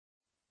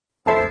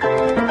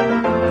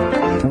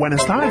when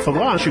it's time for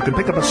lunch, you can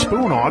pick up a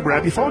spoon or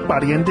grab your fork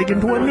buddy and dig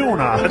into a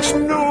Nooner. It's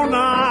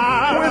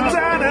Nooner with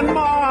Dan and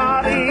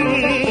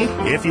Marty.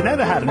 If you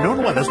never had a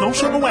Nooner, well, there's no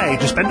sugar way.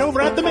 Just bend over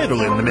at the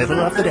middle in the middle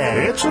of the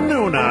day. It's a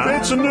Nooner.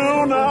 It's a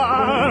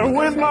Nooner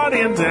with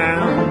Marty and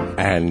Dan.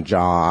 And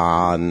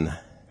John.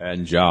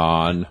 And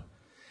John.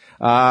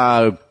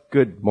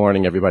 Good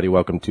morning, everybody.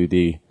 Welcome to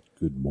the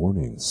Good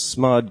morning.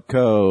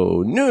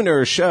 Smodco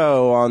Nooner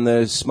Show on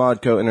the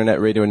Smodco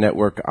Internet Radio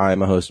Network.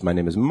 I'm a host. My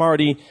name is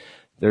Marty.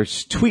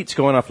 There's tweets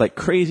going off like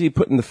crazy,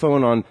 putting the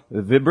phone on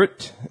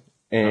vibrate.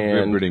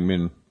 I'm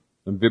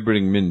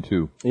vibrating min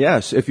too.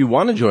 Yes, if you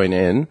want to join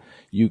in,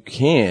 you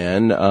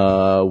can.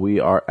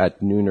 We are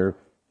at Nooner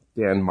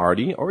Dan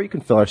Marty, or you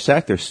can fill our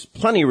sack. There's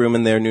plenty of room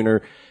in there.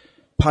 Nooner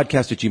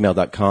podcast at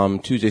gmail.com,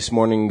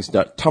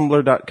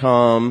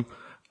 tuesdaysmornings.tumblr.com.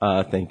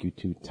 Thank you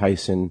to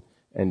Tyson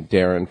and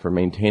Darren for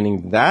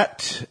maintaining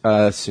that.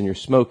 Senior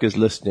Smoke is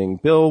listening.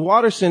 Bill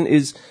Watterson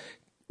is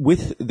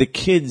with the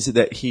kids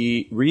that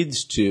he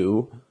reads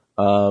to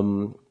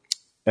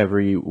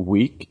every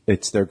week.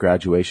 It's their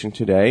graduation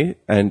today,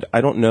 and I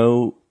don't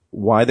know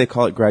why they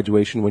call it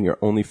graduation when you're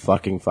only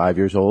fucking 5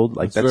 years old.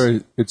 Like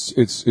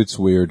It's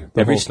weird.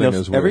 The whole thing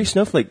is weird. Every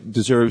snowflake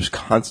deserves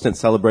constant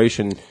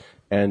celebration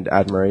and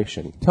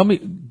admiration. Tell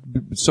me,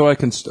 so I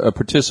can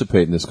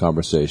participate in this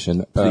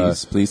conversation.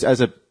 Please,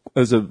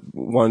 as a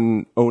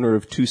one owner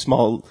of two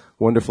small,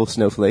 wonderful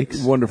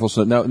snowflakes. Wonderful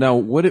snow. Now,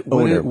 what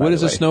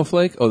is a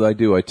snowflake? Oh, I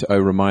do. I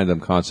remind them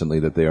constantly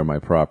that they are my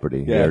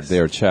property. Yes. They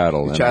are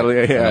chattel. Chattel,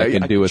 and I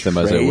can do with them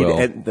as I will.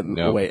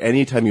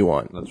 Anytime you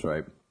want. That's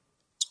right.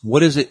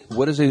 What is it?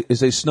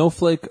 Is a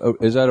snowflake,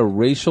 is that a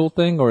racial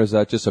thing or is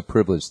that just a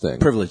privilege thing?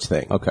 Privilege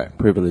thing. Okay.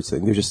 Privilege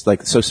thing. They're just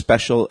like so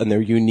special and they're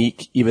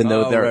unique even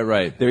though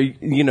they're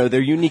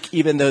they're unique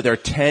even though there are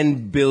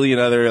 10 billion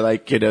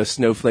other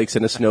snowflakes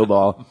in a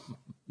snowball.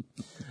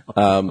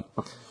 That's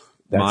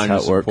Mine how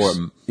is it works.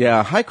 important.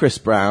 Yeah. Hi, Chris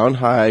Brown.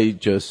 Hi,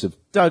 Joseph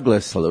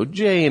Douglas. Hello,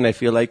 Jane. I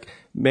feel like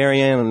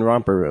Marianne in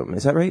Romper Room.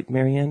 Is that right?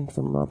 Marianne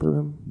from Romper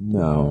Room?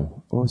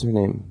 No. What was her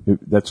name?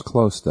 That's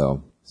close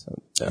though.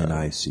 And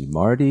I see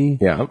Marty.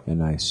 Yeah.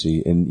 And I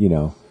see,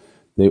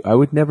 I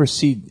would never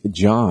see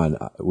John,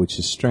 which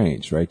is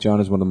strange, right?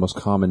 John is one of the most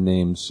common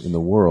names in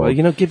the world.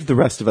 Well, give the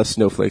rest of us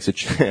snowflakes a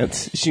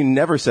chance. She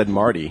never said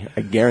Marty.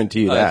 I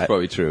guarantee you that. That's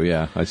probably true,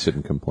 yeah. I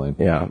shouldn't complain.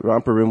 Yeah.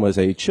 Romper Room was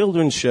a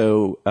children's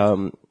show,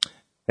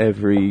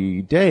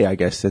 every day, I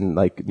guess, and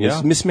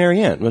Miss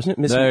Marianne, wasn't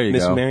it? There you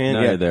Miss go. Marianne,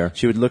 Now yeah. you're there.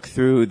 She would look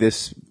through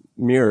this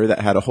mirror that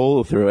had a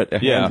hole through it,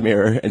 hand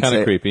mirror, and kind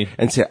of creepy,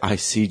 and say, "I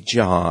see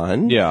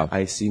John. Yeah,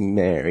 I see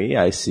Mary.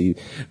 I see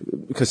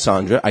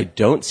Cassandra. I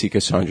don't see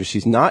Cassandra.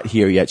 She's not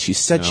here yet. She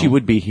said she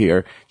would be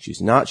here.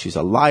 She's not. She's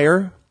a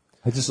liar."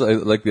 I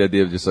like the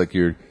idea of just like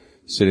you're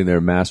sitting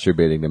there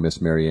masturbating to Miss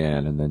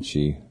Marianne, and then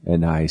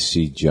and I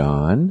see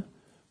John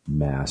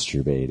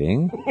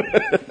masturbating.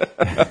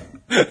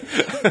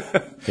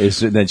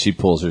 Then she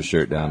pulls her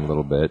shirt down a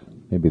little bit.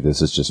 Maybe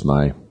this is just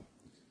I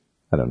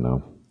don't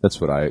know. That's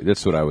what I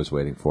was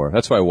waiting for.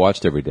 That's why I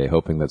watched every day,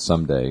 hoping that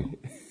someday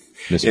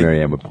Miss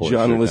Marianne would pull her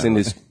shirt John was down. in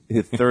his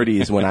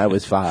 30s when I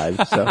was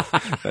 5, so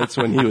that's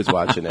when he was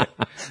watching it.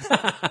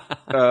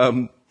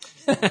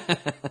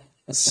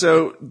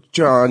 So,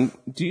 John,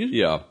 do you?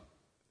 Yeah.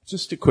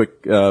 Just a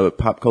quick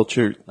pop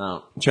culture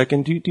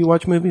check-in. Do you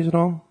watch movies at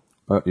all?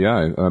 I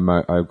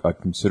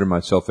consider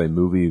myself a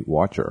movie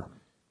watcher.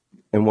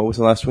 And what was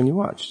the last one you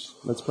watched?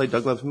 Let's play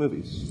Doug Loves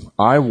Movies.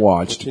 I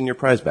watched What's in your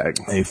prize bag?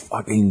 a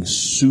fucking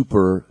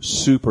super,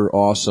 super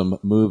awesome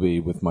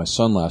movie with my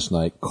son last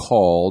night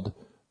called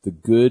The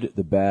Good,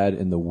 the Bad,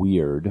 and the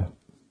Weird.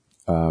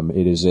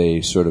 It is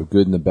a sort of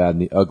Good and the Bad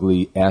and the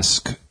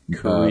Ugly-esque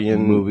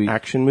Korean movie.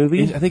 Action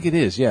movie? I think it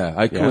is, yeah.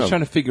 I was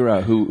trying to figure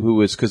out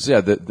who is, because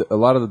a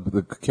lot of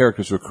the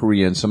characters were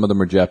Korean, some of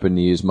them are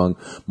Japanese.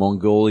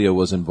 Mongolia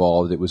was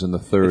involved. It was in the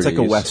 30s. It's like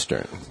a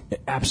Western.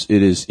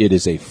 It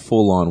is a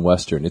full-on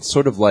Western. It's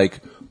sort of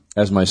like,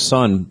 as my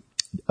son,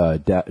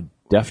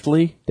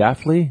 deftly,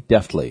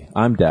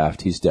 I'm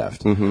daft, he's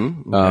deft.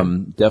 Mm-hmm.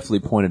 Okay. Deftly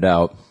pointed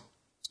out,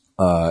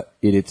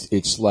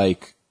 it's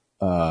like,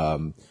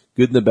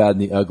 Good and the Bad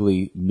and the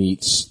Ugly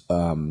meets,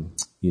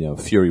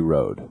 Fury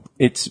Road.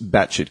 It's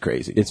batshit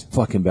crazy. It's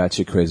fucking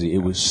batshit crazy.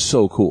 It was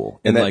so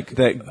cool. And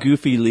that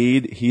goofy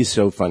lead, he's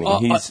so funny. All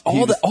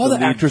the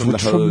actors were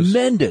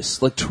tremendous,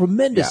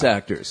 tremendous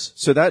actors.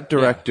 So that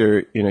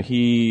director,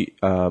 he's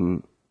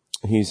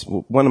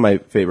one of my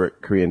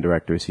favorite Korean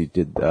directors. He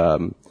did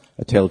A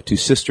Tale of Two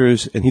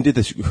Sisters, and he did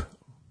this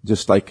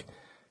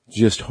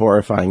just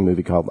horrifying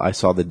movie called I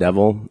Saw the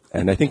Devil,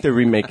 and I think they're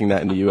remaking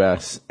that in the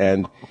U.S.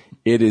 and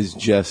it is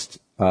just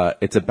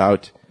it's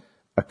about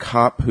a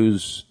cop who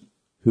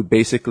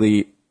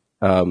basically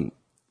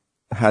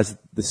has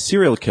the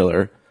serial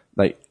killer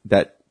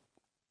that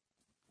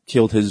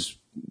killed his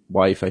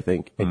wife, I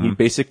think, and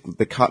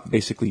the cop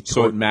basically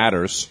so it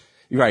matters,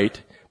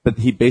 right? But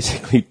he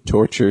basically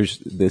tortures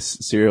this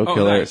serial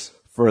killer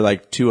for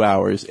 2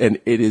 hours,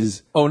 and it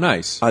is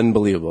nice,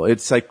 unbelievable.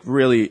 It's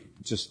really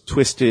just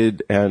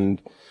twisted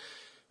and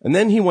And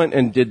then he went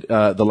and did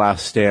The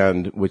Last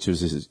Stand, which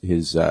was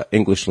his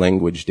English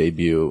language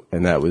debut,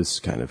 and that was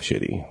kind of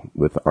shitty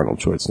with Arnold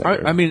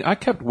Schwarzenegger. I mean, I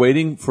kept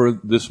waiting for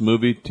this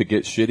movie to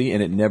get shitty,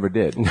 and it never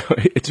did. No,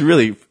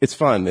 it's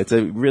fun. It's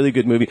a really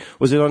good movie.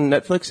 Was it on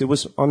Netflix? It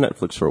was on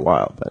Netflix for a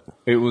while, but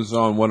It was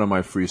on one of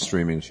my free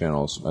streaming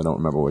channels. I don't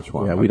remember which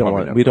one. yeah, we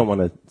don't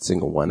want to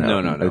single one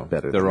out. No.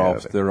 Better They're than all the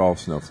other. they're all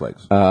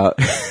snowflakes.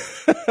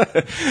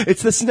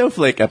 It's the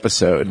snowflake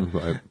episode.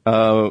 Right.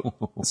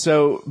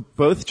 So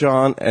both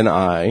John and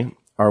I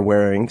are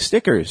wearing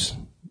stickers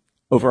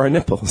over our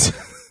nipples.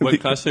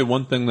 Wait, can I say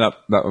one thing that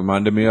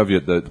reminded me of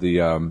you?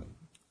 The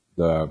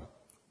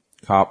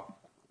cop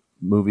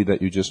movie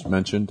that you just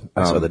mentioned.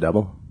 I saw The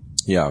Devil.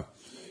 Yeah,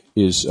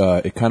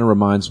 it kind of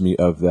reminds me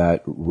of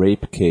that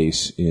rape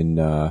case in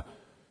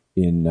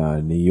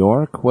New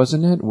York,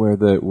 wasn't it? Where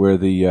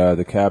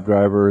the cab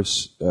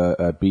drivers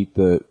beat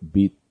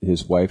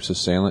his wife's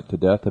assailant to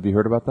death. Have you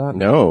heard about that?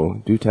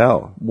 No, do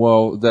tell.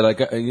 Well, that I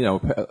got,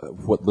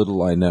 what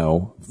little I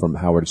know from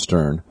Howard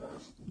Stern,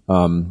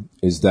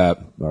 is that,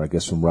 or I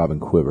guess from Robin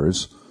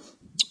Quivers,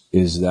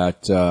 is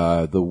that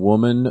the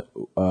woman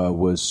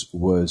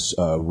was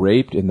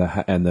raped and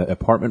the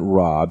apartment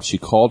robbed. She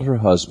called her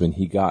husband.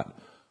 He got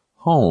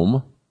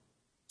home,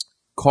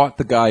 caught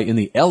the guy in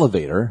the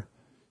elevator.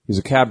 He's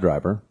a cab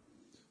driver,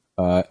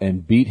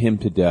 and beat him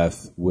to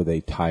death with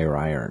a tire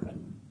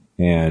iron.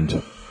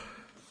 And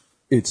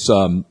it's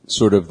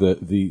sort of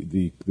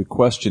the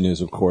question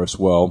is, of course,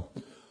 well,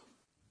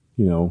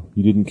 you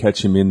didn't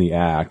catch him in the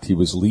act. He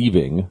was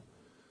leaving.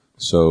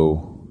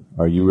 So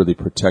are you really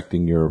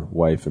protecting your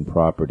wife and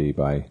property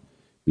by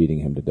beating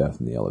him to death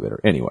in the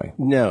elevator? Anyway.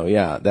 No,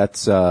 yeah,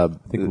 that's I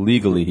think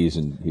legally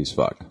he's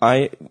fucked.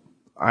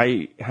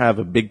 I have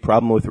a big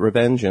problem with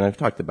revenge, and I've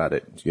talked about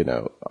it,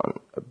 on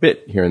a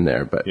bit here and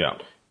there, but Yeah.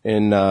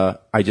 And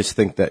I just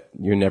think that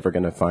you're never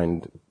going to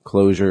find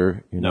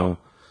closure, No.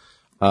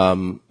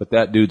 But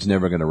that dude's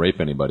never going to rape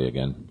anybody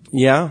again.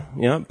 Yeah,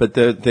 but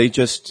they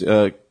just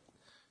found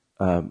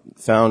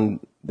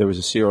there was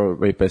a serial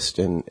rapist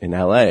in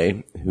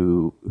L.A.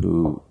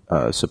 who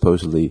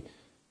supposedly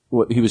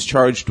he was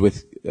charged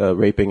with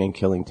raping and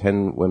killing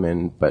 10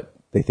 women, but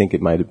they think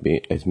it might have been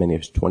as many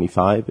as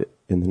 25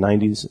 in the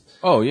 90s.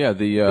 Oh yeah,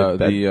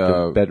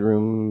 The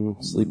bedroom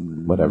sleep,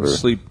 whatever.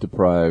 sleep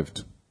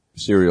deprived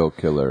serial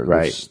killer.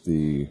 Right.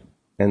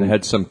 And they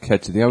had some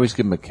catchy. They always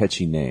give him a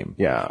catchy name.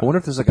 Yeah. I wonder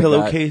if there's like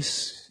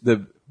Pillowcase.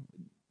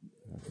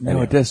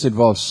 No, it does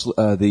involve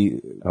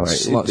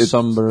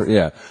slumber.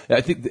 Yeah,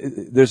 I think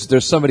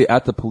there's somebody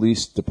at the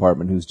police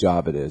department whose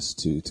job it is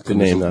to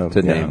name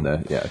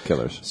the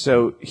killers.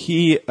 So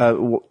he,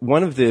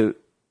 one of the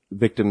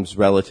victim's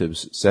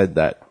relatives said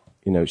that,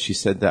 she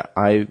said that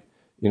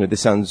this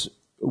sounds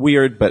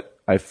weird, but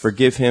I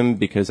forgive him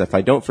because if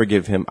I don't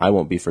forgive him, I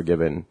won't be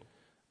forgiven.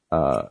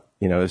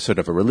 It's sort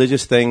of a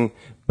religious thing,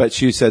 but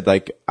she said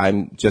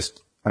I'm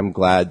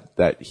glad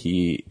that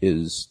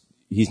he's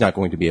not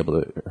going to be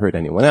able to hurt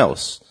anyone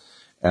else,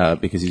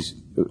 because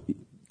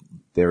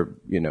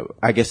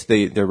I guess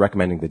they're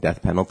recommending the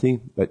death penalty,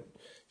 but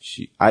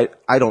I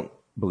don't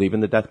believe in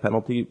the death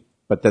penalty,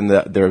 but then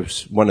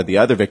there's one of the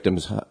other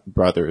victims'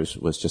 brothers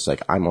was just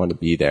like, I want to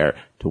be there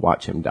to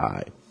watch him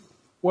die.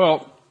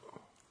 Well,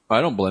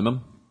 I don't blame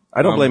him.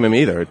 I don't blame him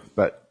either,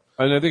 but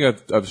And I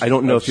think I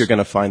don't know if you're going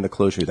to find the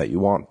closure that you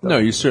want, though. No,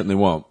 you certainly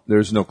won't.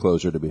 There's no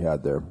closure to be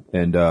had there.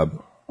 And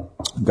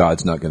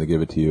God's not going to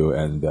give it to you,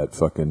 and that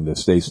fucking the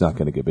state's not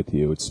going to give it to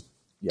you.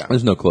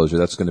 There's no closure.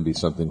 That's going to be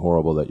something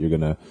horrible that you're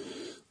going to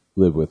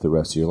live with the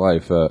rest of your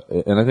life.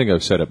 And I think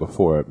I've said it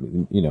before.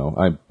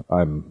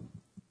 I'm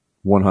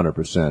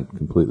 100%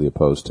 completely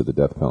opposed to the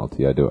death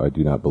penalty. I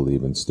do not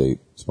believe in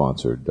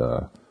state-sponsored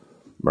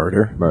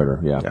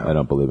murder. Yeah, I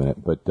don't believe in it.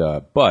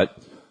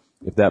 But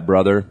if that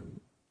brother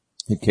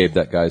he caved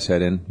that guy's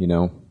head in,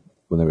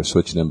 when they were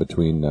switching in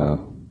between,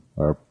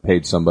 or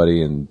paid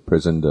somebody in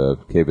prison to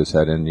cave his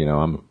head in,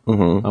 I'm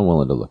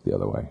willing to look the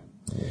other way.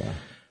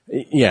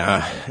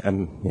 Yeah.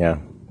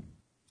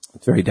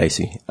 It's very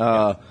dicey.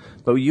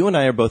 But you and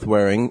I are both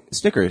wearing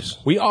stickers.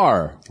 We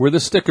are. We're the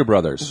Sticker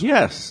Brothers.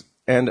 Yes.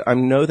 And I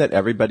know that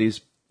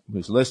everybody's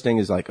who's listening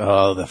is like,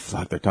 oh, the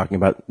fuck, they're talking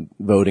about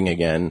voting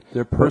again.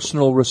 They're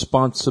personal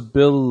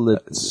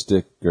responsibility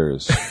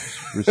stickers.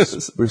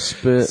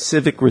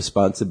 Civic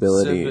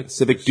responsibility.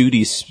 Civic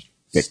duty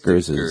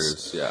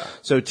stickers. Yeah.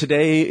 So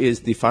today is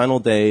the final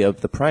day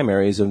of the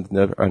primaries in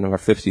our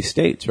 50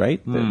 states,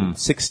 right?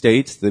 6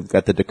 states. They've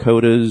got the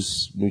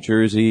Dakotas, New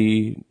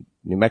Jersey,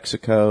 New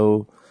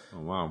Mexico,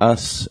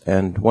 us,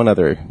 and one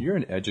other. You're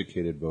an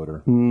educated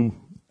voter.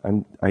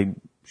 I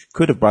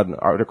could have brought an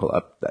article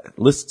up that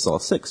lists all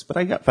 6, but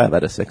I got 5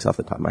 out of 6 off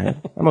the top of my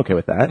head. I'm okay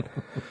with that.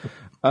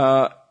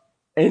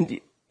 And,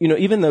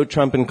 even though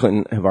Trump and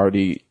Clinton have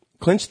already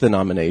clinched the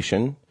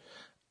nomination,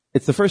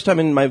 it's the first time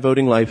in my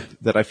voting life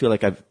that I feel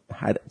like I've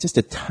had just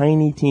a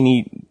tiny,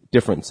 teeny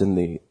difference in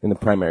the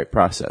primary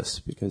process.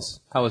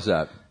 Because how is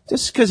that?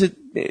 Just because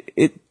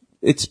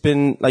it's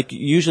been like,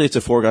 usually it's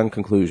a foregone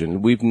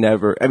conclusion. We've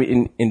never,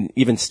 and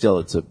even still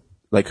it's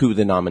who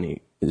the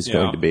nominee is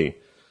going to be.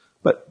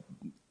 But,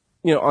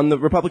 on the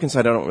Republican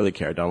side, I don't really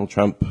care. Donald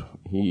Trump,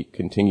 he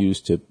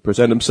continues to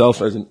present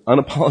himself as an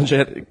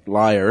unapologetic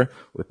liar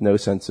with no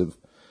sense of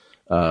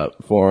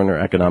foreign or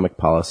economic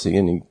policy,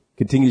 and he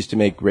continues to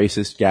make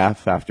racist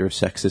gaffe after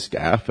sexist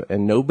gaffe,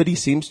 and nobody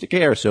seems to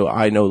care, so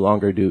I no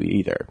longer do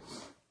either.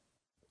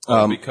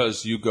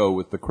 Because you go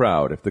with the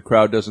crowd. If the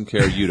crowd doesn't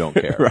care, you don't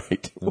care. Right.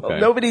 Okay. Well,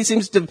 nobody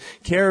seems to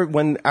care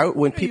when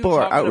people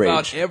are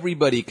outraged.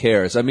 Everybody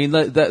cares. I mean,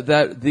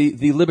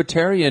 the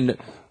libertarian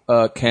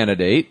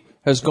candidate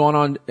has gone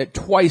on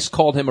twice,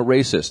 called him a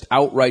racist.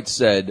 Outright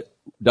said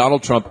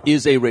Donald Trump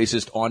is a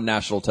racist on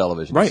national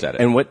television. Right. Said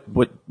it. And what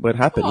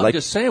happened? I'm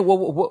just saying.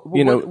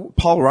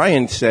 Paul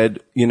Ryan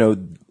said,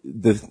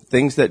 the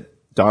things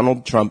that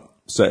Donald Trump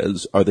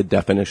says are the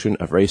definition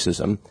of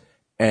racism.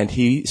 And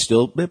he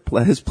still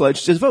has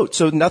pledged his vote.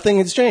 So nothing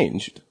has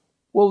changed.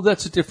 Well,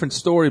 that's a different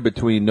story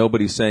between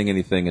nobody saying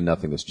anything and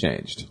nothing has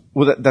changed.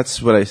 Well,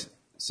 that's what I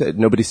said.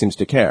 Nobody seems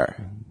to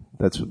care.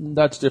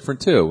 That's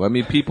different too. I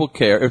mean, people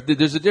care.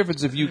 There's a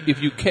difference if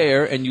you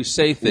care and you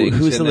say things.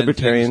 Who's the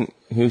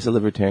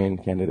libertarian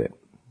candidate?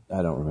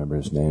 I don't remember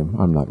his name.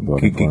 I'm not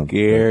voting for him.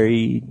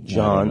 Gary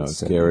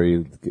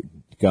Johnson.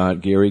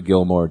 Gary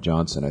Gilmore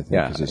Johnson, I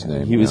think is his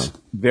name. He was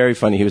very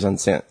funny. He was on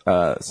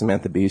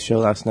Samantha Bee's show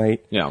last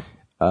night. Yeah.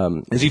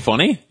 Is he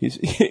funny?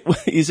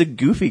 He's a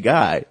goofy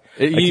guy.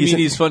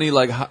 He's funny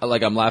like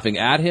I'm laughing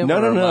at him? No,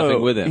 I'm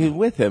laughing with him? He's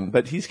with him,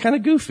 but he's kind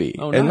of goofy.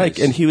 Oh, nice.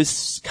 And he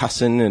was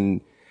cussing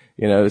and,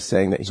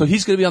 saying that. So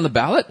he's going to be on the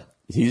ballot?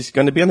 He's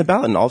going to be on the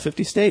ballot in all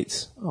 50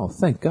 states. Oh,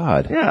 thank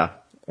God. Yeah.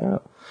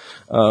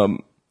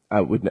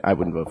 I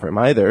wouldn't vote for him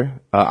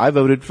either. I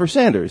voted for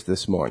Sanders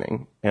this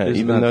morning.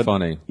 Isn't that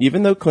funny?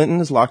 Even though Clinton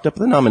has locked up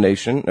the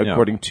nomination,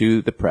 according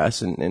to the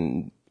press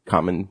and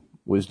common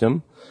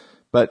wisdom.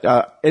 But,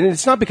 and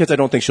it's not because I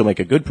don't think she'll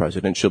make a good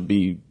president. She'll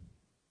be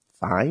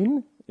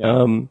fine.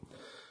 Yeah.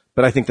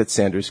 But I think that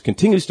Sanders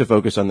continues to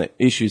focus on the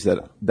issues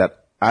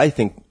that I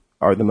think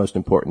are the most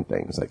important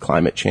things, like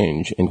climate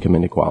change, income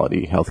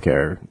inequality,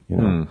 healthcare,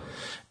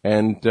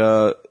 And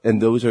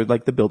those are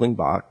like the building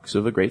blocks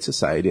of a great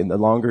society. And the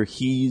longer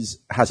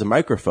has a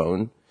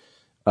microphone,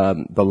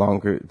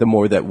 the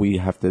more that we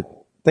have to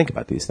think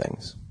about these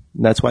things.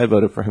 And that's why I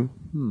voted for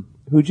him.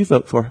 Who'd you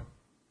vote for?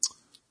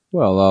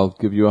 Well, I'll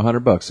give you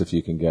 $100 if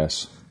you can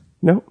guess.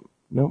 No,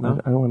 I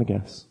don't want to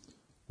guess.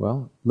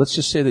 Well, let's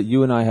just say that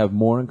you and I have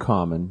more in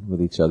common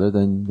with each other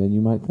than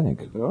you might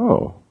think.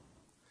 Oh.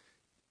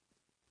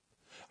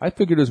 I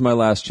figured it was my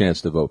last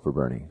chance to vote for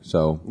Bernie.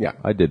 So yeah.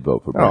 I did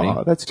vote for Bernie.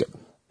 Oh, that's good.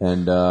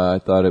 And I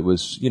thought it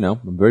was,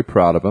 I'm very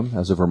proud of him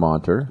as a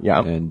Vermonter.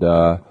 Yeah. And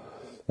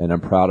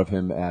I'm proud of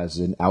him as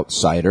an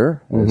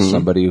outsider, as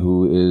somebody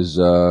who is,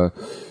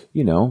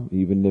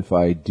 even if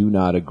I do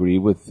not agree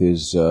with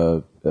his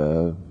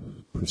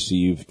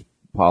perceived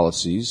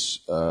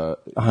policies,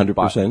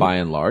 100%. By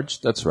and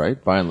large, that's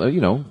right. By and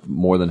large,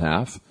 more than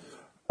half.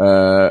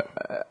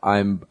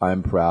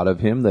 I'm proud of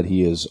him that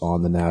he is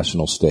on the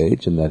national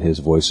stage and that his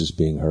voice is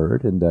being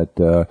heard, and that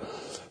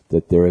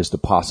there is the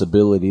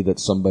possibility that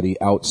somebody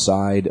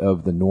outside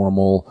of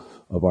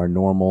our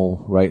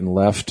normal right and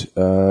left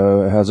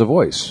has a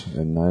voice,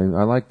 and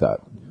I like that.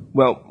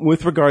 Well,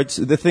 with regards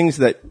to the things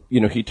that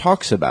he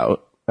talks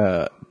about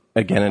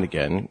again and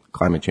again,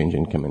 climate change,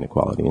 income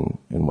inequality,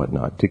 and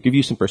whatnot. To give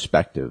you some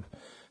perspective,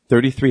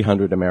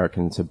 3,300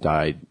 Americans have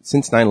died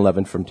since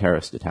 9/11 from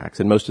terrorist attacks,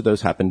 and most of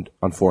those happened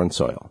on foreign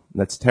soil.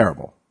 That's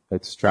terrible.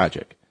 It's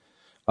tragic.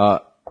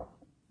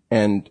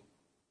 And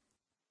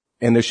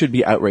there should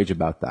be outrage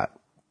about that.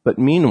 But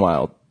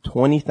meanwhile,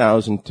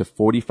 20,000 to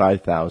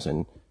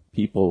 45,000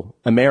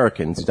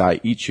 Americans die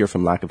each year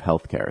from lack of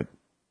health care.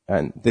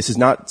 And this is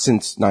not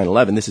since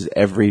 9/11. This is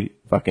every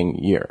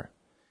fucking year.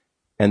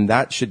 And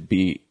that should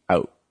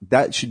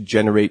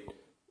generate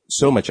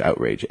so much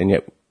outrage, and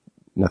yet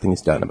nothing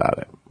is done about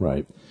it.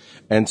 Right.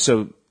 And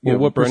so,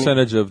 what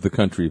percentage of the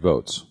country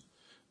votes?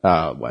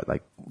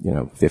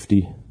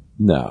 50?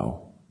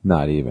 No,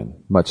 not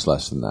even. Much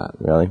less than that.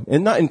 Really?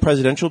 And not in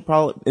presidential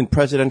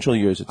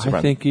years, it's around.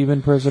 I think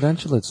even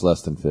presidential, it's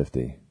less than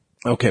 50.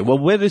 Okay, well,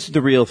 what is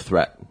the real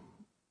threat?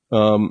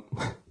 And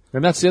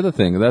that's the other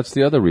thing. That's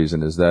the other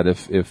reason, is that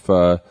if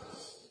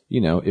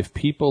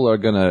people are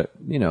gonna,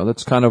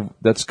 that's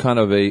kind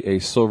of a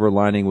silver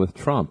lining with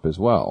Trump as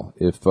well.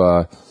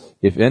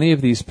 If any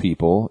of these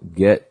people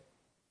get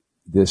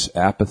this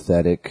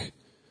apathetic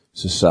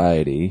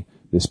society,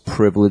 this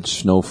privileged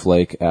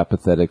snowflake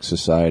apathetic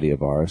society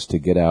of ours to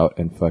get out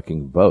and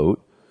fucking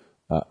vote,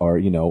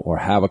 or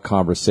have a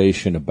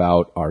conversation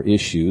about our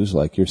issues,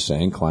 like you're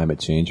saying, climate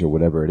change or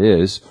whatever it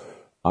is,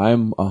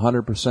 I'm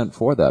 100%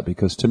 for that,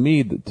 because to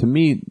me,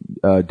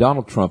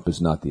 Donald Trump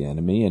is not the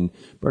enemy, and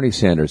Bernie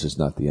Sanders is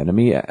not the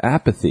enemy.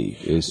 Apathy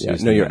is. Yeah,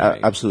 is no, the you're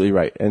enemy. Absolutely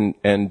right. And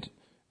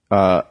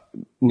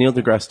Neil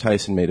deGrasse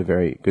Tyson made a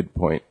very good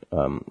point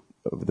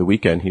over the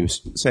weekend. He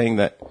was saying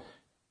that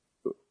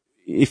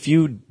if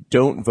you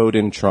don't vote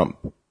in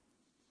Trump,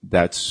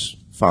 that's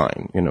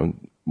fine.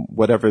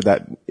 Whatever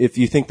that. If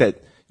you think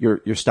that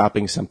you're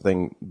stopping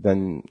something,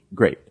 then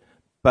great.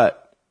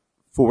 But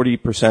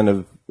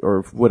 40%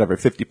 or whatever,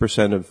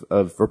 50%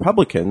 of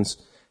Republicans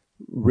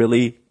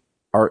really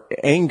are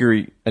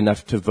angry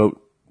enough to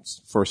vote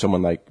for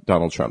someone like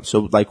Donald Trump.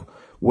 So like,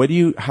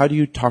 how do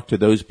you talk to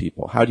those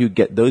people? How do you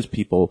get those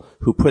people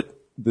who put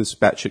this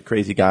batshit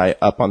crazy guy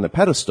up on the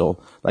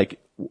pedestal? Like,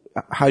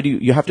 how do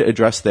you have to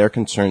address their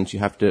concerns? You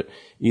have to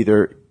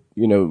either,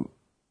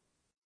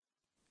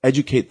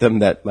 educate them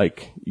that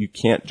like, you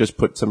can't just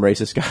put some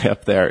racist guy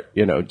up there,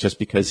 just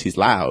because he's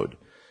loud.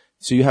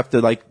 So you have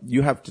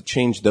to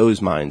change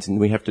those minds, and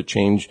we have to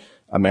change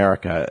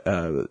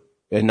America,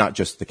 and not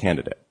just the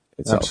candidate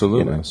itself.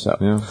 Absolutely.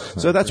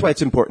 So that's why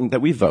it's important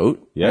that we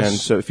vote. Yes. And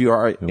so if you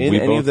are in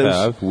any of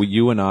those,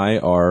 you and I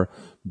are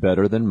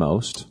better than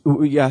most.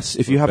 Yes.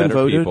 If you haven't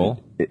voted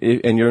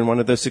and you're in one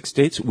of those 6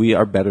 states, we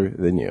are better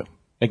than you.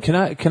 And can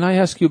I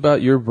ask you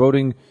about your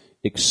voting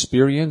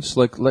experience?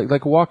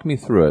 Like walk me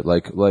through it.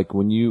 Like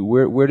when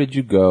where did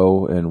you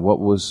go, and what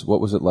was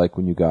it like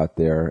when you got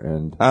there?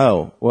 And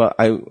I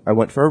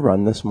went for a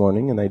run this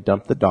morning, and I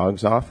dumped the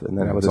dogs off, and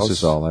then this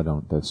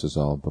is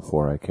all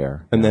before I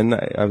care. And then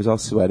I was all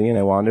sweaty, and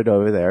I wandered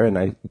over there, and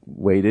I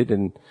waited,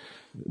 and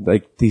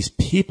like these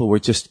people were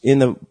just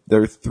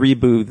there are 3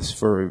 booths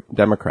for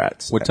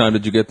Democrats. What time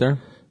did you get there?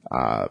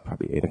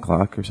 Probably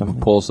 8:00 or something.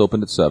 Polls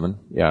opened at 7.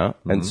 Yeah.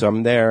 Mm-hmm. And so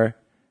I'm there,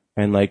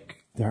 and like,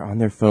 they're on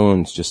their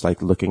phones, just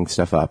like looking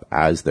stuff up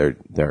as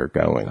they're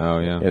going. Oh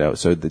yeah.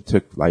 So it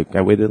took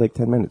I waited like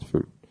 10 minutes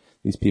for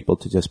these people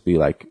to just be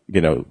like,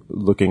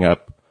 looking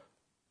up,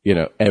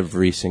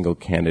 every single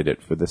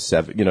candidate for the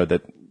 7,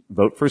 that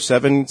vote for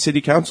 7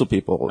 city council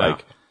people. Wow. Like,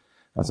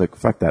 I was like,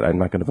 fuck that. I'm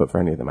not going to vote for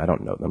any of them. I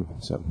don't know them.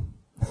 So.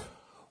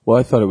 Well,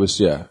 I thought it was,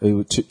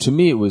 to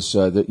me it was,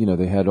 that,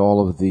 they had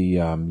all of the,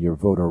 your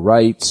voter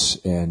rights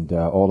and,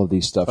 all of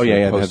these stuff. Oh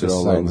yeah, they have the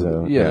signs.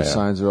 The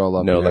signs are all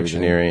up. No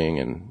electioneering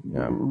and,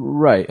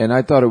 Right. And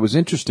I thought it was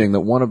interesting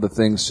that one of the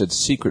things said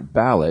secret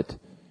ballot,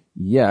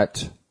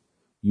 yet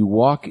you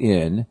walk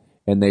in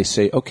and they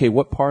say, okay,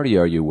 what party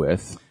are you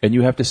with? And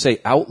you have to say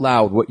out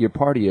loud what your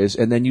party is,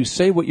 and then you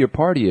say what your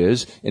party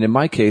is. And in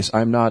my case,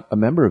 I'm not a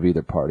member of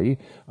either party.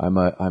 I'm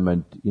a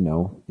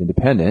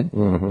independent.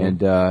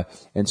 Mm-hmm.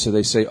 And so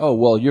they say, oh,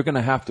 well, you're going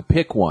to have to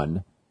pick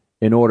one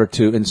in order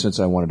to, and since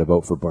I wanted to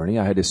vote for Bernie,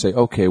 I had to say,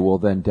 okay, well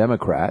then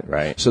Democrat.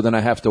 Right. So then I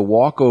have to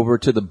walk over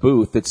to the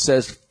booth that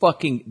says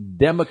fucking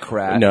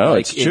Democrat. No, like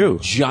it's true. In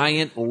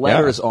giant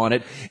letters on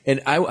it.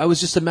 And I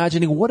was just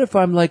imagining, what if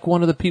I'm like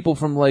one of the people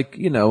from what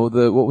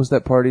was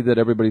that party that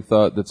everybody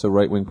thought, that's a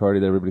right-wing party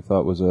that everybody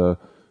thought was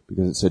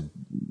because it said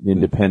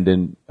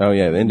independent. Oh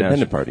yeah, the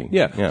independent party.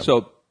 Yeah.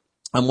 So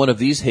I'm one of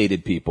these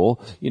hated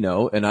people,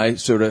 and I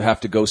sort of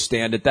have to go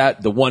stand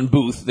at the one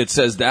booth that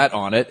says that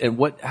on it.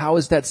 And how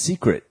is that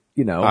secret?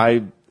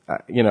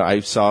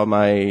 I saw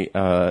my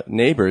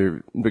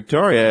neighbor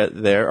Victoria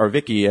there, or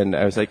Vicky, and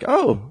I was like,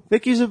 "Oh,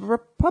 Vicky's a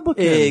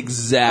Republican."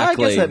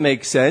 Exactly. I guess that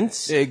makes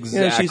sense.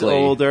 Exactly. She's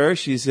older.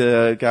 She's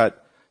works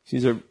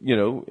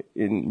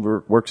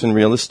in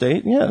real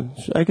estate. Yeah,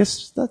 I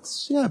guess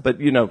that's But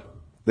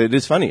it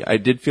is funny. I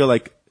did feel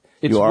like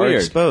you are weird.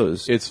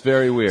 exposed. It's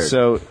very weird.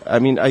 So, I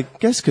mean, I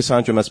guess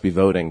Cassandra must be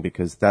voting,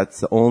 because that's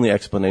the only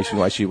explanation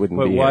why she wouldn't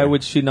be here. But why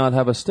would she not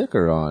have a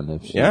sticker on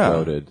if she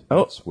voted?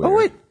 That's weird. Oh,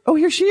 wait. Oh,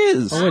 here she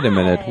is. Oh, wait a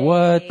minute.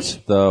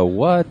 What?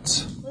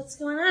 What's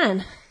going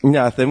on?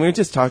 Nothing. We were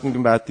just talking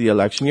about the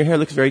election. Your hair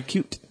looks very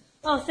cute.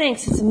 Oh,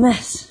 thanks. It's a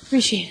mess.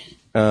 Appreciate it.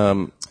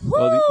 Well,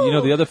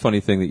 the other funny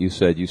thing that you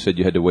said you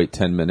had to wait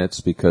 10 minutes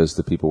because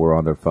the people were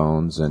on their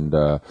phones, and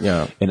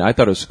and I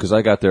thought it was because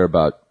I got there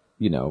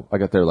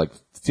like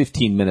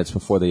 15 minutes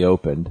before they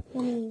opened,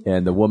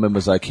 and the woman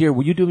was like, "Here,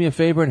 will you do me a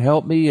favor and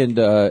help me?"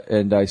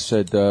 And I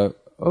said,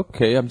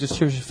 "Okay, I'm just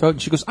here."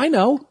 She goes, "I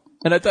know."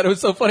 And I thought it was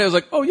so funny. I was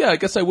like, "Oh yeah, I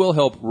guess I will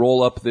help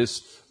roll up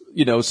this,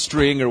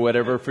 string or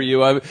whatever for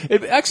you."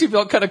 It actually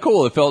felt kind of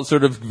cool. It felt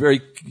sort of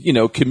very,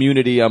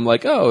 community. I'm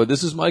like, "Oh,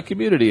 this is my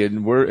community,"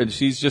 and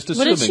she's just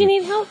assuming. What did she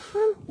need help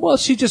from? Well,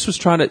 she just was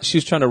trying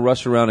to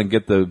rush around and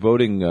get the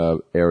voting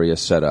area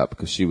set up,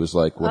 because she was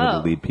like one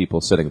of the lead people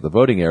setting up the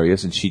voting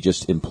areas, and she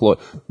just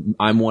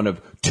I'm one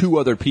of 2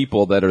 other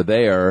people that are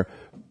there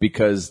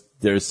because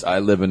I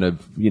live in a,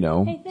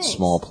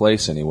 small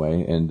place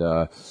anyway. And,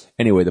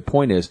 anyway, the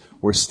point is,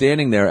 we're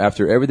standing there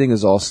after everything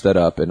is all set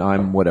up, and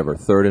I'm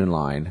third in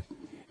line,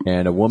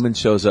 and a woman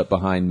shows up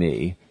behind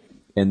me,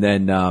 and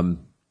then,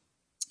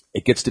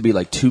 it gets to be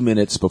like 2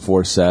 minutes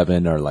before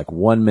 7 or like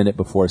 1 minute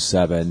before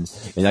 7.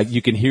 And you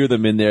can hear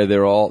them in there.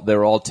 They're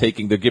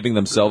giving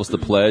themselves the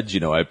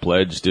pledge. I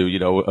pledge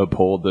to,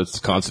 uphold the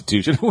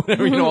Constitution,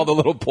 whatever, all the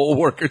little poll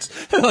workers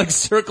like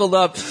circled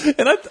up.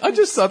 And I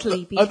just thought,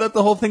 I thought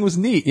the whole thing was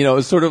neat. It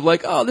was sort of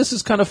like, oh, this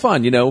is kind of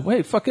fun.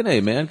 Hey, fucking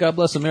A, man. God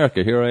bless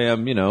America. Here I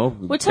am,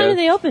 What time do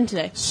they open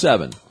today?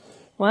 7.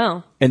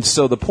 Wow. And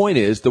so the point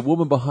is, the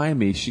woman behind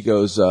me, she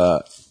goes,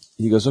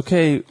 he goes,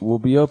 "Okay, we'll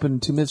be open in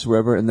 2 minutes,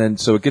 wherever." And then,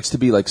 so it gets to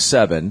be like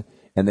 7,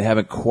 and they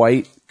haven't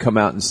quite come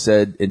out and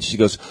said, and she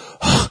goes,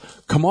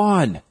 come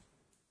on,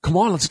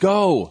 let's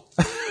go.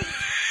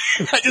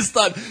 And I just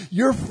thought,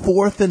 you're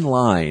 4th in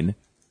line.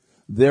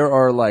 There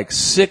are like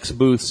 6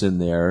 booths in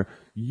there.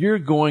 you're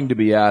going to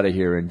be out of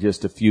here in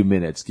just a few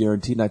minutes,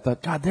 guaranteed. And I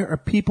thought, God, there are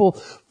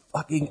people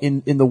fucking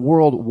in the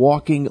world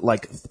walking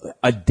like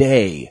a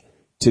day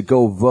to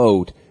go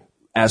vote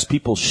as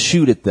people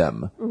shoot at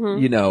them,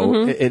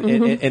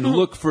 and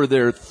look for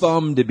their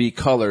thumb to be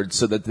colored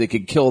so that they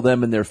could kill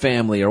them and their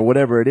family or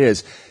whatever it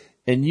is.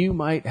 And you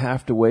might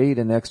have to wait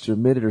an extra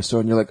minute or so,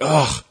 and you're like,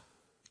 ugh,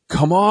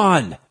 come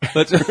on.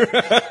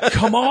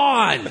 Come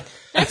on.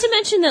 Not to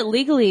mention that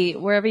legally,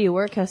 wherever you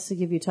work has to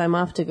give you time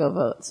off to go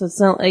vote. So it's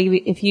not like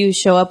if you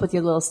show up with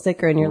your little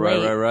sticker and you're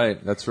late.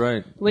 Right. That's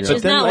right. Which Yeah.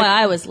 is But then, not like-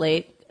 why I was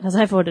late, because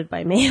I voted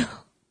by mail.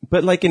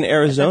 But like in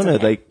Arizona,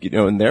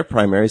 in their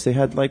primaries, they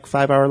had like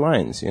 5-hour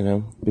lines,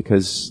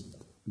 because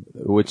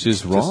Which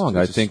is wrong.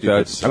 I think stupid.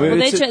 that's. I mean,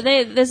 Well,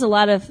 there's a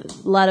lot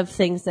of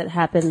things that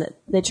happen that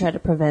they try to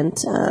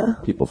prevent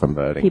people from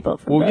voting. people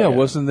from Well, yeah, voting.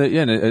 wasn't that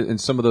in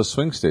some of those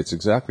swing states?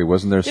 Exactly,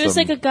 wasn't there? There was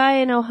like a guy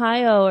in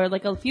Ohio, or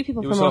like a few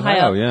people It from was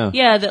Ohio, yeah.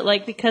 Yeah, that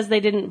like because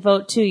they didn't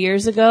vote 2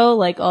 years ago,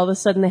 like all of a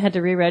sudden they had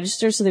to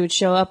re-register, so they would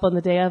show up on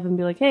the day of and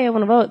be like, "Hey, I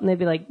want to vote," and they'd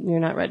be like, "You're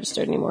not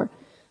registered anymore."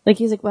 Like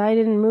he's like, "Well, I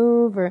didn't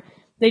move," or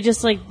they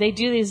just like they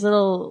do these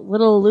little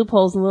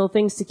loopholes and little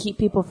things to keep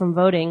people from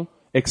voting.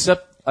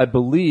 Except, I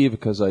believe,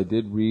 because I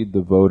did read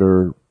the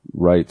voter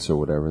rights or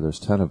whatever, there's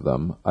 10 of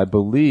them, I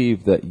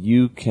believe that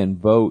you can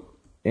vote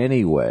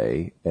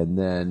anyway and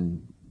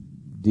then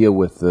deal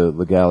with the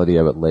legality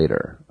of it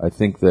later. I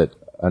think that,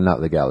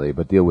 not legality,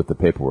 but deal with the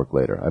paperwork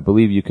later. I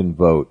believe you can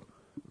vote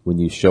when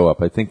you show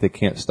up. I think they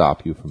can't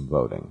stop you from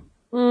voting.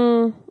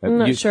 I'm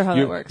not sure how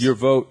that works. Your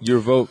vote.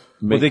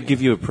 Well, they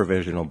give you a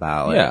provisional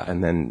ballot, Yeah.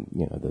 and then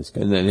those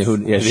guys. And then they go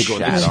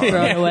Shat on.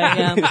 Throw it away,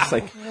 yeah. It's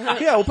like,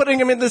 yeah, we're putting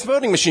him in this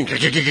voting machine.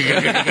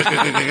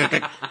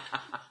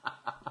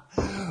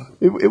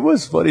 It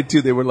was funny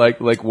too. They were like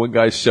one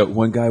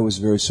guy was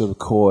very sort of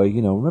coy,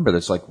 remember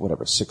there's like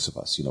whatever, 6 of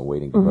us,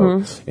 waiting to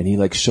vote. And he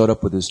like showed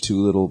up with his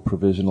 2 little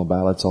provisional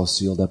ballots all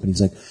sealed up, and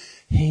he's like,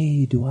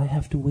 "Hey, do I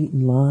have to wait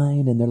in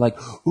line?" And they're like,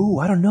 "Ooh,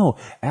 I don't know.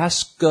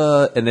 Ask,"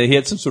 and he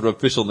had some sort of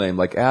official name,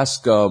 like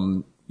ask,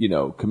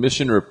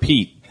 Commissioner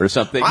Pete or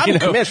something. I'm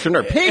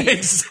Commissioner Pete.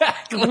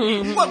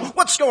 Exactly.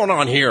 What's going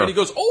on here? And he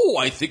goes, "Oh,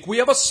 I think we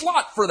have a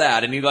slot for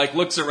that." And he like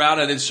looks around,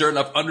 and then sure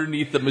enough,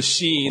 underneath the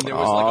machine, there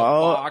was like a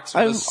box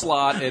with a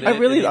slot in it.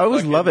 I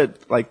always love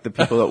it. Like the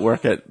people that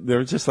work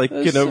they're just like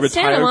retired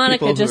Santa Monica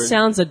people. just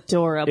sounds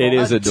adorable. It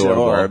is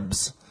adorable.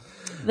 Adorbs.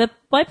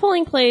 My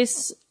polling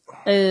place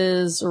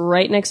is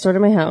right next door to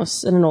my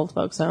house in an old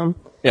folks home.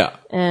 Yeah.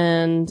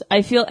 And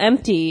I feel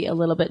empty a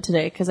little bit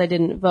today because I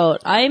didn't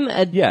vote. I'm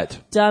a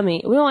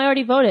dummy. Well, I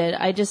already voted.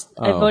 I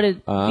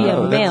voted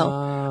via mail.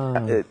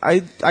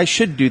 I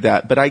should do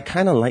that, but I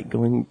kind of like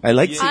going. I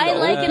like seeing I the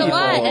like old it a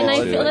lot, people. and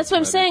I feel that's what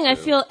I'm saying. I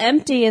feel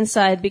empty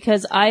inside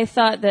because I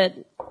thought that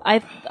I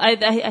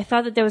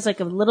thought that there was like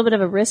a little bit of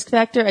a risk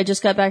factor. I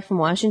just got back from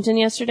Washington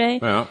yesterday,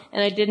 Yeah.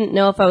 and I didn't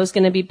know if I was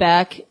going to be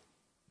back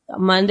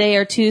Monday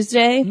or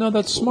Tuesday. No,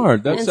 that's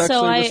smart. That's And actually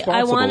so I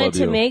responsible wanted of to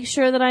you. make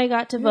sure that I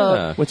got to vote.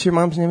 Yeah. What's your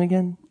mom's name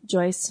again?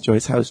 Joyce.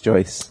 Joyce. How's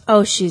Joyce?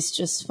 Oh, she's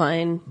just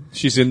fine.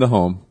 She's in the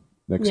home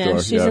next Yeah,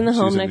 door. she's in the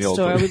home she's next old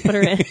door. place. We put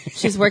her in.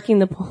 She's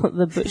working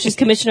she's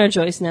Commissioner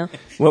Joyce now.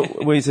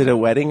 What was it? A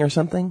wedding or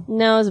something?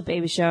 No, it was a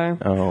baby shower.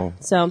 Oh,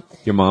 So,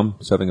 Your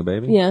mom's having a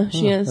baby? yeah,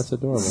 she is. That's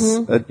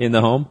adorable. In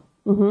the home?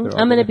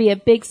 I'm going to be a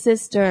big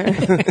sister.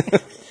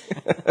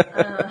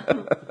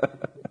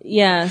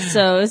 Yeah,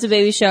 so it was a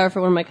baby shower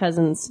for one of my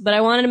cousins. But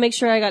I wanted to make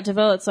sure I got to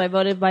vote, so I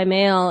voted by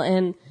mail.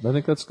 And I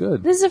think that's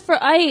good. this is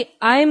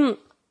I'm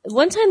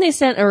one time they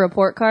sent a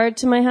report card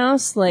to my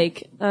house.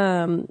 Like, I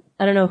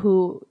don't know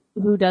who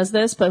does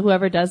this, but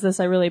whoever does this,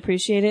 I really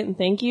appreciate it and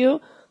thank you.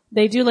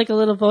 They do like a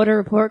little voter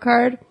report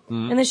card,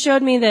 and it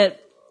showed me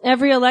that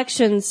every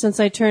election since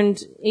I turned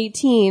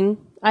 18,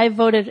 I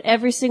voted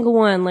every single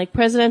one, like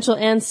presidential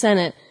and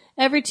Senate.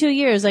 Every 2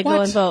 years, I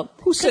go and vote.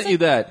 Who sent you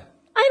that?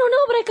 I don't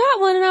know, but I got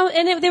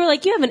one, and they were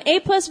like, "You have an A+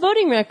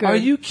 voting record." Are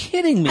you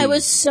kidding me? I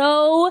was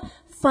so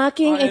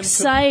fucking I am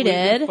excited.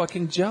 completely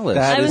fucking jealous.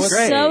 That I is was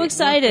great. so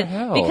excited What the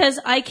hell? because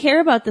I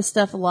care about this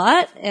stuff a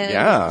lot, and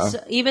Yeah. so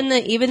even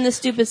the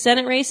stupid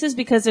Senate races,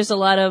 because there's a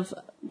lot of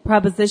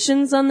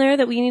propositions on there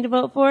that we need to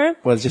vote for.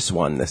 well, just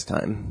one this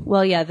time.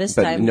 Well, yeah, this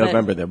But time. in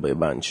November there'll be a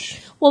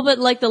bunch. But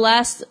like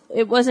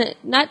it wasn't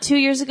not 2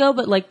 years ago,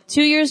 but like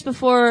 2 years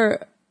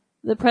before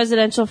the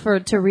presidential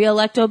to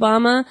re-elect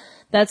Obama.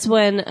 That's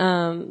when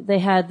they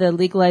had the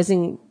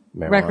legalizing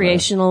Marijuana.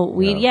 recreational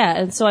weed. Yeah,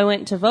 and so I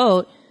went to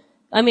vote.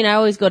 I mean, I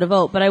always go to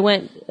vote, but I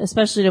went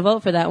especially to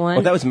vote for that one.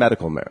 Oh, that was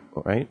medical,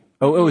 right?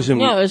 Oh, it was in.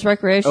 No, it was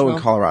recreational. Oh, in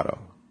Colorado.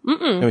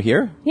 No,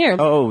 here. Here.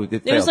 Oh,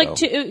 it There was failed, like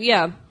though. 2,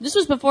 yeah. This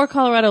was before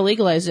Colorado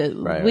legalized it.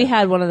 Right, We right.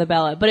 had one on the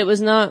ballot, but it was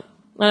not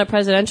on a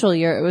presidential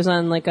year. It was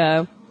on like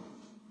a,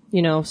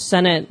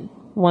 Senate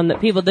one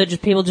that people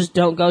just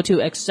don't go to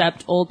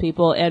except old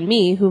people and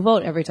me who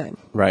vote every time.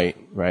 Right.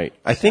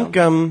 I think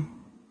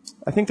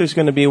there's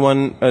going to be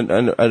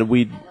a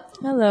weed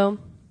Hello.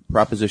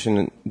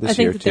 proposition this I think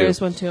year that too. there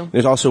is one too.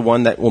 There's also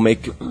one that will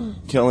make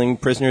killing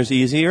prisoners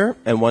easier,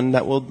 and one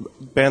that will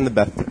ban the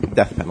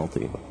death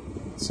penalty.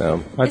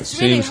 So That It's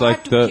really seems hard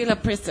like to kill a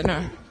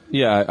prisoner.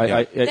 Yeah,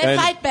 They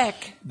fight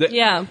back.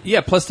 Yeah.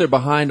 Plus they're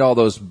behind all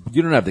those.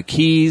 You don't have the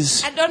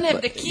keys. I don't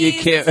have the keys. You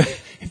can't.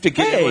 If the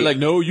kid were like,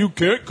 no, you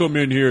can't come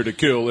in here to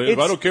kill him.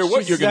 I don't care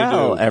what you're going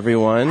to do.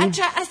 Everyone. I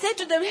said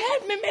to them,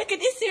 help me make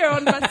it easier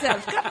on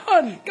myself.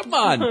 Come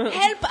on.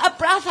 Help a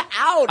brother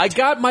out. I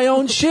got my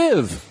own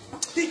shiv.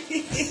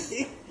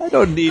 I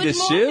don't need a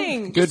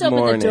shiv. Good Just open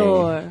morning. the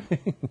door.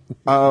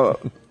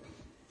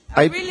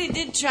 I really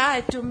did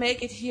try to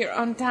make it here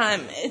on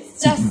time.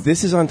 It's just...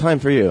 This is on time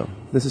for you.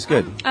 This is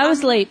good. I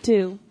was late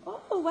too.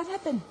 Oh, what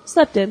happened?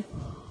 Slept in.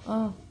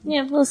 Oh.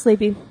 Yeah, a little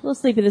sleepy.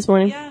 this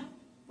morning. Yeah.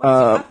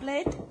 Was you up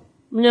late?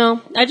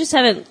 No,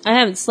 I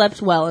haven't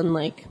slept well in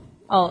like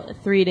 3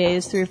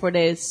 or 4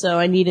 days, so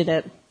I needed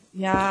it.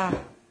 Yeah.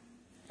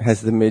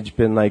 Has the midge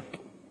been like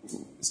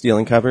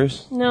stealing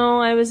covers? No,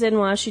 I was in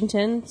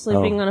Washington,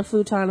 sleeping on a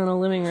futon in a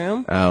living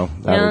room. Oh,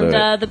 that'll do it.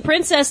 And the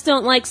princess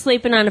don't like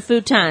sleeping on a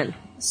futon,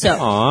 so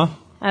Aw.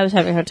 I was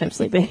having a hard time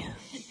sleeping.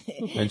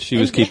 And she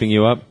was keeping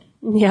you up?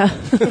 Yeah.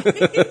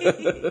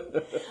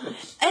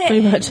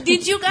 Pretty much.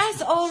 Did you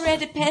guys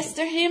already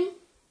pester him?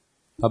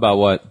 About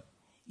what?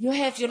 You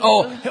have your...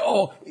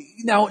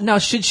 Now,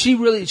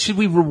 should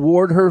we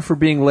reward her for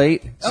being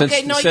late?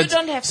 Okay, no, you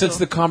don't have to. Since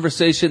the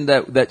conversation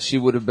that she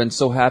would have been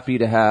so happy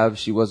to have,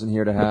 she wasn't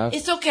here to have?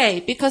 It's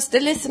okay, because the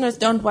listeners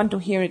don't want to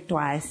hear it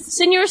twice.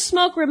 Senor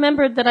Smoke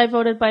remembered that I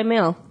voted by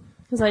mail,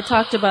 because I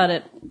talked about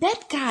it.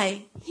 That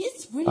guy,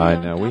 he's really... I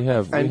on know, top we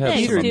have And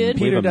Thanks, some, dude. we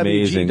Peter have WG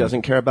amazing...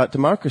 doesn't care about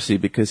democracy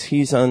because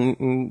he's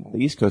on the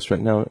East Coast right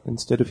now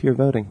instead of here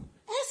voting.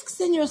 Ask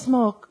Senor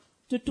Smoke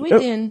to tweet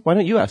in. Why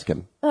don't you ask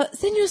him?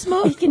 Senor He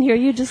Smoke, can hear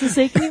you just as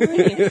they can hear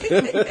me.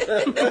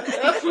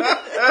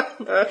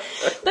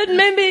 but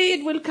maybe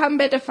it will come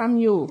better from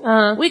you.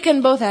 We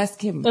can both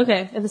ask him.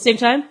 Okay, at the same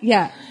time?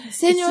 Yeah.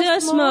 Senor Senor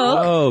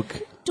Smoke,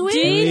 Oak. tweet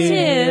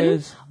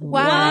in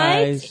what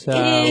is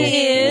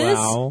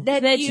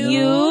that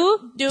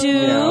you do for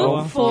your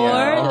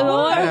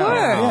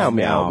work? Meow,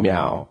 meow,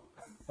 meow.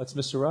 That's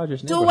Mr.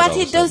 Rogers' do what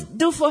he does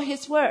do for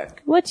his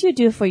work. What do you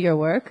do for your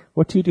work?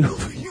 What do you do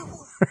for your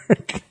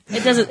work?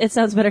 It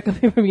sounds better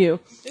coming from you.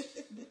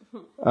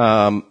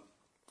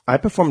 I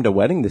performed a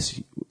wedding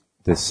this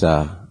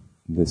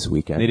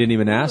weekend. They didn't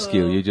even ask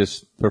you. You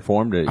just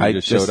performed it. You I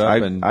just just- showed up I-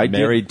 and I did-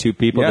 married two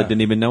people yeah. that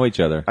didn't even know each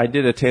other. I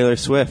did a Taylor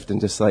Swift and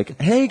just like,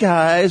 hey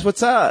guys,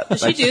 what's up?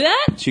 Does she do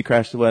that? She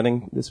crashed the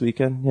wedding this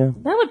weekend. Yeah.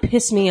 That would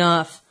piss me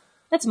off.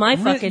 That's my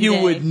fucking You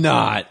day. would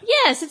not.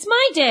 Yes, it's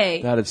my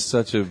day. That is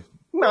such a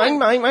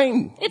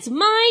Mine. It's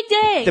my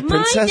day. The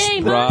princess- My day.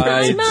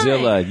 Mine.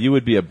 bridezilla. You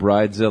would be a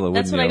bridezilla, wouldn't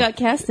That's you? what I got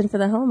cast in for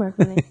the Hallmark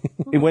movie.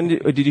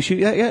 Did you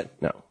shoot that yet?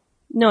 No.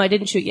 No, I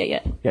didn't shoot yet.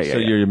 Yeah. So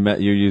you're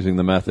using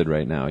the method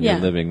right now. Yeah.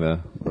 You're living the.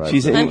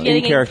 She's I'm in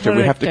getting in character.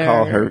 We have to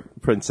call character. her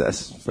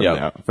princess from Yeah.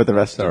 now for the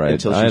rest of all right.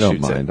 until she I don't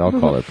shoots mind. it. I'll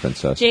call her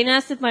princess. Jane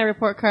asked if my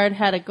report card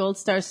had a gold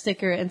star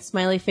sticker and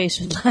smiley face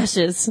with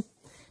lashes.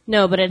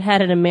 No, but it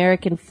had an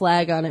American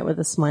flag on it with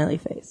a smiley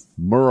face.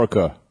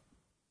 Murica.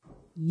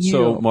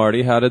 So,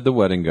 Marty, how did the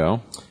wedding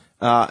go?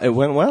 It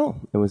went well.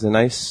 It was a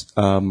nice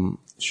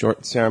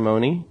short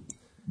ceremony.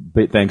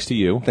 But thanks to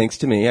you. Thanks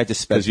to me, I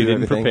just sped 'Cause you through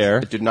didn't everything. prepare. I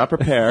did not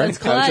prepare.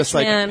 That's I was just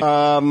clutch, like,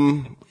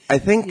 man. I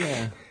think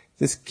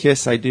this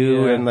kiss I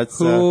do, and let's.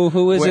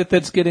 Who is it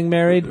that's getting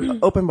married?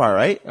 Open bar,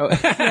 right?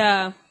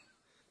 Yeah.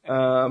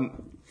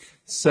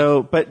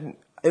 So, but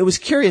it was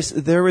curious.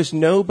 There was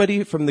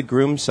nobody from the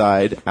groom's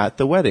side at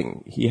the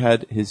wedding. He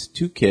had his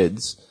two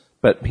kids,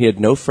 but he had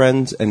no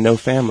friends and no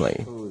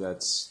family. Oh,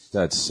 that's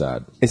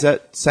sad. Is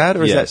that sad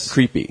or is Yes. that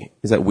creepy?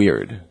 Is that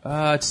weird?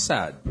 It's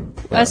sad.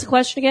 Ask the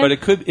question again?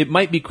 But it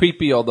might be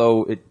creepy,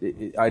 although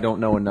I don't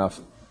know enough.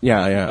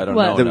 Yeah. I don't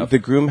What? know The, enough. the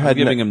groom I'm had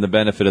giving him the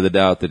benefit of the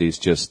doubt that he's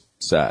just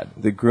sad.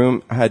 the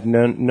groom had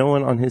no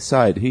one on his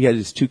side. He had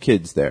his two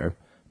kids there,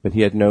 but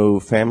he had no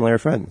family or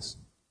friends.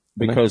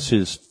 Because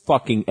his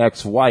fucking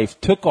ex-wife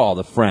took all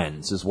the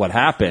friends, is what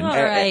happened. All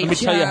right, Let me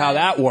tell you John. how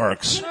that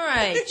works. All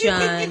right,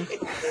 John.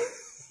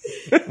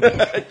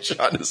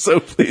 John is so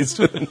pleased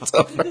with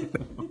himself.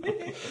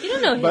 You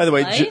don't know his By the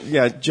way,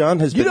 life. John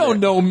has. You been don't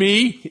know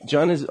me.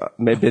 John has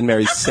been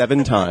married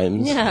 7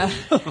 times. Yeah.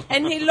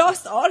 And he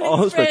lost all All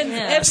his his friends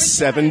Yeah. every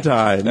 7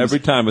 times. Every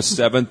time, a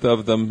seventh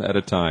of them at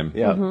a time.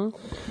 Yeah.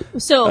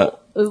 So,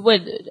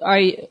 what are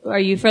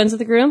you friends with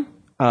the groom?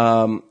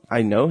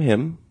 I know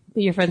him.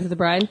 You're friends with the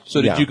bride?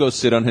 So did Yeah. you go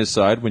sit on his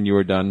side when you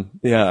were done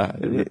Yeah.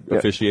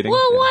 officiating?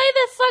 Well, why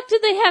the fuck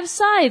did they have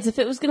sides if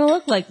it was going to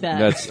look like that?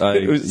 That's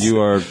was- you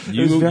are was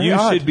very you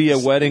odd. should be a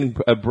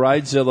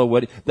bridezilla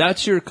wedding.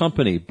 That's your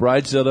company,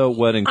 Bridezilla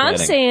Wedding I'm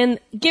Planning. saying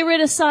get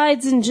rid of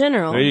sides in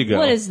general. There you go.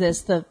 What is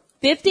this? The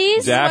 50s?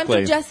 Exactly.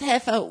 Want to just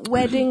have a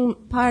wedding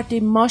party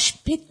mosh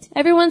pit?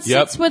 Everyone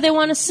sits where they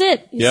want to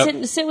sit. You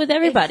Yep. sit with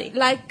everybody.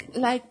 Like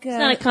It's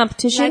not a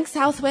competition. Like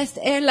Southwest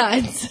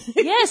Airlines.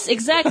 Yes,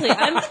 exactly.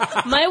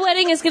 My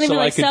wedding is going to So be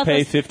I like could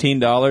pay Southwest.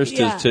 $15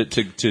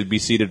 Yeah. to be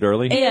seated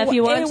early? Yeah, if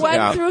you want to.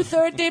 A1 through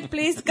 30,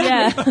 please come.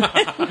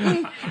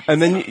 Yeah.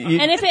 And then you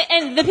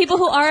And the people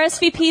who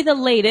RSVP the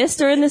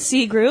latest are in the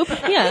C group.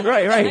 Yeah.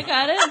 Right. I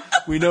got it.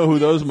 We know who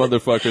those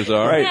motherfuckers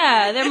are. Right.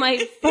 Yeah, they're my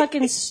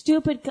fucking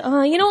stupid.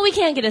 You know what? We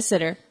can't get a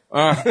sitter.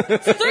 3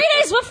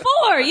 days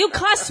before, you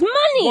cost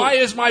money. Why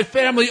is my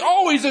family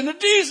always in the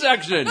D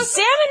section?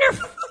 Salmon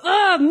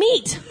or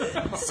meat?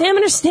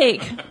 Salmon or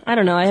steak? I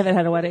don't know. I haven't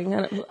had a wedding.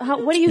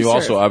 What do you You serve?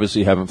 also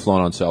obviously haven't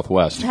flown on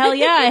Southwest. Hell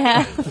yeah, I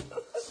have.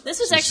 This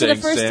was actually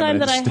the saying first salmon time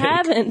that I and steak.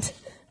 haven't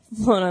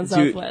flown on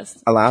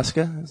Southwest.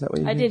 Alaska? Is that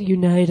what you I did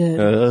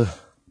United.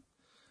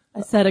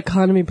 I said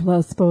economy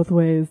plus both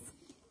ways.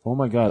 Oh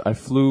my God, I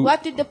flew.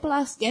 What did the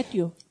plus get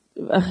you?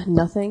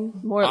 Nothing.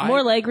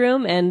 More leg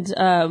room and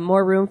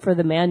more room for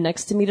the man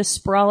next to me to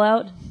sprawl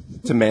out.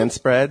 It's a man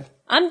spread.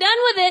 I'm done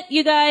with it,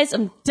 you guys.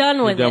 I'm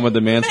done with it. Done with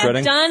the man I'm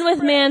spreading? done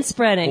with man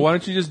spreading. Why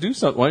don't you just do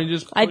something? Why don't you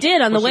just? I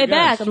did on the push way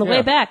against? back. On the way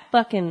Yeah. back,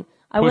 fucking.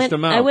 Pushed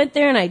them out. I went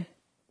there and I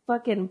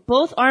fucking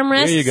both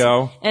armrests. There you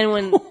go. And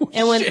when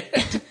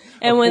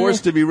and when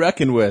Force to be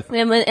reckoned with.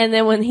 and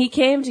then when he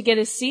came to get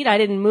his seat, I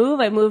didn't move.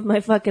 I moved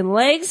my fucking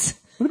legs.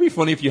 Wouldn't it be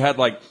funny if you had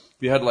like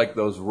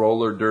those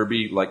roller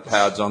derby like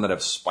pads on that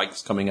have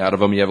spikes coming out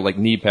of them? You have like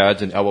knee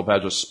pads and elbow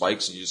pads with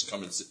spikes, and you just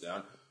come and sit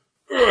down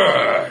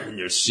in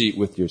your seat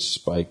with your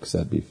spikes.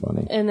 That'd be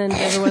funny. And then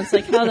everyone's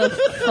like, "How the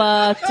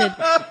fuck did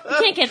you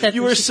can't get that?"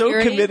 You through were so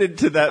security. committed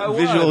to that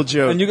visual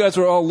joke. And you guys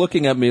were all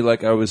looking at me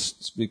like I was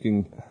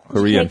speaking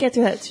Korean. Can't get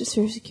through that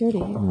through security.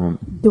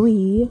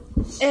 Doi.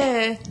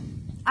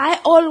 I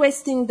always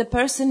think the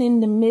person in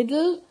the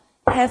middle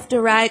have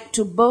the right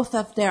to both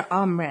of their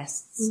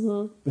armrests.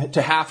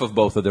 To half of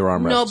both of their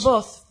armrests.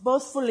 No,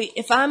 both fully.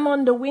 If I'm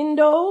on the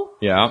window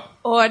Yeah.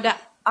 or the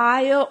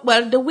aisle,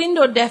 well, the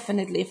window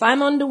definitely. If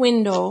I'm on the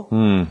window,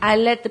 I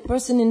let the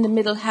person in the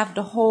middle have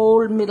the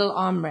whole middle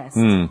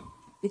armrest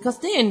because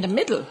they're in the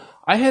middle.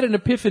 I had an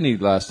epiphany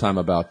last time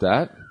about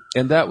that,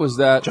 and that was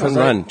that.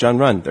 John,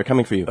 run. They're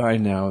coming for you. I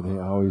know, they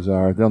always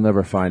are. They'll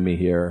never find me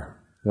here.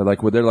 They're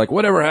like,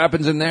 whatever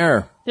happens in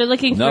there. They're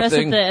looking for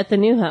Nothing. us at the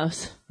new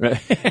house.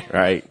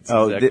 Right.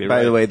 exactly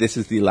By the right. way, this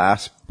is the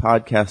last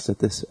podcast at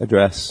this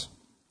address.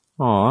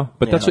 Aw,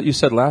 but that's what you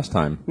said last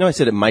time. No, I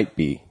said it might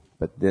be,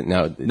 but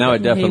now Now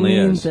it definitely He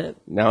means is. it.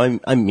 now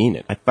I mean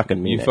it. I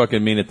fucking mean You it.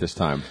 fucking mean it this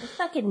time. I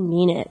fucking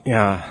mean it.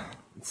 Yeah.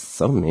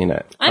 So mean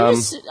it.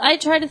 I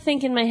try to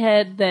think in my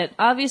head that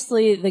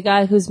obviously the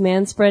guy who's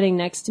manspreading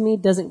next to me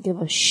doesn't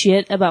give a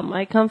shit about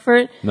my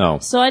comfort. No.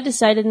 So I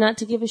decided not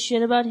to give a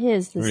shit about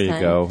his this There you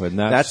time. go. And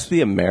That's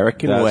the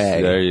American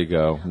way. There you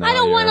go. I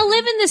don't want to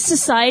live in this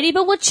society,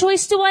 but what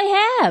choice do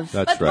I have?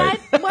 That's But right.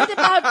 what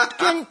about,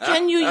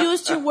 can you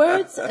use your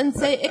words and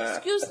say,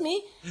 excuse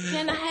me,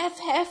 can I have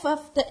half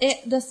of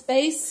the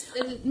space?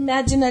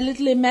 Imagine a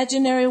little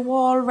imaginary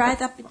wall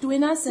right up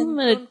between us. I'm And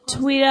going to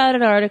tweet out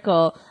an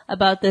article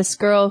about this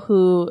girl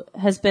who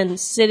has been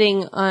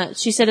sitting on,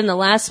 she said in the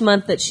last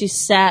month that she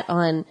sat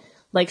on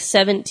like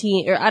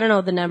 17, or I don't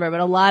know the number, but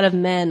a lot of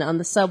men on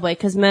the subway,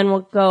 because men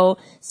will go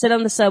sit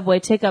on the subway,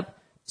 take up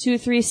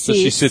 2-3 seats. So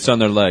she sits on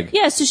their leg.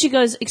 Yeah, so she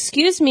goes,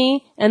 excuse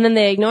me, and then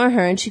they ignore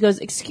her, and she goes,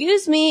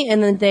 excuse me,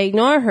 and then they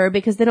ignore her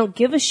because they don't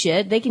give a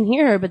shit. They can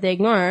hear her, but they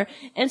ignore her,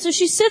 and so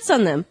she sits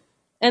on them,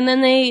 and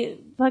then they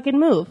fucking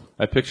move.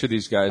 I picture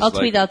these guys I'll like,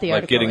 tweet out the like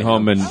article getting right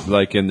home and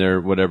like in their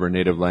whatever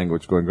native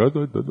language going,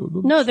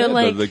 No, they're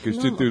like,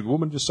 the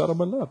woman just sat on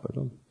my lap. I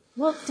don't.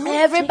 well, don't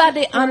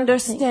everybody take it dark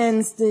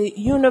understands the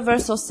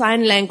universal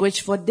sign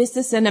language for this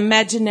is an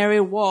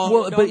imaginary wall.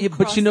 Well, Don't but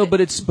cross you know, it.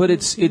 but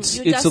it's You a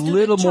just do the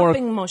little more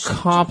chopping motion.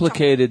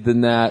 complicated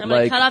than that. I'm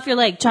gonna Like cut off your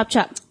leg, chop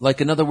chop. Like,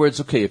 in other words,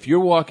 okay, if you're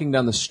walking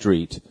down the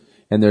street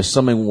and there's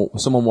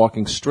someone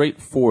walking straight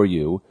for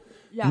you,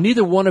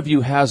 neither one of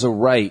you has a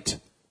right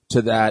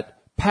to that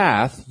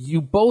path.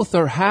 You both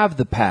have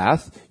the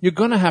path. You're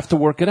going to have to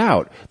work it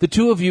out. The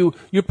two of you,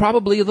 you're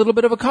probably a little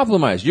bit of a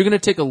compromise. You're going to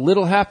take a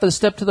little half a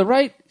step to the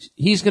right.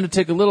 He's going to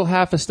take a little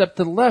half a step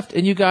to the left,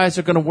 and you guys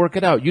are going to work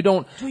it out. You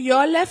don't. To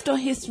your left or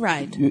his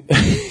right?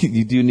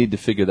 You do need to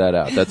figure that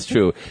out. That's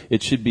true.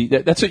 It should be.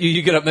 That's what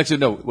you get up next to.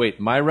 No, wait,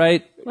 my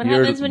right. What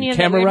your happens when you have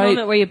that camera weird right?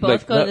 moment where you both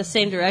Like, go the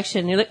same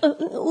direction? You're like,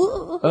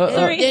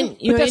 sorry.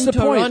 You're but that's in the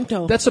Toronto.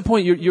 point. That's the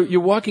point.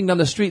 You're walking down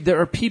the street. There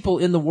are people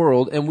in the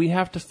world, and we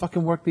have to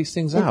fucking work these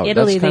things out. In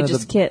Italy, That's they kind of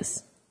just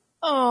kiss.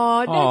 Oh,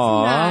 that's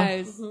Aw.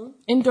 nice.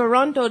 In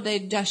Toronto, they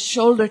just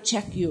shoulder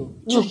check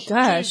you. Oh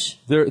gosh.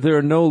 There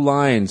are no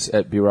lines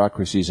at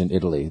bureaucracies in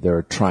Italy. There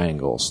are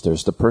triangles.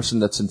 There's the person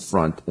that's in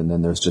front, and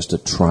then there's just a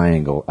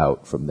triangle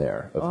out from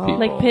there of people.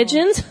 Like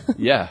pigeons?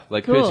 Yeah,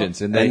 like Cool.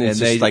 pigeons. And And it's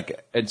they just like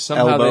and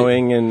somehow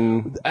elbowing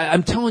and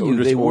I'm telling you,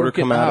 Does they order work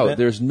it come out of out. it?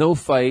 There's no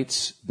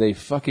fights. They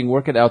fucking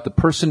work it out. The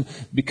person,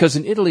 because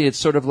in Italy, it's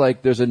sort of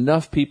like there's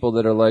enough people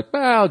that are like,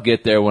 well, I'll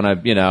get there when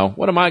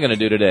what am I going to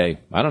do today?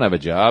 I don't have a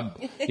job,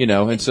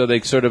 and so they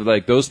sort of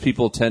like, those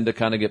people tend to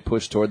kind of get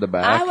pushed toward the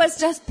back. I was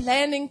just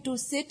planning to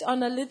sit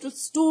on a little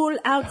stool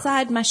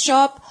outside my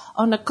shop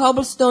on a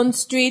cobblestone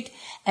street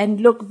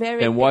and look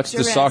very and watch the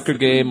picturesque. soccer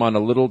game on a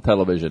little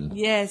television.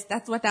 Yes,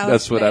 that's what I was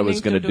That's what I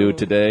was going to do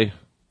today.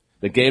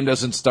 The game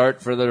doesn't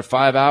start for another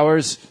 5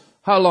 hours.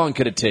 How long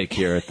could it take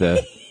here at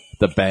the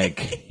bank?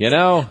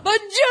 Buongiorno!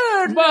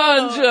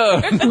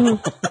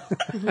 Bonjour!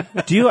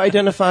 Do you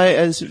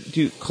identify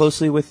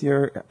closely with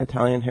your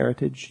Italian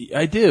heritage?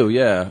 I do,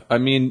 yeah. I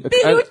mean,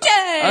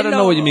 I don't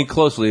know what you mean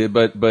closely,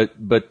 but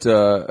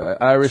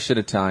Irish and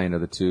Italian are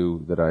the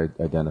two that I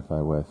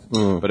identify with.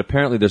 But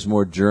apparently there's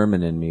more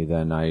German in me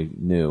than I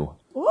knew.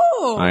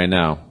 Ooh. I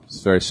know.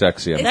 It's very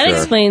sexy, I'm That sure.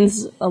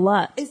 explains a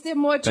lot. Is there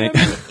more German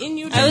in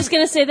you? I was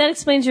going to say that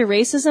explains your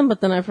racism, but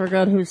then I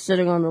forgot who's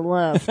sitting on the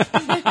left.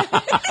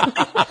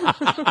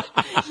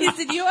 Is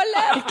it your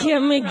left?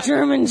 Can't make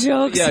German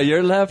jokes. Yeah,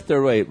 you're left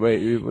or wait.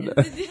 Your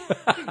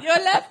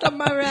left or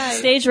my right?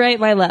 Stage right,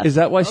 my left. Is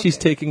that why she's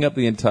taking up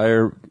the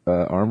entire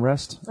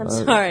armrest? I'm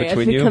sorry, I've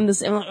between become you?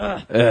 this.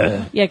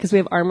 Yeah, because we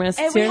have armrests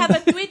And we here.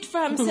 have a tweet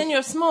from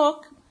Senor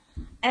Smoke,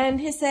 and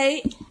he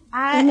say,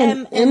 I I'm am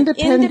an an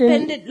independent-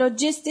 independent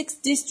logistics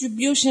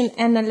distribution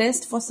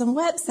analyst for some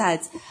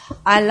websites.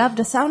 I love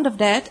the sound of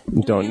that.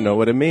 Don't know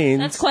what it means.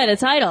 That's quite a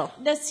title.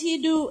 Does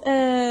he do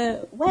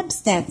web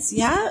stats?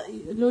 Yeah,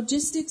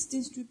 logistics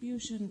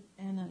distribution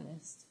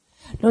analyst.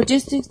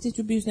 Logistics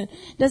distribution.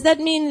 Does that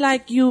mean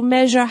like you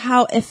measure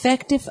how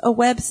effective a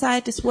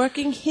website is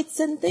working,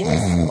 hits and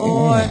things,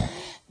 or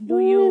do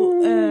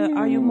you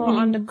are you more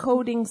on the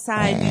coding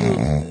side?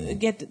 You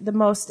get the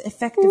most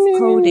effective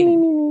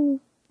coding.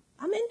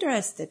 I'm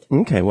interested.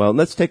 Okay, well,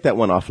 let's take that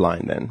one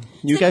offline then.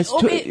 You guys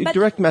Okay, but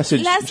direct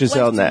message last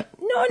Giselle question. Net.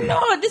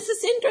 No, this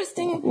is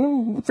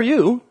interesting. For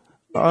you.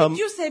 Did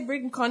you say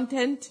bring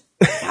content?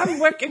 I'm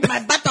working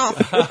my butt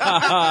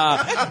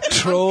off.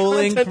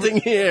 Trolling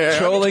here.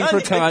 Trolling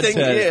for Contenting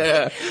content.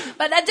 here.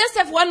 But I just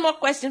have one more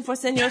question for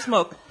Senor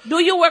Smoke.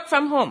 Do you work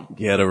from home?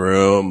 Get a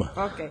room.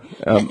 Okay.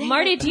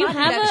 Marty, do you Marty,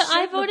 have that a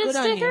I shirt look voted good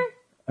on sticker? you.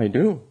 I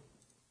do.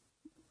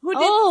 Who did,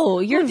 Oh,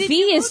 who your did V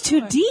you is work too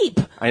for? deep.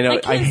 I know.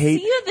 I can't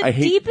see the I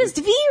hate- deepest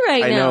V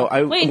right I now.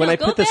 know. Wait, when no, I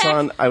go put this back.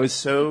 on, I was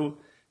so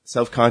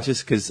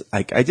self-conscious because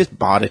I just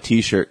bought a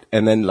T-shirt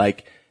and then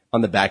like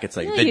on the back it's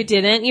like, No, you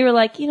didn't. You were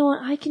like, you know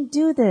what? I can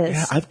do this.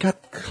 yeah, I've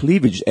got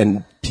cleavage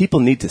and people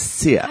need to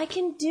see it. I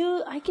can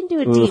do a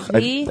Oof, deep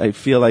V. I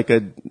feel like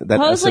that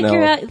Pose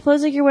SNL.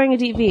 pose like you're wearing a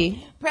deep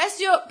V.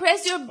 Press your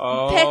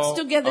pecs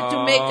together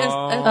to make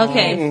us.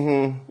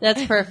 Okay,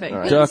 that's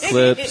perfect. Duck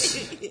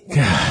lips.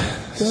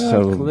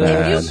 so If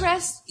bad. you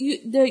press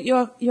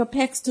your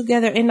pecs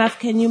together enough,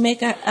 can you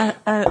make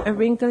a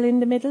wrinkle in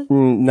the middle?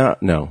 No,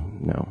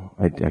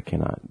 I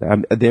cannot.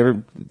 I'm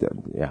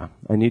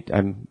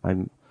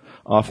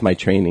off my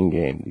training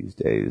game these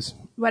days.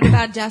 What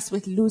about just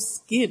with loose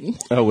skin?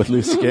 Oh, with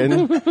loose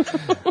skin?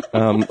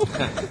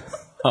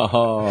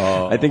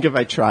 I think if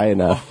I try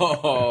enough.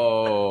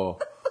 Oh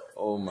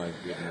my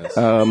goodness.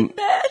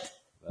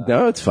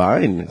 No, it's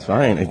fine. It's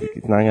fine.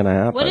 It's not going to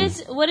happen. What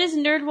is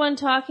Nerd One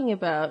talking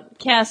about?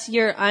 Cass,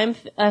 your I'm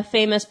a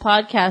famous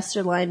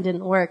podcaster line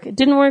didn't work. It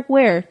didn't work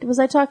where? Was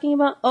I talking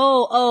about?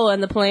 Oh,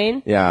 on the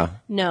plane? Yeah.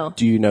 No.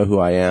 Do you know who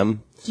I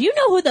am? Do you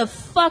know who the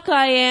fuck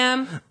I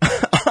am?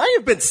 I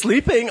have been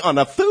sleeping on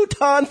a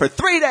futon for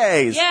 3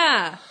 days.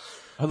 Yeah.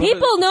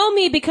 People know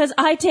me because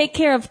I take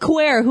care of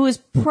Quare, who is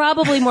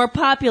probably more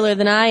popular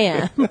than I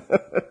am.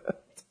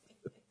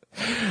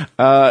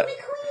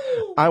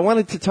 I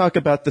wanted to talk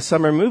about the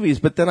summer movies,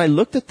 but then I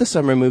looked at the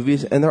summer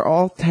movies and they're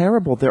all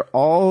terrible. They're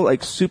all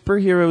like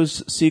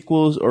superheroes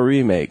sequels or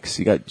remakes.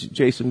 You got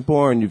Jason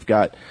Bourne, you've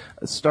got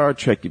Star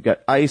Trek, you've got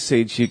Ice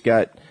Age, you've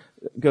got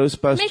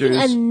Ghostbusters,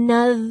 Making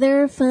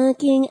another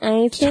fucking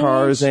Ice Age?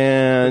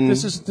 Tarzan.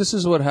 This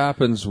is what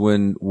happens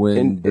when the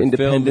film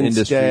Independence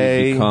industry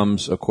Day,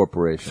 becomes a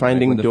corporation.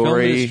 Finding When the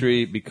Dory. film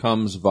industry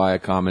becomes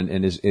Viacom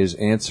and is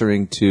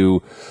answering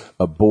to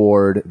a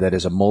board that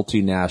is a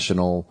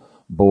multinational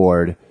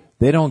board.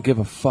 They don't give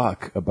a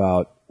fuck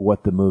about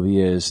what the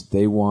movie is.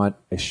 They want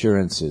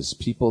assurances.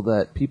 People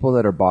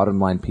that are bottom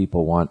line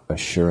people want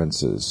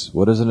assurances.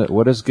 What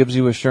gives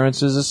you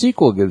assurances? A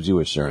sequel gives you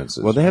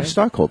assurances. Well, they have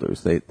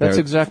stockholders. That's they're-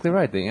 exactly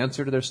right. They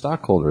answer to their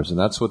stockholders, and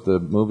that's what the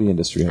movie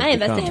industry has I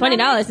become. invested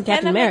 $20 in Captain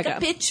Can I make America.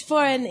 a pitch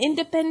for an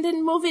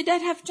independent movie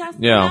that have just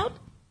come Yeah. out?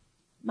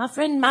 My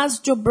friend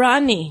Maz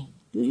Jobrani.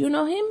 Do you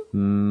know him?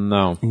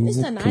 No. He's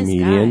a nice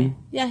comedian. guy.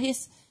 Yeah,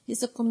 he's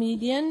a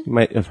comedian. You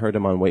might have heard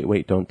him on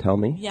Wait, Don't Tell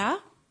Me. Yeah.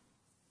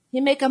 He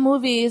make a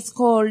movie. It's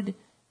called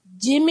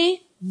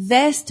Jimmy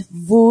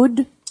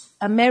Westwood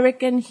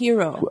American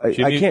Hero. I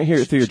can't hear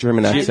it through your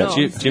German accent.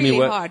 know. It's really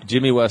hard.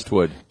 Jimmy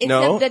Westwood. Except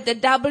No. that the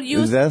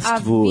W's are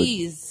Westwood.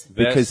 V's.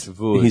 Because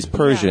Westwood. he's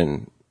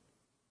Persian.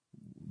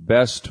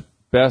 Best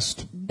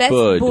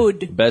Bud.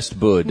 bud. Best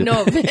bud.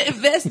 No,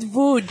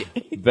 Westwood.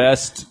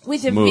 Best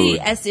With a mood. V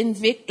as in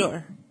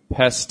Victor.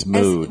 Pest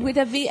mood. With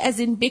a V as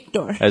in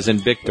Victor. As in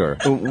Victor.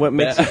 What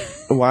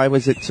makes why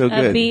was it so A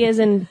good? B as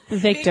in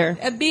Victor.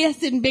 A B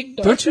as in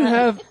Victor. Don't you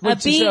have A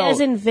B Giselle, as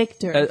in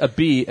Victor. a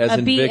B as A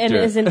in B Victor? and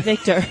as in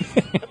Victor.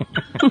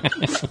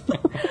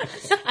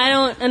 I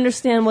don't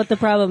understand what the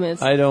problem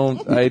is. I don't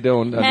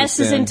understand. S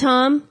is in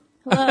Tom.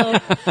 Hello.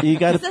 You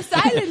got It's a to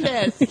silent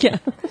S. Yeah.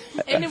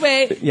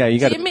 Anyway. Yeah, you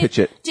gotta pitch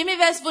it. Jimmy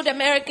Westwood,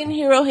 American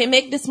Hero. He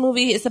make this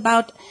movie. It's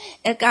about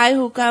a guy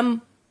who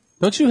come.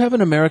 Don't you have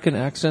an American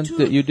accent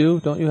that you do?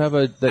 Don't you have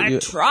a that you?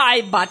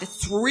 try, but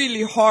it's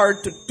really hard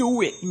to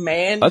do it,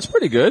 man. That's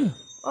pretty good.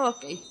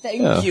 Okay,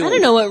 thank Yeah. you. I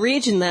don't know what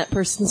region that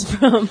person's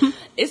from.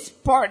 It's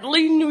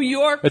partly New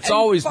York. It's and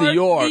always New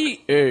York.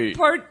 partly- Hey.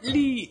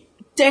 Partly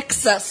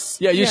Texas.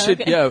 Yeah, you should.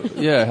 okay.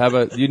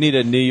 Yeah. You need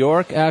a New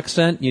York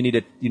accent. You need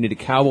a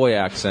cowboy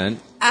accent.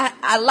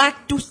 I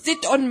like to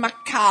sit on my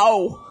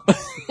cow.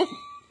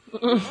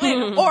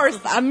 Horse.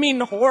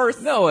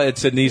 No,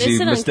 it's an They easy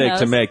sit on mistake to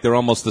cows. make. They're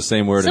almost the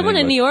same word. Someone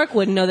in New English. York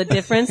wouldn't know the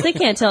difference. They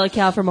can't tell a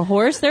cow from a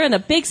horse. They're in a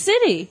big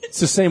city.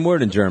 It's the same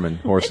word in German.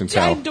 Horse and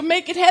cow. Trying to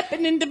make it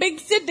happen in the big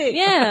city.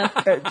 Yeah.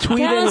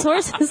 Cows,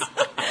 horses.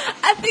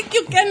 I think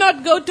you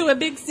cannot go to a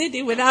big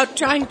city without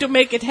trying to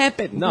make it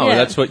happen. No, Yeah.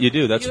 that's what you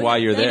do. That's You why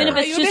have you're to- there. Even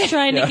if it's just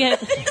trying to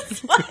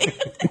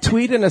get.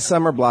 tweet in a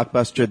summer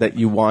blockbuster that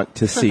you want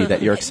to see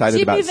that you're excited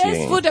Jimmy about seeing.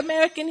 Westwood,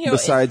 American Hero.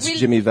 Besides is really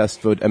Jimmy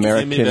Westwood,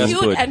 American. Jimmy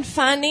Westwood. cute and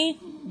funny.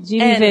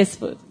 Jimmy And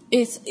Westwood.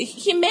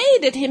 He made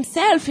it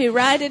himself. He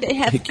wrote it.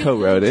 He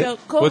co-wrote it.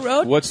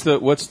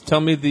 Co-wrote.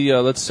 Tell me the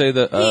let's say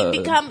the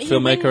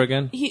filmmaker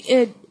again.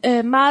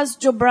 Maz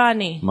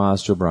Jobrani.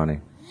 Maz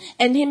Jobrani.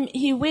 And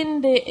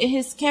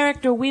his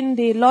character win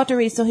the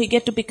lottery, so he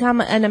get to become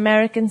an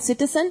American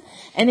citizen,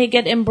 and he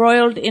get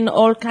embroiled in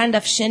all kind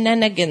of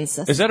shenanigans.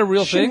 Is that a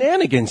real thing?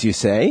 Shenanigans, you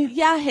say?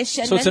 Yeah, his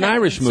shenanigans. So it's an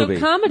Irish So movie.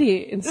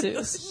 comedy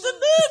ensues.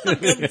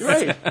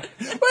 Right.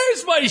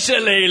 Where's my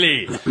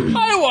shillelagh?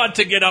 I want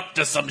to get up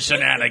to some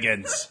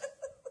shenanigans.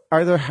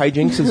 Are there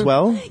hijinks as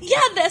well? Yeah,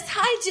 there's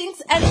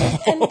hijinks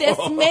and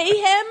there's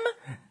mayhem,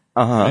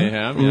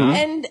 Mayhem, yeah.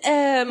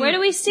 and Where do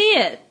we see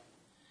it?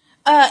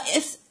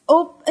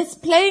 it's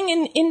playing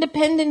in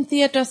independent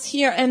theaters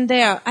here and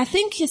there. I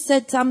think he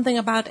said something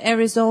about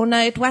Arizona.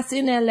 It was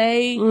in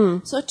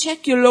LA. So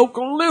check your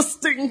local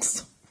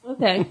listings.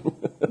 Okay.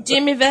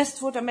 Jimmy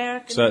Westwood,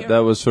 American So Hero. that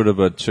was sort of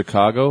a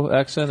Chicago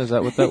accent. Is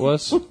that what that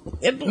was?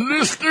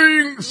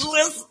 Listings!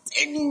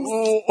 Listings.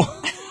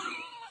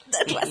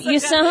 That was You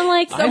sound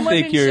like someone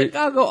think in you're-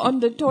 Chicago on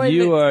the toilet.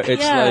 You are.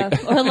 It's yeah,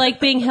 like or like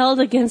being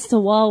held against a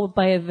wall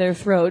by their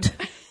throat.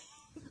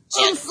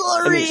 I'm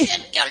sorry.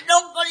 Check your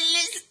local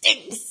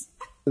listings.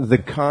 The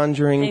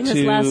Conjuring Famous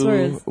 2, last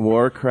words.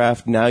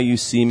 Warcraft, Now You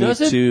See Me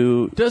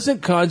 2.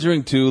 Doesn't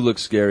Conjuring 2 look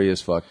scary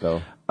as fuck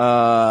though?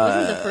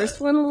 Wasn't the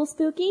first one a little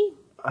spooky?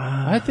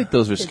 I think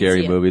those are scary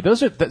see it. movies.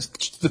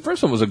 The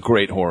first one was a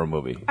great horror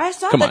movie. I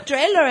saw Come the on.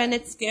 trailer and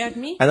it scared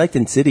me. I liked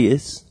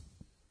Insidious.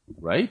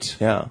 Right?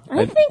 Yeah.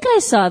 I think I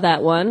saw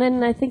that one,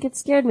 and I think it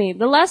scared me.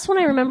 The last one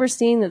I remember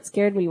seeing that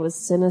scared me was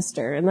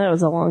Sinister, and that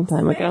was a long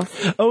time ago.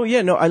 Oh,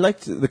 yeah, no, I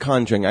liked The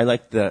Conjuring. I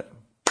liked the...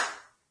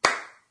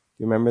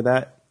 You remember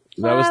that?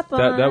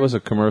 That was a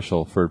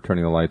commercial for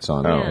turning the lights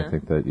on. Yeah. I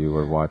think that you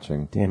were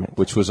watching. Damn it.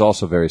 Which was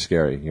also very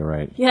scary. You're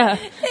right. Yeah,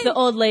 the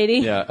old lady.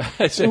 Yeah.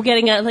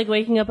 Getting out, like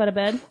waking up out of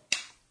bed.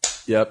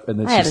 Yep. And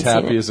then I she's haven't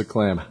seen happy it. as a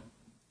clam.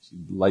 She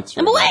lights.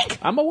 I'm awake!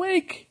 I'm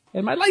awake,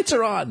 and my lights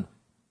are on.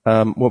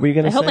 What were you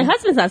going I to hope say? my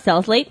husband's not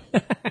self-late.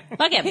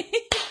 Fuck him.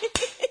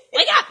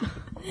 Wake up!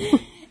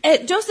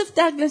 Joseph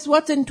Douglas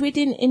Watson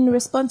tweeting in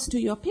response to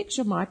your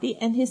picture, Marty,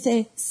 and he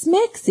say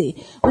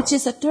smexy, which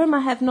is a term I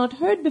have not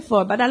heard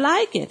before, but I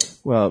like it.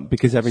 Well,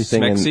 because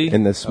everything Smexy?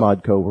 in the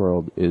Smodco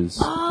world is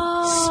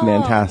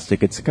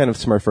fantastic. It's kind of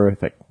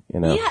smurferific, you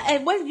know.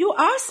 Yeah, well, you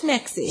are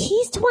smexy.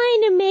 He's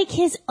trying to make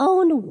his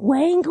own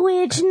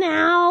language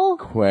now.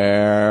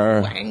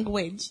 Where...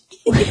 Language.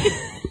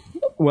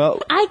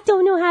 Well, I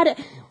don't know how to...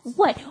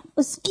 What?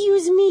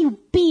 Excuse me,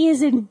 B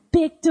is in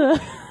Victor.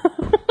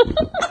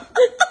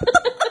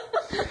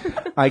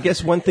 I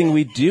guess one thing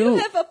we do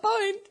Have a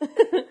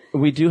point.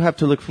 we do have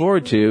to look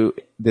forward to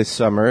this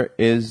summer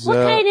is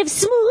What kind of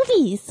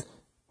smoothies?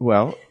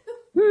 well,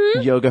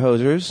 Yoga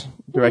Hosers,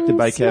 directed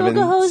by Kevin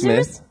Smoga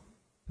Smith. Hosers?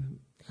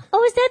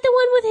 Oh, is that the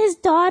one with his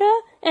daughter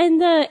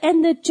and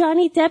the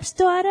Johnny Depp's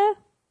daughter?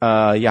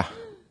 Yeah.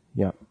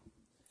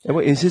 And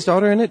wait, is his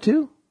daughter in it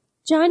too?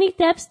 Johnny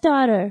Depp's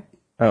daughter.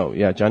 Oh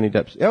yeah, Johnny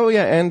Depp's. Oh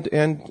yeah, and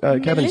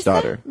Kevin's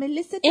daughter.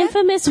 Melissa Depp?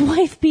 Infamous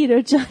wife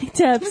beater, Johnny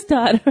Depp's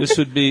daughter. This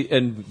would be,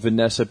 and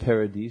Vanessa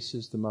Paradis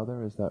is the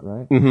mother. Is that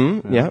right?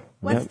 Mm-hmm. Yeah.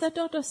 What's the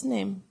daughter's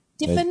name?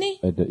 Tiffany?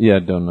 I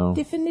don't know.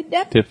 Tiffany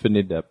Depp?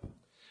 Tiffany Depp.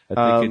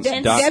 I think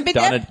And it's Debbie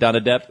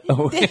Donna Depp.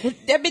 Oh,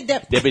 Debbie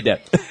Depp. Debbie Depp.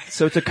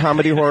 So it's a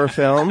comedy horror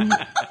film.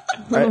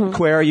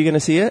 Quare, are you going to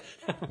see it?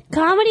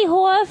 Comedy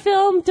horror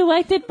film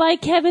directed by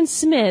Kevin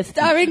Smith.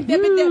 Starring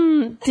Debbie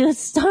Depp.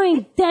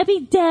 Starring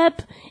Debbie Depp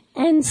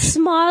and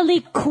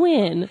Smiley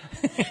Quinn.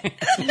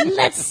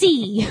 Let's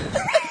see.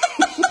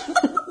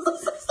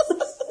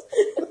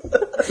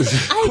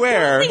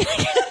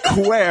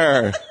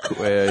 Quare.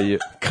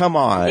 Come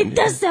on. It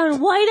does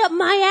sound right up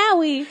my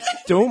alley.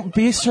 Don't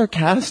be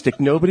sarcastic.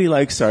 Nobody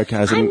likes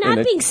sarcasm. I'm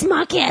not being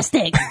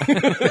smartastic.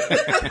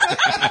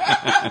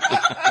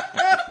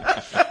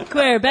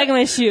 Quare, back in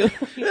my shoe.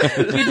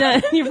 You're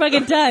done. You're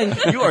fucking done.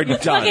 You are done.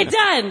 Fucking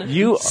done.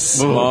 You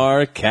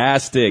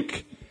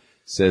Sarcastic,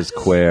 says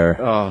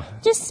Quare.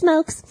 Just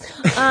smokes.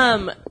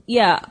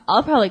 Yeah,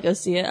 I'll probably go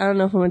see it. I don't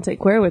know if I'm going to take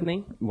Quare with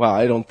me. Well,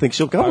 I don't think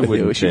she'll go with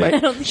you.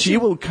 wouldn't think. She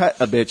will cut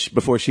a bitch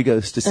before she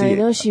goes to see I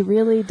know it. she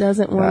really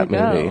doesn't want to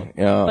That go. movie,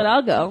 yeah. But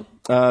I'll go.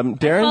 Follow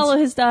Darren's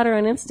his daughter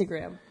on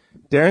Instagram.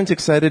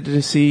 excited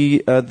to see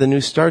the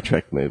new Star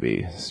Trek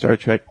movie, Star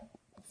Trek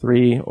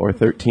 3 or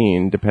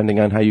 13, depending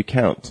on how you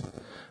count.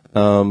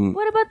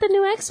 What about the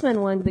new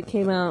X-Men one that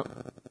came out?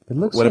 It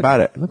looks What about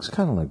it? It looks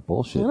kind of like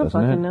bullshit, I don't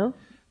doesn't it? fucking know.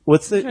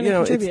 What's the Trying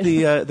to it's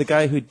contribute. the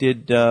guy who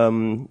did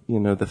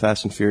the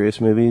Fast and Furious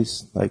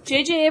movies, like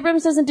J.J.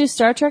 Abrams doesn't do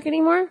Star Trek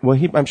anymore? well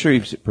I'm sure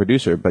he's a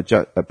producer, but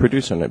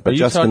producer on it. But Are you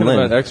Justin talking Lin.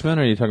 about X-Men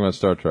or are you talking about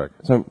Star Trek?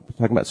 So I'm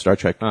talking about Star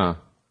Trek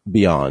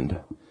Beyond,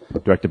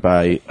 directed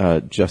by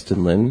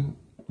Justin Lin.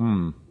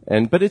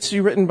 But it's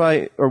written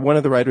by, or one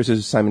of the writers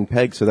is Simon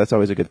Pegg, so that's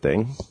always a good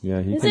thing.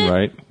 Yeah, he Is can it?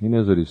 write. He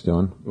knows what he's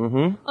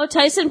doing. Oh,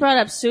 Tyson brought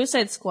up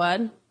Suicide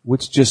Squad.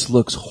 Which just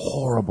looks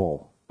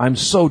horrible. I'm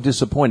so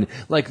disappointed.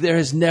 Like, there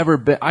has never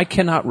been, I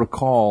cannot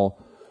recall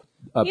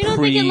a You don't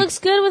think it looks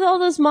good with all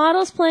those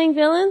models playing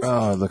villains?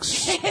 Oh, it looks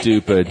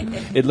stupid.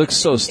 It looks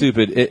so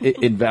stupid,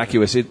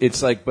 vacuous.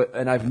 It's like,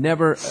 and I've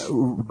never,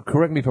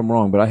 correct me if I'm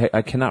wrong, but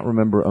I cannot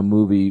remember a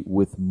movie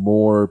with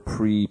more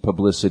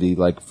pre-publicity,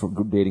 like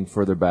dating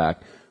further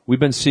back. We've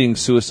been seeing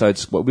Suicide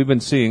Squad. We've been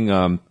seeing,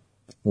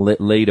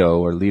 Leto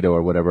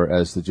or whatever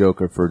as the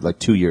Joker for like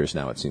 2 years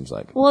now, it seems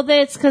like. Well,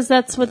 it's because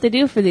that's what they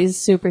do for these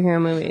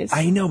superhero movies.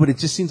 I know, but it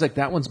just seems like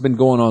that one's been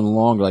going on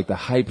longer. Like the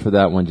hype for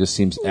that one just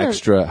seems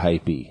extra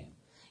hypey.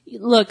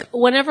 Look,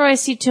 whenever I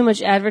see too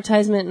much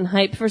advertisement and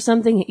hype for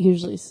something, it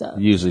usually sucks.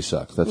 Usually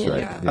sucks. That's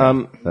right.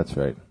 Yeah, that's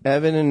right.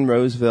 Evan in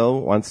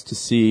Roseville wants to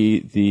see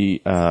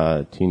the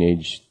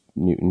Teenage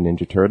Mutant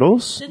Ninja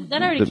Turtles.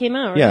 That already came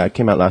out, right? Yeah, it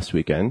came out last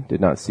weekend.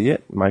 Did not see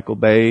it. Michael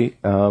Bay.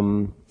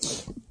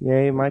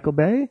 Yay, Michael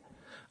Bay.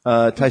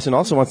 Tyson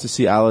also wants to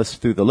see Alice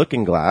Through the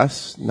Looking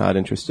Glass. Not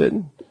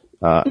interested.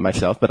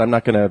 Myself, but I'm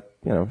not gonna,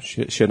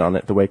 shit on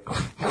it the way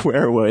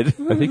Quare would.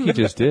 I think he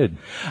just did.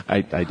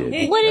 I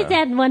did. What is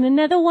that one?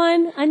 Another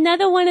one?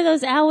 Another one of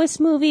those Alice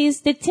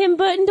movies? Did Tim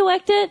Burton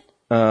direct it?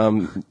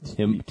 Tim,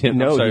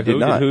 No, I'm sorry, he did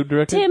not. Who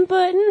directed? Tim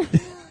Burton?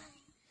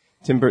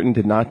 Tim Burton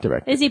did not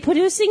direct it. Is he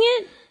producing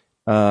it?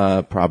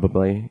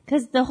 Probably.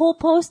 Because the whole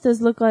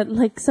posters look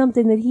like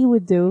something that he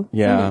would do.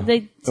 Yeah. And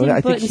Tim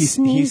I think Burton he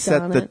sneezed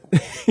set on the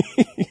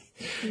it.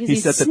 he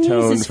set the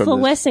tone sneezes from the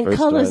fluorescent first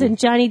colors one. in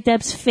Johnny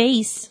Depp's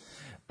face.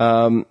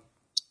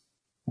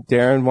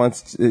 Darren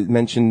wants to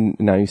mention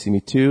Now You See Me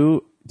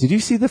 2. Did you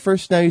see the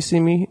first Now You See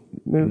Me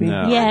movie?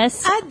 No.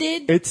 Yes. I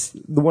did. It's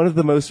one of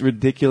the most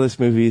ridiculous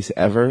movies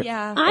ever.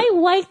 Yeah. I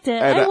liked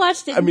it. And I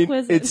watched it in I mean,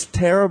 prison. it's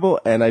terrible,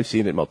 and I've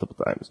seen it multiple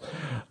times.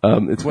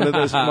 It's one of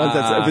those ones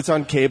that's, if it's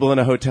on cable in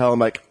a hotel, I'm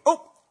like,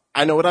 oh,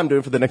 I know what I'm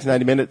doing for the next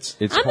 90 minutes.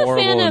 It's I'm a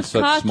horrible fan in of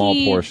such small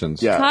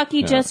portions. Yeah.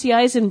 cocky Jesse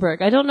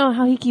Eisenberg. I don't know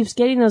how he keeps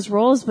getting those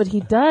roles, but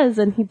he does,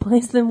 and he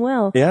plays them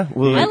well. Yeah?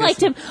 Well, I guess-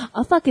 liked him.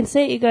 I'll fucking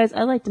say it, you guys.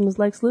 I liked him as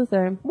Lex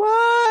Luthor.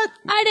 What?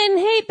 I didn't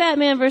hate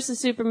Batman versus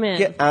Superman.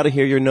 Get out of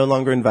here. You're no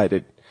longer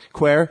invited.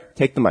 Quare,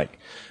 take the mic.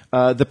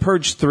 The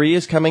Purge 3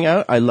 is coming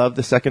out. I love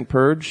the second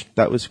Purge.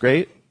 That was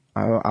great.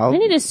 I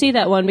need to see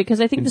that one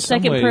because I think In the some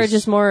second ways- Purge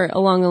is more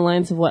along the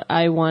lines of what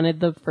I wanted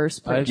the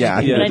first Purge. Yeah,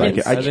 I to be, think but I'd like didn't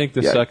it. see I think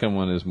the Yeah. second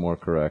one is more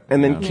correct.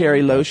 And then Yeah.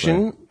 Carrie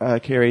Lotion,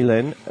 Carrie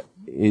Lynn,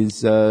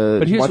 is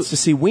here's wants to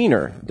see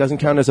Wiener. Doesn't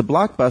count as a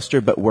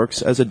blockbuster, but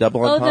works as a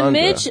double Oh,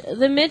 entendre.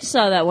 the Mitch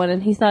saw that one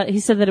and he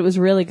said that it was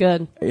really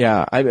good.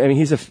 Yeah, I mean,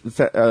 he's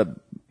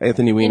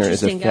Anthony Weiner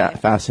is a Interesting guy.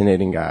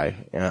 fascinating guy.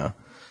 Yeah.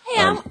 Hey,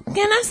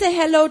 can I say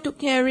hello to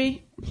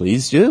Carrie?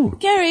 Please do.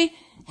 Carrie,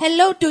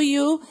 hello to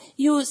you.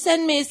 You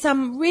sent me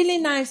some really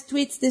nice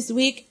tweets this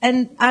week,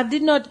 and I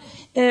did not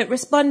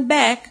respond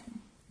back,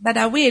 but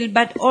I will.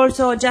 But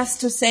also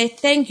just to say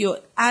thank you.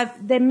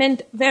 They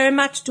meant very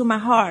much to my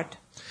heart.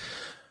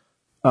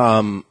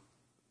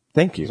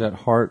 Thank you. Is that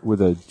heart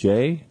with a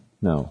J?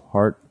 No,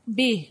 heart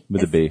B.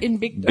 with a B. In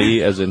big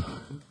B as in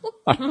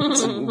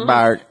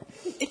Bart.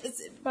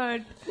 It's a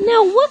bird.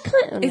 Now, what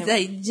kind? It's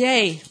a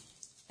J,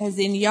 as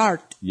in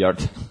yard.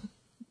 yart.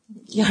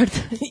 Yard.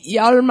 I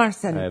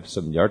Hjalmarsson. have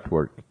some yart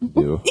work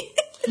to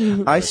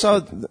do. I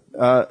saw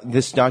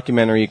this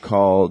documentary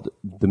called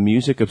The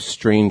Music of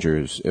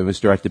Strangers. It was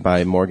directed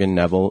by Morgan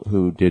Neville,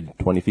 who did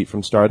 20 Feet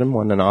from Stardom,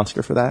 won an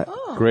Oscar for that.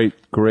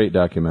 Great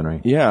documentary.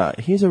 Yeah,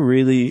 he's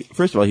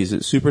first of all, he's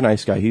a super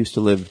nice guy. He used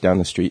to live down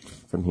the street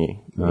from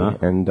me.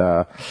 And,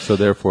 So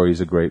therefore, he's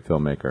a great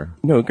filmmaker.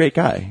 no, great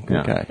guy.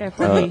 Great Yeah.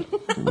 guy.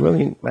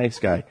 Really nice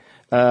guy.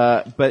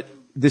 But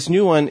this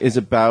new one is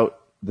about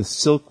the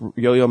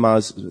Yo-Yo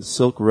Ma's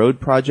Silk Road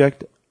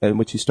project,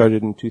 which he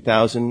started in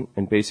 2000,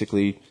 and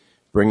basically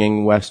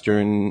bringing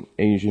Western,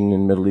 Asian,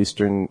 and Middle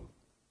Eastern,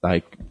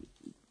 like,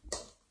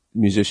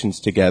 musicians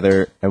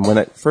together. And when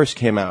it first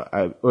came out,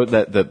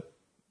 the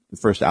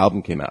first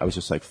album came out, I was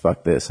just like,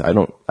 fuck this. I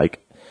don't,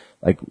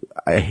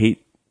 I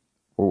hate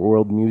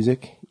world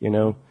music, you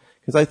know?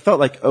 Because I felt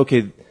like,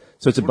 okay,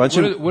 so it's a bunch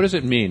of... What does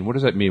it mean? What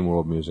does that mean,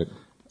 world music?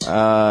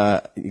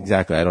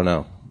 Exactly, I don't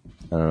know.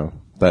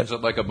 But Is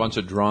it like a bunch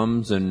of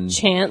drums and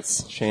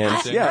Chance.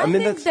 chance. I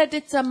think that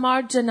it's a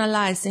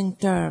marginalizing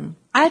term.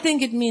 I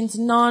think it means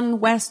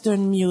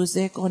non-Western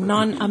music or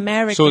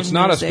non-American So it's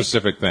not music. a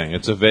specific thing.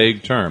 It's a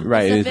vague term.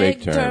 Right, It's it a is a vague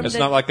vague term. term. It's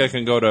not like I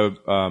can go to,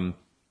 I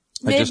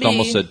just Maybe-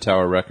 almost said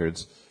Tower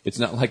Records. It's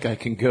not like I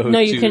can go No,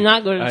 you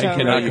cannot go to I Tower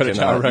cannot You go to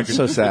cannot. Tower It's Records.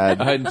 so sad.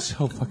 I'm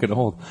so fucking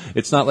old.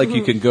 It's not like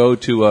you can go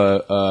to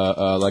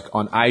like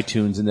on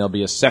iTunes and there'll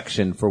be a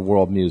section for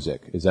world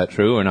music. Is that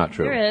true or not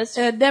true? There is.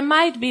 There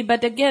might be,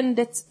 but again,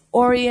 that's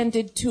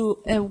oriented to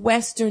a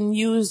Western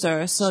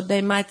user. So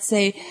they might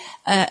say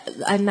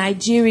a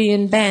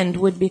Nigerian band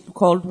would be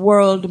called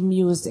world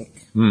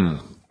music.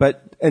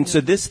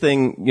 So this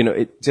thing, you know,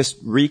 it just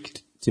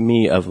reeked to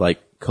me of like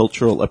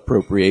cultural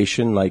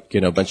appropriation, like,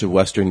 you know, a bunch of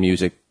Western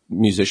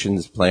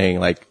musicians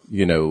playing like,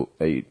 you know,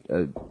 a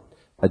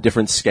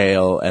different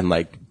scale and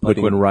like Like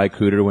putting, when Ry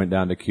Cooder went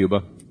down to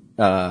Cuba,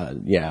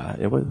 yeah,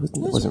 it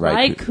wasn't Ry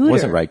Ry Cooder? It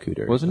wasn't Ry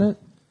Cooder. wasn't it?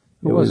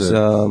 It was,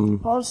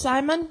 Paul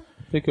Simon?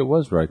 I think it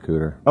was Ry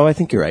Cooder. oh, I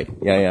think you're right.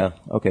 Yeah.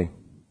 Okay.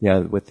 Yeah,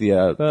 with the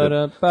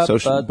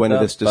social, Buena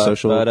Vista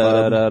Social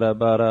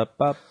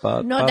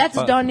Club. No,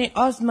 that's Donny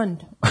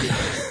Osmond.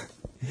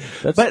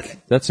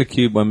 That's a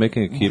Cuban. I'm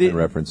making a Cuban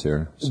reference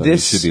here, so you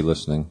should be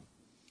listening.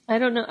 I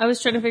don't know. I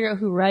was trying to figure out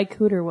who Ry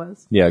Cooder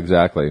was. Yeah,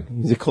 exactly.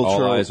 He's a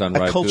cultural, All eyes on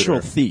Ry cultural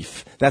Cooder.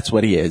 thief. That's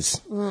what he is.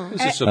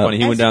 This is so funny.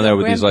 He went down there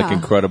with these like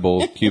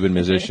incredible Cuban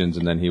musicians,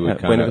 and then he would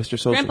kind Buena of Vista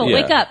Social. Grandpa,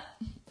 Yeah. wake up.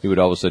 he would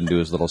all of a sudden do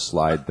his little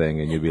slide thing,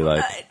 and you'd be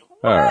like,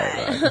 "All right,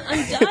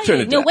 I'm Turn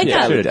dying. it No, down. wake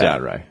Yeah, up. turn it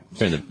down, right?"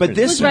 But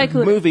this Who's Ry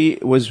Cooder? movie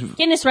was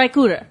 ¿Quién es Ry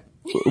Cooder?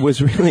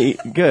 really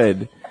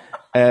good,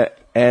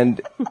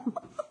 and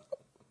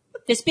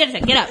Despierta,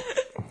 get up.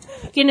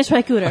 ¿Quién es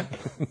Ry Cooder?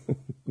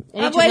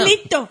 I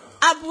need to know.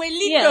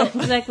 Abuelito! Yeah,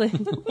 Abuelito! exactly.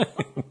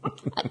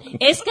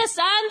 Es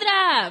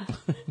Cassandra!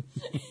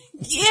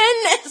 ¿Quién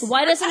es?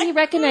 Why doesn't he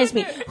recognize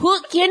me?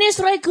 ¿Quién es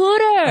Ry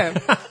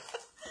Cooder?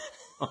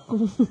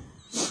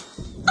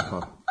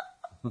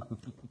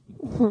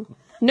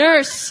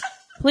 Nurse,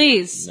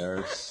 please.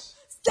 Nurse,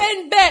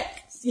 Stand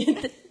back!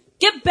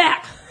 Get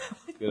back!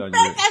 good on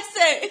Back, you. I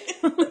say!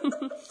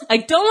 I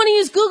don't want to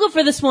use Google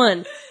for this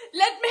one.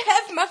 Let me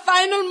have my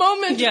final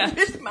moment Yeah.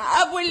 with my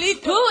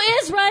abuelito. Who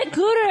is Ry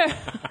Cooder?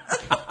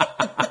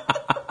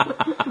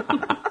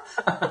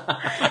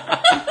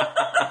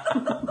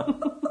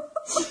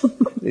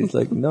 He's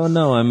like,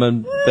 "No, I'm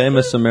a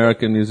famous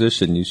American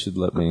musician. You should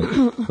let me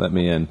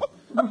in."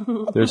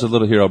 There's a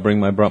little here.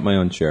 Brought my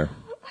own chair.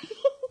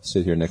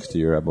 Sit here next to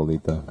your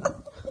abuelita.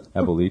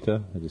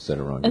 Abuelita? I just said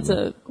it wrong. That's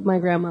my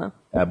grandma.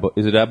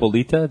 Is it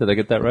abuelita? Did I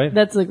get that right?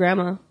 That's the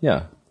grandma.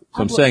 Yeah.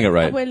 So I'm saying it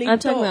right. Abuelito. I'm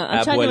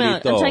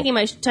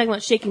talking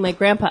about shaking my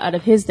grandpa out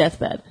of his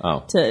deathbed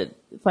Oh. to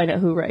find out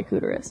who Ry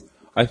Cooder is.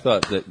 I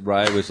thought that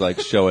Rye was like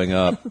showing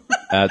up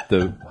at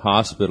the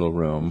hospital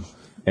room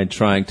and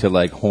trying to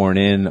like horn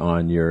in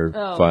on your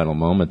final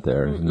moment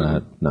there. Isn't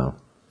that? No.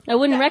 I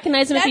wouldn't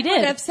recognize him if That he would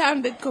did. have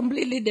sounded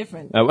completely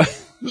different. Oh,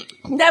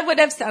 That would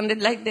have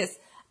sounded like this.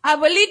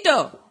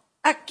 Abuelito,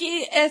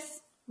 aquí es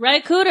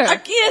Ry Cooder.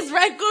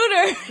 Ry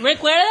Cooder.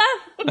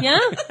 ¿Recuerda? Yeah?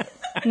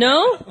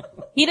 No?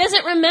 He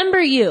doesn't remember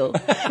you.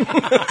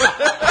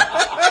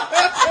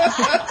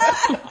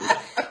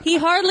 He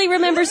hardly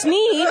remembers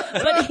me,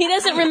 but he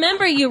doesn't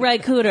remember you, Ry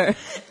Cooder.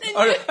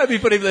 I'd be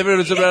putting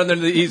everyone's around there.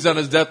 He's on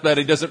his deathbed.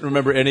 He doesn't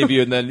remember any of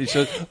you, and then he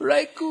says,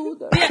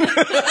 "Raikuda."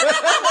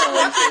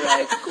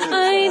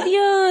 Ay,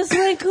 Dios,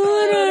 Ry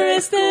Cooder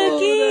está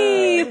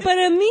aquí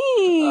para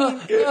mí.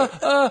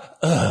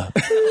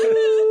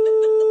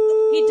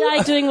 He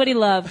died doing what he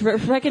loved,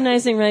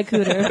 recognizing Ry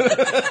Cooder.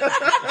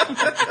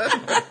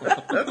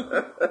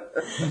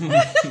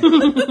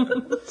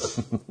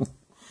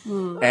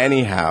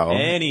 anyhow.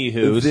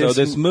 Anywho, so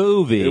this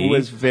movie It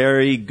was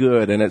very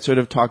good, and it sort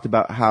of talked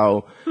about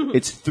how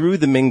it's through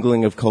the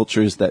mingling of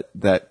cultures that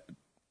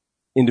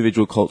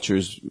individual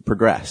cultures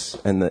progress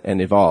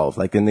and evolve.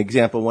 Like one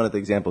of the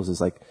examples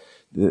is like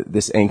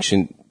this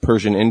ancient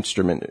Persian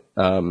instrument.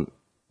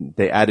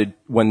 They added,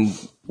 when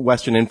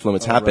Western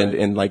influence happened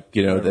in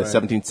the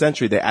 17th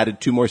century, they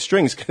added 2 more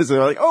strings because they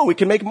were like, oh, we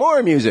can make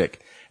more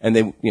music. And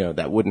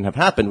that wouldn't have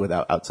happened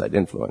without outside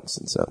influence.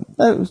 And so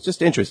that was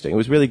just interesting. It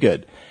was really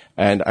good.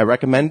 And I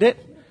recommend it.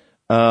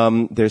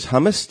 There's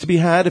hummus to be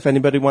had if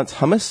anybody wants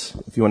hummus.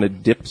 If you want to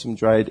dip some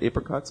dried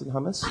apricots in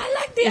hummus. I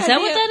like the Is idea.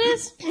 that what that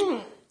is?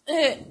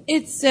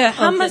 It's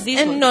hummus, these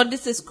and ones. no,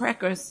 this is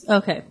crackers.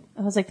 Okay.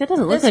 I was like, that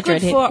doesn't look That's like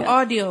good dried for apricot.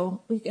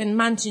 audio. We can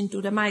munch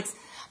into the mics.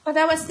 But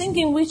I was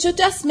thinking we should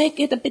just make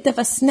it a bit of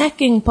a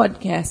snacking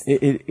podcast.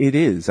 It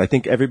is. I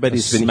think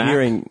everybody's been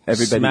hearing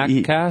everybody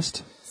eat.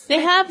 Smackcast? They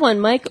have one.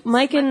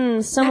 Mike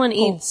and someone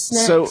eat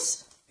snacks. So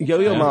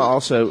Yo-Yo Ma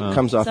also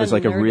comes off Son as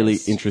like a really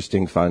nerdist.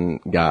 interesting, fun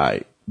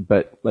guy.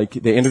 But like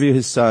they interview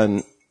his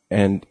son,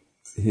 and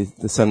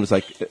the son was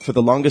like, for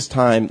the longest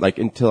time, like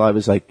until I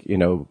was like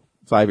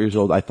 5 years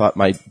old, I thought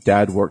my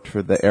dad worked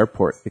for the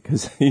airport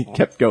because he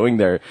kept going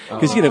there.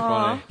 Because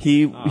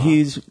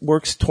he's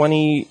works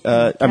 200.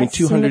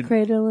 In the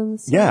cradle and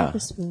the Yeah. with the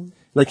spoon.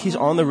 Like he's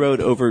on the road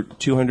over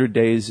 200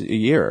 days a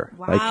year.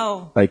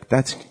 Wow. Like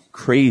that's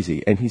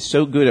crazy. And he's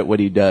so good at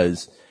what he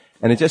does.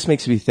 And it just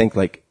makes me think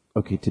like,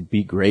 okay, to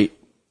be great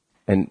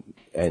and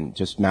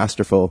just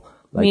masterful.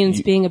 Like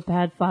Means being a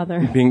bad father.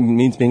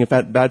 means being a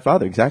bad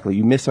father. Exactly.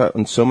 You miss out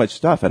on so much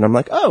stuff. And I'm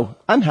like, oh,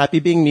 I'm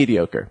happy being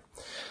mediocre.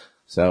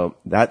 So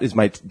that's And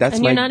my,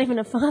 you're not even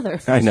a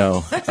father. I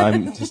know.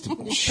 I'm just a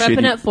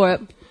Prepping up for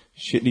it.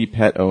 shitty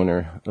pet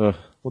owner. Ugh.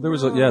 Well, there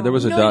was a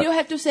No, you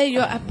have to say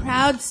you're a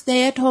proud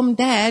stay-at-home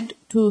dad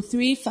to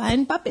 3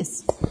 fine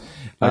puppies.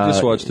 I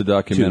just watched a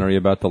documentary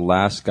about the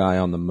last guy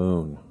on the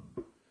moon.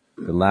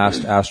 The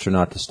last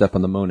astronaut to step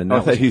on the moon. And I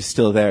that thought was, he was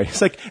still there.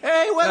 He's like,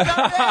 hey, what's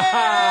up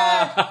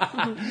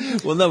there?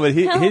 well, no, but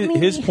Help me.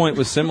 his point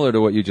was similar to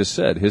what you just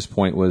said. His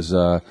point was,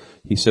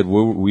 he said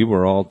we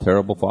were all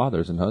terrible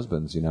fathers and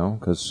husbands,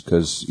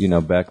 because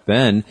back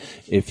then,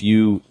 if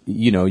you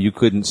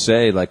couldn't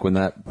say like when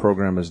that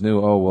program is new,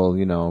 oh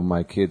well,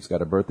 my kid's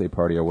got a birthday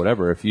party or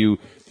whatever. If you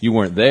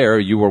weren't there,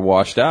 you were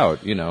washed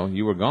out.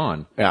 You were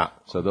gone. Yeah.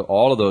 So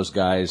all of those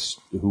guys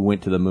who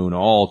went to the moon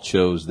all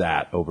chose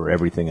that over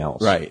everything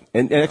else. Right.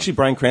 And actually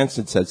Bryan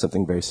Cranston said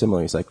something very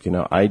similar. He's like,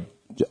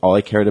 all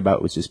I cared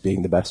about was just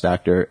being the best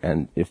actor.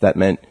 And if that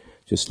meant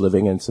just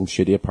living in some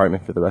shitty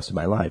apartment for the rest of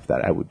my life,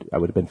 that I would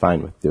have been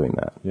fine with doing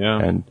that. Yeah.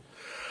 And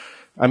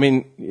I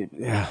mean,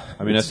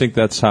 I think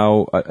that's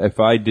how,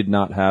 if I did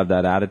not have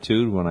that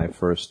attitude when I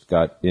first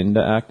got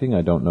into acting,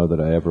 I don't know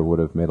that I ever would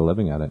have made a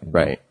living at it.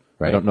 right.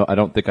 I don't know. I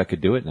don't think I could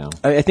do it now.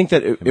 I think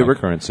that In my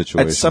current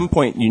situation. at some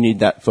point you need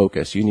that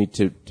focus. You need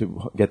to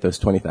get those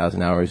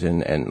 20,000 hours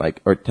in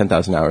or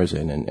 10,000 hours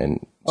in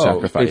and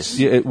sacrifice.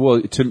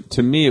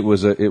 To me, it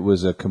was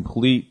a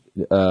complete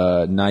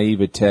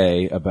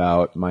naivete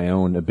about my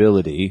own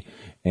ability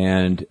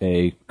and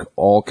a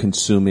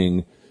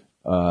all-consuming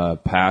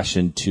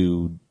passion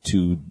to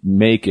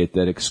make it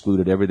that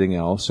excluded everything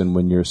else. And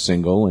when you're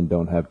single and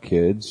don't have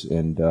kids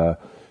and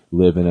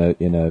live in a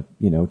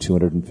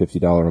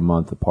 $250 a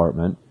month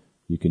apartment,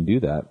 you can do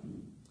that.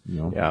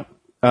 Yeah.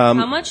 How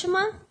much a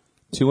month?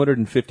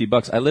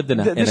 $250. I lived in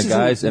a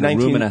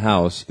room in a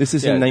house. This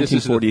is in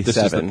 1947. This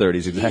is the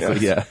 30s,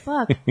 exactly. Yeah.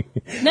 Fuck.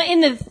 No, in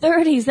the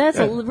 30s, that's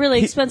a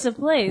really expensive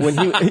place.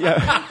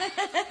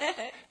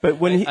 But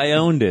when I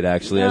owned it,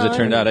 actually, as it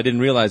turned out. I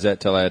didn't realize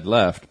that till I had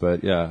left,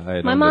 but yeah, I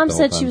had My owned mom it the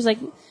said whole she time. was like,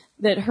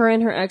 that her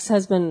and her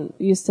ex-husband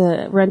used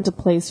to rent a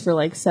place for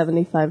like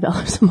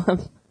 $75 a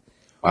month.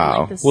 wow.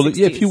 Like the Well,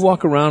 yeah, if you 60s.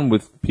 walk around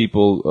with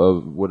people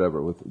of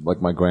whatever, with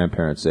like my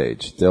grandparents'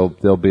 age, they'll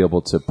be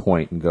able to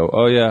point and go,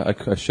 "Oh yeah,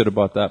 I should have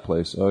bought that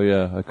place. Oh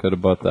yeah, I could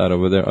have bought that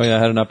over there. Oh yeah, I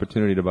had an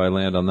opportunity to buy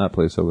land on that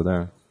place over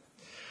there."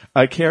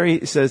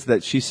 Carrie says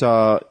that she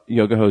saw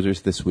Yoga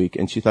Hosers this week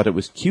and she thought it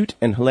was cute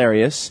and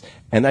hilarious,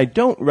 and I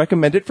don't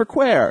recommend it for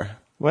Quare.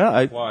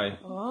 Well,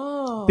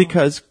 Why?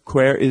 because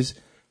Quare is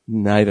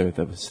neither of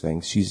those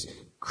things. She's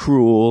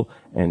cruel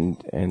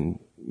and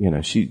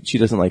she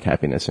doesn't like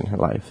happiness in her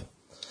life.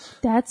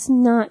 That's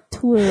not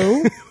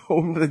true.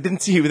 Oh, I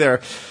didn't see you there.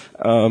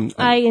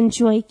 I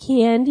enjoy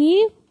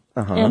candy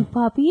and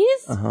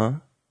puppies.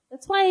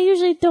 That's why I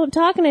usually don't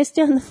talk and I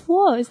stay on the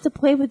floor, is to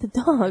play with the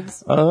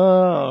dogs.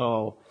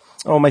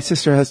 Oh, my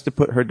sister has to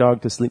put her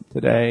dog to sleep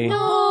today.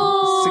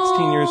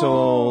 16 years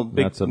old,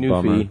 big That's a Newfie.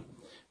 bummer.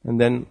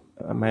 And then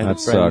my That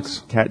friend's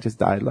sucks. cat just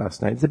died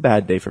last night. It's a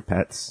bad day for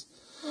pets.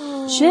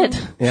 Shit.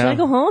 Should I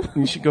go home?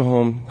 You should go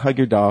home, hug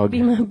your dog.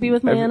 Be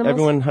with my animals?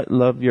 Everyone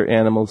love your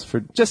animals for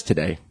just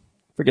today.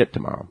 Forget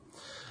tomorrow.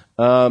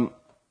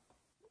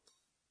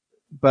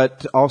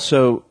 But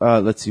also,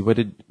 let's see, what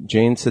did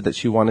Jane said that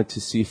she wanted to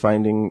see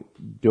Finding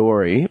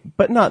Dory,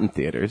 but not in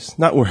theaters,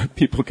 not where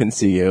people can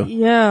see you.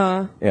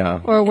 Yeah. Yeah.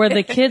 Or where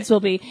the kids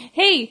will be.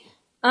 Hey,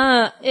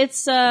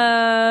 it's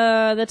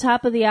the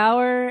top of the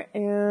hour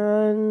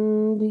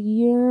and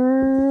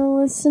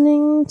you're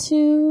listening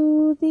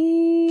to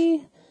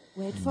the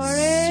Wait for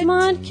it.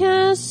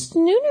 Smodcast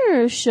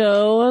Nooner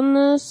show on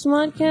the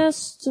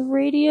Smodcast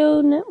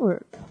Radio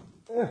Network.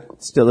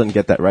 Still didn't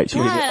get that right. She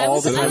Yeah, did it I all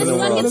was the time in the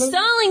fucking world.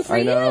 stalling for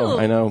I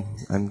know.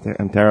 you.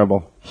 I'm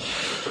terrible.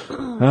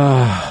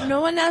 No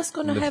one else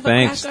gonna have a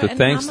cracker and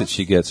Thanks hummus? that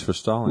she gets for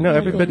stalling. No,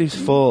 everybody's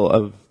full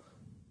of.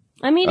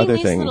 I'm eating Other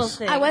these things. little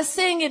things. I was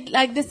saying it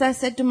like this. I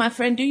said to my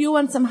friend, "Do you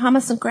want some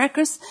hummus and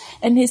crackers?"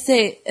 And he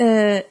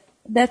say,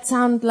 that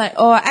sound like,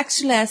 or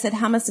actually I said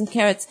hummus and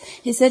carrots.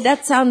 He said,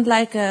 that sound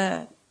like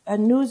a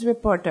news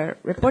reporter.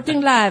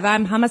 Reporting live,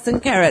 I'm hummus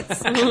and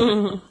carrots.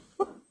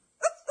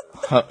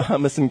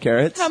 Hummus and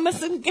carrots?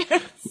 Hummus and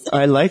carrots.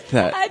 I like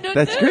that. I don't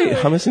That's know. great.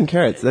 Hummus and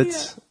carrots.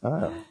 That's,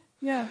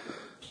 Yeah.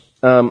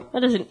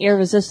 That is an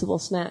irresistible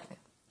snack.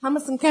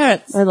 Hummus and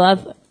carrots. I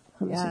love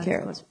hummus and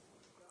carrots.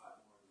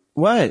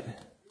 what?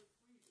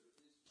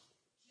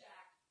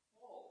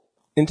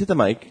 Into the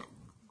mic.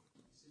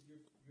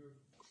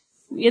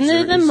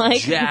 Into the mic.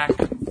 Jack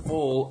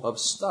full of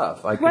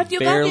stuff. I What could you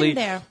got in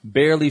there?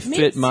 barely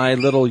fit my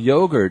little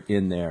yogurt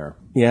in there.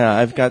 Yeah,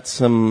 I've got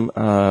some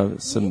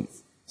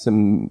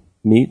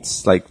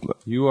meats. Like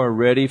You are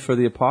ready for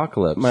the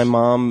apocalypse. my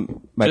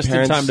mom, my Just in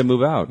parents. time to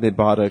move out. They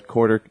bought a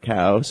quarter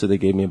cow, so they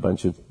gave me a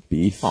bunch of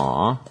beef.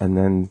 Aw. And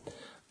then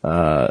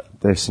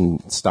there's some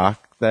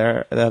stock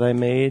there that I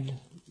made.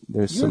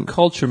 There's Your some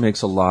culture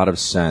makes a lot of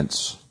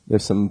sense.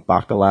 there's some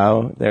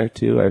bacalao there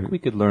too. We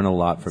could learn a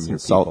lot from your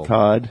Salt people.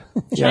 cod.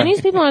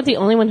 Chinese people aren't the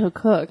only one who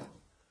cook.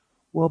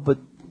 Well, but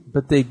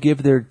they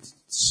give their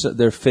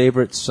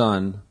favorite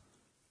son,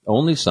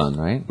 only son,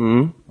 right?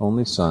 Mm-hmm.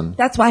 Only son.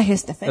 That's why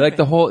he's the favorite. Like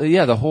the whole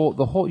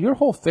your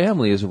whole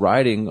family is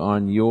riding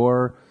on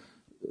your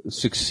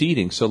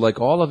succeeding. So like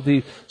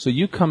so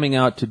you coming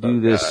out to do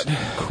this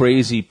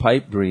crazy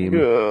pipe dream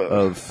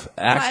of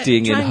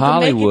acting in Trying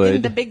Hollywood, to make it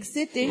in the big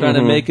city. trying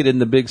to make it in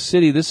the big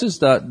city. This is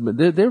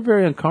they're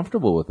very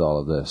uncomfortable with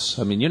all of this.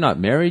 I mean, you're not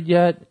married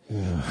yet.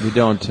 You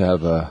don't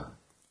have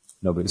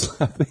nobody's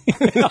laughing.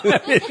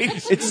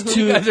 It's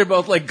You guys are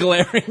both like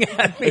glaring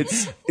at me.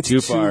 It's too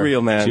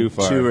real, man. Too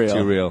far. Too real.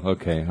 Too real.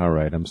 Okay. All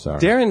right. I'm sorry.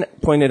 Darren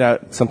pointed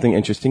out something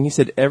interesting. He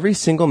said every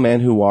single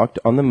man who walked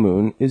on the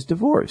moon is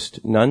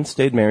divorced. None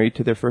stayed married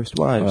to their first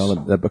wives.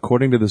 Well,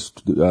 according to this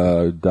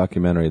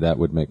documentary, that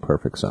would make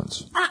perfect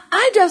sense.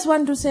 I just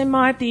want to say,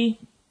 Marty,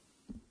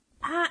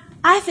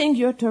 I think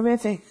you're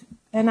terrific.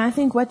 And I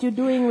think what you're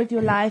doing with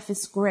your life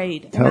is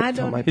great. Tell- and I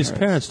tell don't. my His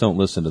parents don't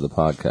listen to the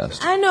podcast.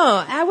 I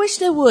know. I wish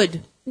they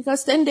would,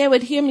 because then they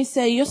would hear me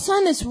say, "Your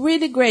son is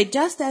really great,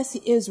 just as he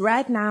is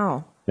right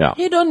now. Yeah.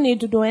 He don't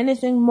need to do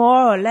anything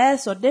more or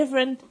less or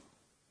different,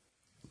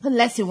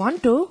 unless you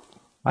want to."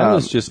 I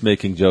was just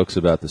making jokes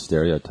about the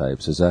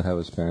stereotypes. Is that how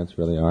his parents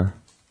really are?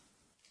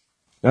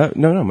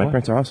 No, my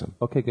parents are awesome.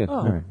 Okay, good.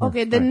 All right.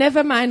 Okay, then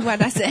never mind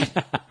what I said.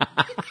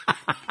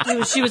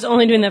 She was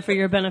only doing that for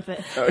your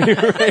benefit.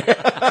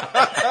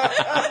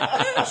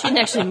 She didn't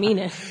actually mean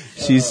it.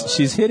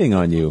 She's hitting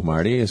on you,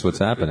 Marty, is what's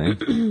happening.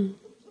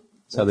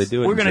 That's how they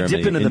do it. We're going to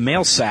dip into the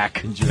mail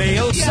sack.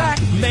 Mail sack,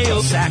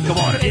 mail sack. Come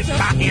on, it's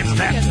back into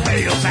that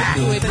mail sack.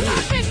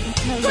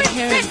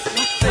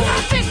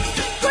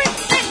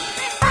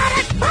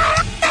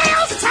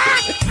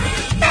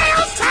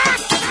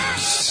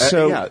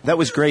 So yeah, that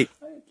was great.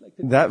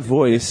 That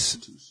voice,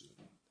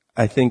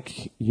 I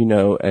think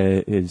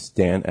is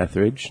Dan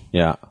Etheridge.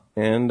 Yeah.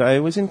 And I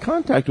was in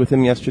contact with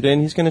him yesterday,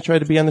 and he's going to try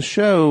to be on the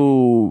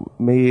show.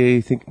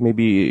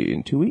 Maybe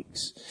in 2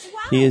 weeks.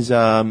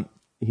 Wow.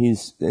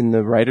 He's in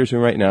the writers'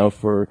 room right now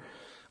for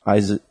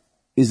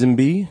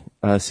Isenby,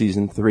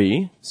 season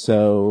 3.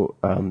 So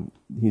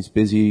he's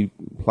busy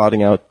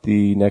plotting out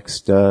the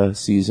next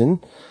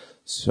season.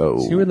 So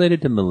Is he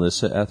related to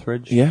Melissa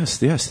Etheridge? yes,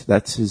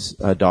 that's his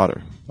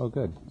daughter. Oh,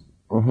 good.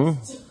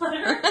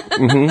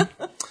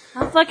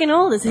 How fucking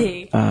old is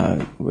he?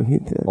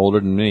 Older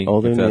than me,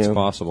 Older if than that's you.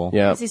 possible.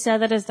 Yeah. Is he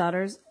sad that his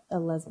daughter's a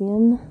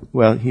lesbian?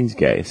 Well, he's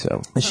gay,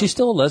 so Is she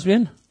still a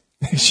lesbian?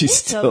 she's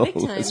so, still big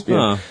time. lesbian.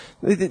 Huh.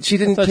 She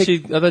didn't I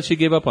take. thought she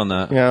gave up on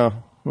that. Yeah.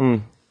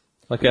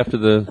 Like after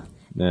the...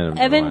 Never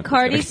Evan mind.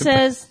 Carty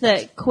says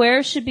that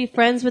Queer should be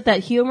friends with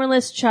that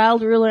humorless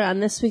child ruler on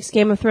this week's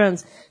Game of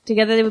Thrones.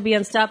 Together they would be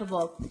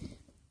unstoppable.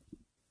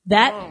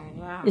 That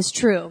is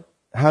true.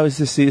 How is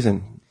this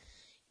season?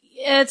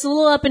 It's a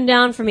little up and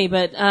down for me,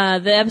 but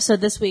the episode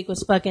this week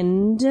was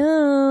fucking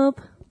dope.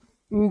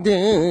 But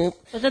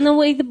then the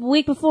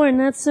week before,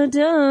 not so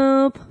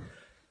dope.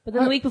 But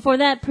then the week before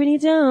that, pretty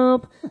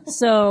dope.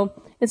 So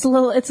it's a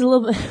little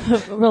bit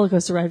of a roller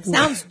coaster ride for me.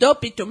 Sounds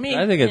dopey to me.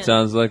 I think it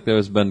sounds like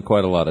there's been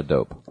quite a lot of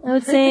dope. I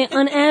would say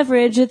on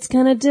average, it's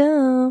kind of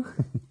dope.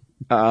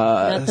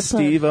 Not the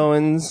Steve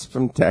Owens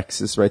from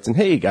Texas writes in,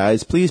 "Hey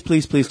guys, please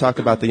talk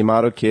about the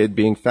Yamato kid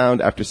being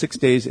found after 6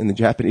 days in the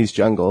Japanese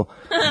jungle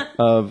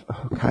of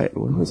Hokkaido.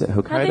 What was it?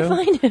 How'd they Hokkaido?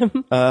 find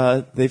him?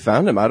 They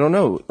found him. I don't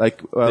know. Like,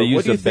 They what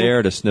used do you a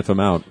bear to sniff him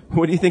out.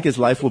 What do you think his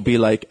life will be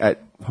like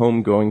at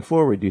home going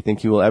forward? Do you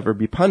think he will ever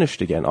be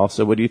punished again?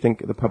 Also, what do you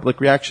think the public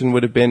reaction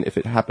would have been if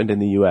it happened in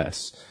the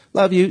U.S.?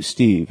 Love you,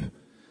 Steve."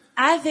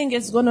 I think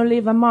it's going to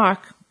leave a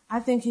mark. I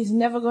think he's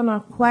never going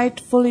to quite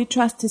fully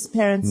trust his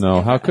parents. No,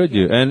 ever how could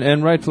you? again.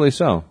 And rightfully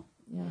so.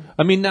 Yeah.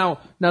 I mean, now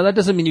that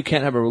doesn't mean you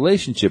can't have a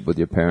relationship with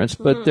your parents,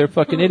 but they're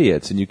fucking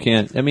idiots, and you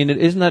can't. I mean,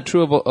 isn't that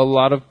true of a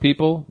lot of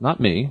people? Not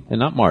me and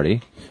not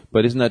Marty,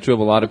 but isn't that true of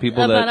a lot of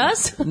people? About that,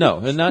 us? No,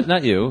 and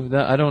not you.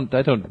 I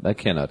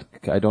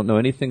don't know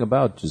anything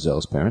about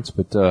Giselle's parents,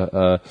 but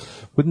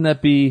wouldn't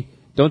that be?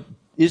 Don't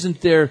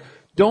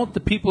the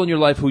people in your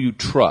life who you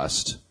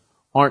trust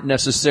aren't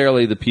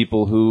necessarily the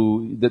people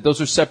that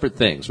those are separate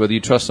things, whether you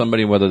trust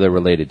somebody and whether they're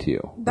related to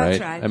you. That's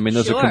right. I mean,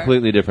 those are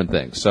completely different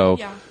things. So,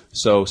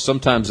 so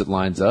sometimes it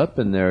lines up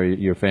and they're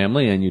your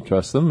family and you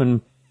trust them,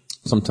 and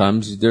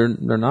sometimes they're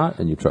not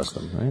and you trust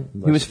them, right?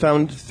 He was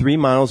found 3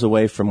 miles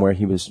away from where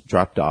he was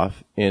dropped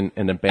off in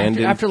an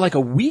abandoned... After like a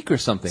week or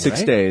something, 6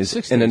 right? days,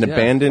 6 in days, an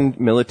abandoned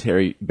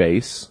military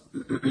base.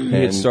 He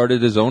had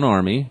started his own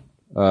army.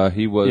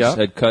 He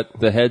had cut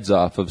the heads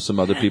off of some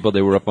other people.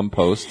 They were up on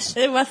posts.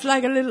 It was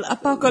like a little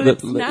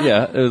apocalypse now.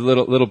 Yeah, a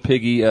little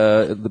piggy.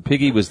 The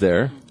piggy was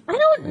there.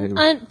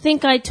 I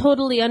think I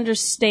totally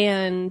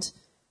understand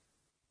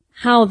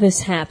how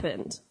this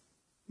happened.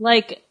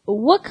 Like,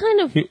 what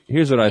kind of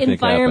Here's what I think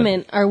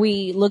environment are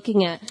we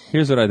looking at?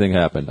 Here's what I think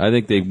happened. I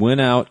think they went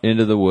out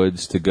into the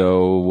woods to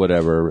go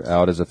whatever,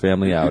 out as a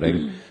family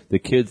outing. The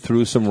kid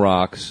threw some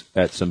rocks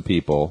at some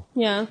people.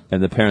 Yeah.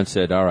 And the parents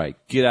said, all right,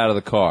 get out of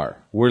the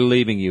car. We're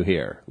leaving you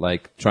here.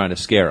 Like, trying to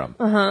scare them.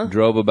 Uh-huh.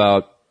 Drove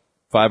about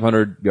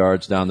 500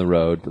 yards down the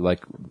road,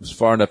 like, was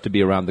far enough to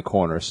be around the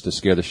corners to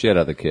scare the shit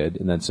out of the kid,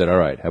 and then said, all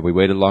right, have we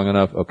waited long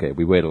enough? Okay,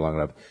 we waited long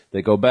enough.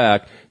 They go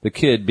back, the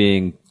kid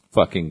being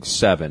fucking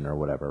 7 or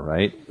whatever,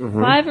 right?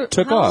 Mm-hmm.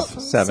 Took off.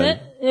 7.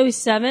 It was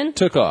 7?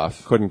 Took off.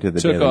 According to the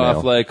Took Daily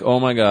off Mail. like, oh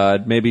my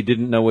God, maybe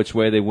didn't know which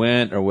way they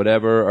went or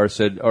whatever, or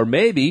said, or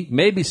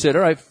maybe said,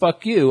 all right,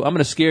 fuck you, I'm going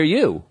to scare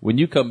you. When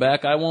you come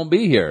back, I won't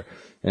be here.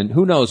 And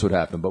who knows what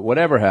happened, but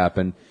whatever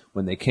happened,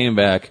 when they came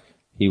back,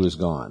 he was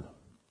gone.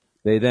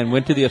 They then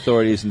went to the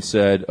authorities and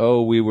said,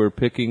 oh, we were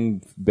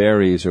picking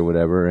berries or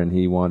whatever, and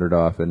he wandered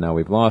off, and now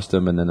we've lost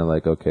him. And then they're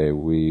like, okay,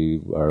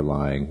 we are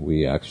lying.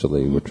 We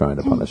actually were trying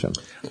to punish him.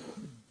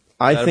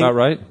 I Is that think, about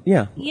right?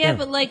 Yeah. Yeah,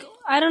 but like,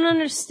 I don't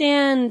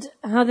understand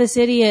how this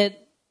idiot,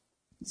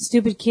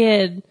 stupid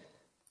kid,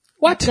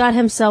 got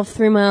himself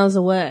 3 miles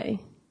away.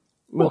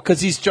 Well,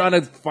 because he's trying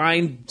to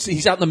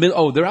he's out in the middle.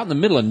 Oh, they're out in the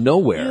middle of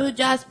nowhere. You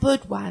just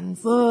put one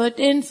foot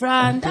in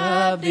front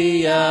of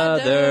the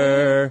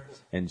other.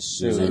 And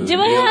soon Do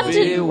I have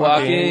you'll be to-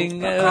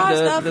 walking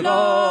Across the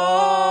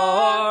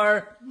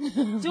floor.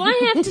 Do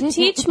I have to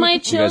teach my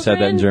children guys had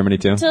that in Germany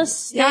too? to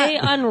stay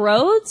on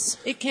roads?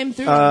 It came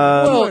through.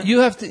 Well, you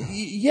have to.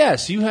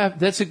 Yes, you have.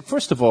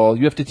 First of all,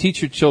 you have to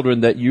teach your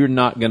children that you're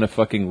not going to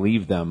fucking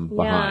leave them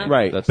behind.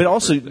 Right. That's But the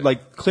also, first thing.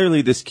 like,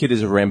 clearly this kid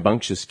is a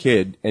rambunctious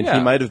kid, and Yeah.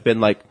 he might have been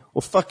like,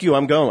 well, fuck you,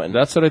 I'm going.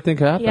 That's what I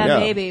think happened. Yeah, Yeah.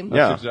 maybe. That's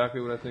Yeah. exactly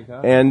what I think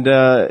happened.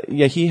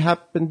 And, he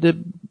happened to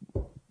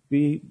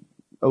be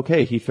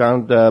okay. He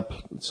found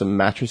some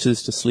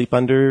mattresses to sleep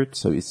under,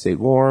 so he stayed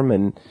warm,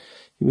 and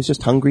he was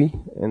just hungry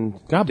and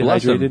God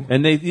bless dehydrated. him.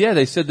 And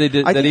they said they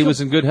did I that think he he'll-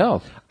 was in good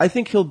health. I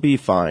think he'll be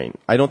fine.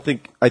 I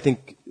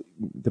think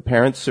the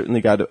parents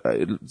certainly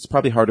it's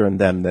probably harder on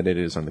them than it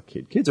is on the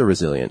kid. Kids are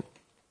resilient.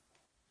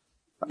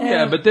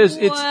 Yeah, but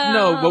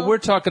but we're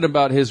talking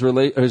about his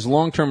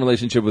long-term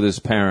relationship with his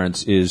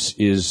parents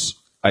is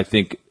I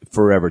think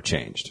forever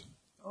changed.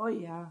 Oh,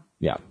 yeah.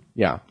 Yeah.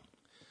 Yeah.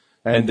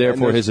 And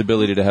therefore there's- his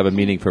ability to have a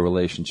meaningful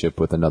relationship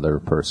with another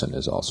person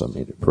is also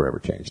forever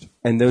changed.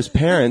 And those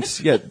parents,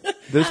 those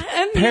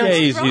And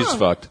parents, He's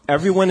fucked.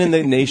 everyone in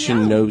the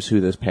nation knows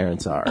who those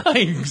parents are.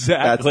 Exactly.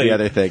 That's the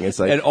other thing. It's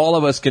like, And all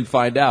of us can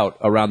find out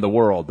around the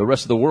world. The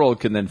rest of the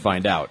world can then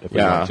find out if we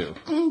Yeah. want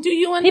to. Do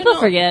you want People to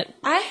know? forget.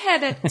 I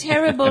had a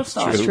terrible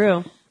thought. It's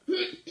true.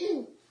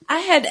 I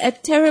had a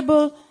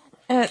terrible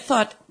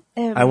thought.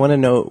 I want to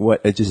know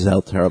what a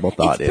Giselle terrible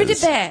thought it's pretty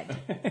is. bad.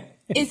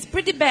 It's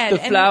pretty bad. The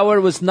flower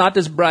was not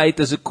as bright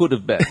as it could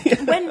have been.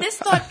 And when this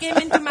thought came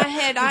into my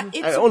head,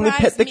 it I only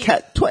pet surprised the me.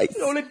 cat twice.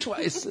 Only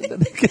twice. No,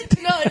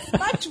 it's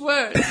much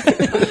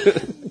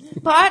worse.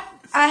 But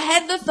I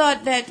had the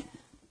thought that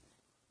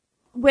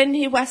when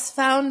he was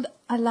found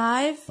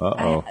alive,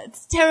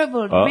 it's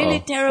terrible,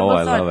 really terrible Oh,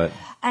 I thought. love it.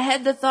 I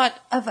had the thought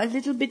of a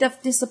little bit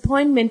of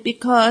disappointment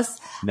because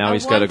Now I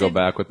he's gotta go wanted-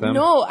 back with them?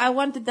 No, I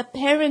wanted the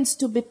parents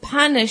to be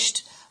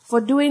punished for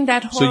doing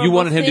that horrible So you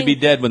wanted him to be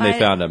thing dead when they by-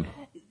 found him?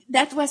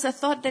 That was a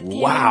thought that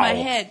came Wow. in my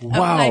head. Of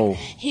Wow. like,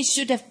 he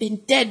should have been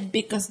dead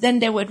because then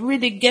they would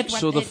really get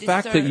what So the they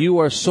fact that deserve. you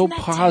are so Isn't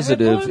that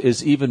positive terrible?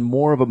 is even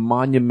more of a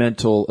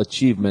monumental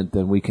achievement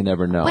than we can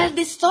ever know. Well,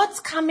 these thoughts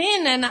come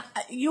in, and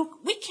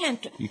we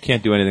can't. You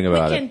can't do anything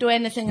about we it. can't do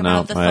anything No,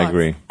 about the I thoughts.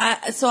 agree.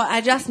 So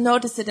I just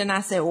noticed it, and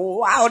I said,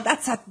 "Wow,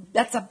 that's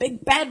a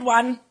big bad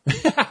one."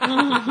 That's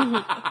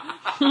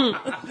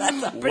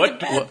a pretty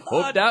bad Hope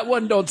thought. that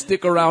one don't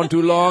stick around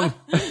too long.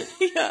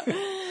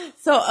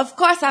 So of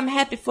course I'm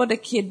happy for the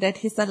kid that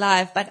he's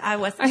alive, but I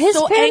was Are his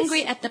so parents-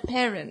 angry at the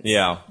parents.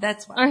 Yeah.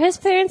 That's why. Are his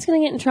parents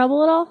going to get in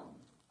trouble at all?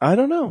 I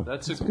don't know.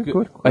 That's a good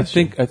good. I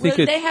question. think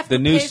Will they have the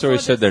to news pay story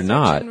for said the they're search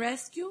not. and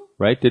rescue?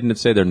 Right? Didn't it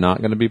say they're not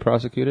going to be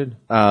prosecuted?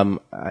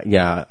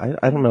 Yeah,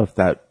 I don't know if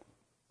that.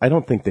 I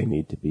don't think they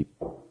need to be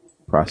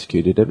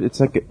prosecuted.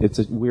 It's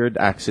a weird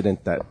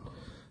accident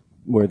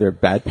where their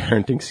bad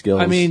parenting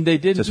skills. I mean, they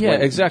did. just Yeah,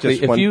 went- exactly.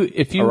 just went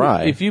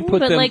awry. If you put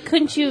But them, like,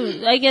 couldn't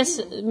you? I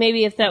guess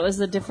maybe if that was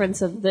the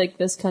difference of like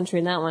this country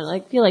and that one,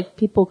 I feel like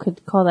people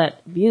could call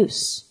that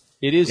abuse.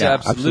 it is Yeah,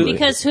 absolutely. absolutely.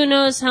 Because who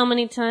knows how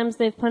many times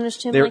they've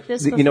punished him They're- like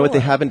this before. you know what? They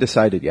haven't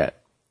decided yet.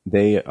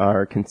 they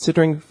are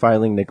considering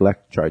filing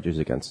neglect charges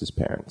against his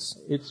parents.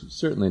 It's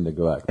certainly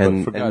neglect.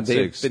 And, but for and God's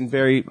they've sakes, been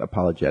very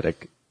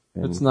apologetic.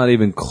 And it's not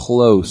even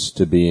close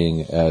to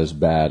being as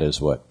bad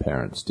as what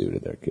parents do to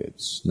their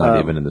kids. Not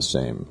even in the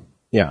same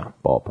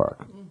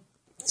ballpark.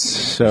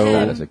 So,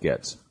 Bad as it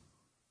gets.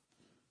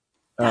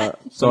 go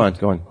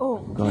on.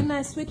 Oh, can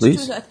I switch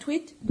Please. to a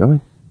tweet? Go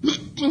ahead.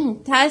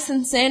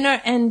 Tyson Sainer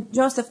and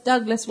Joseph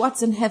Douglas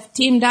Watson have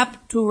teamed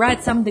up to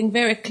write something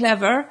very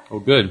clever Oh,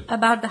 good.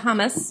 about the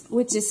Hamas,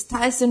 which is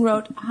Tyson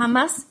wrote,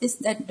 "Hamas is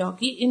that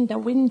doggy in the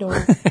window."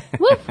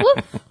 Woof,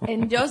 woof.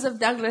 And Joseph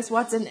Douglas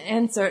Watson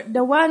answered,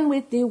 "The one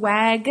with the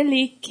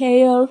waggly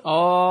tail."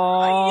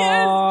 Oh.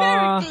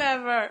 Yes, very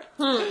clever.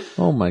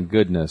 Oh, my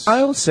goodness.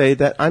 I will say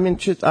that I'm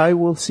interested. I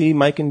will see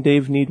Mike and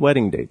Dave Need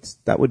Wedding Dates.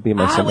 That would be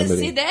my I summer will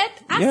movie. see that.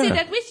 I'll Yeah. see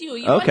that with you.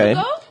 You Okay.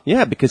 want to go?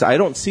 Yeah, because I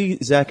don't see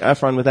Zac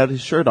Efron without his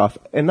shirt off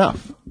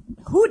enough.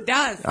 Who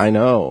does? I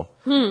know.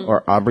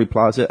 Or Aubrey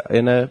Plaza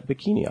in a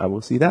bikini. I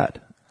will see that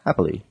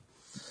happily.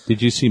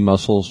 Did you see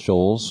Muscle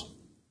Shoals?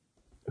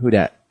 Who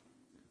dat?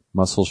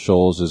 Muscle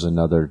Shoals is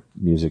another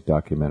music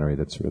documentary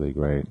that's really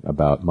great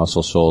about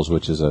Muscle Shoals,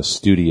 which is a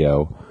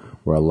studio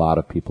where a lot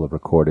of people have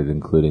recorded,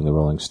 including the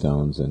Rolling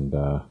Stones and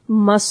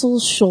Muscle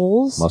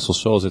Shoals. Muscle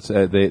Shoals. It's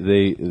they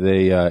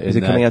Is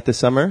it coming out this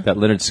summer? That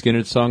Leonard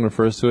Skinner song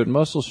refers to it.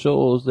 Muscle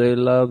Shoals, they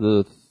love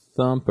the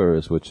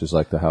Thumpers, which is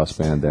like the house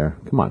band there.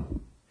 Come on.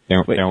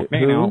 Wait,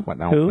 who?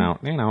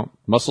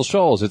 Muscle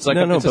Shoals. It's like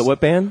it's but what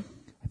band?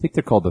 I think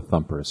they're called the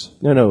Thumpers.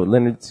 No,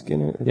 Leonard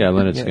Skinner. Yeah,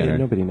 Leonard Skinner.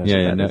 Nobody knows.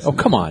 Yeah, what that is. Oh,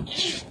 come on.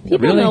 People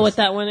Really? know what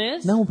that one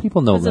is. No,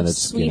 people know Because of Leonard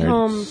Sweet Skinner.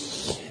 Home.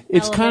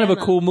 It's kind of a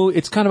Alabama. cool movie.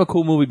 It's kind of a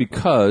cool movie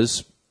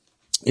because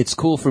it's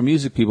cool for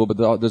music people, but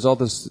there's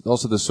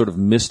also this sort of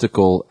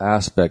mystical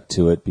aspect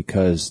to it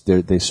because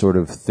they sort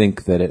of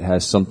think that it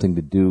has something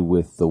to do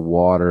with the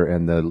water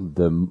and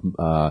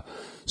the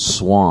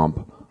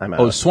swamp. I'm out.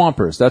 Oh,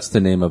 Swampers. That's the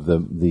name of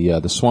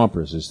the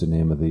Swampers is the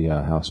name of the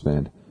house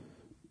band.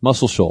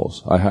 Muscle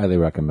Shoals. I highly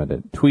recommend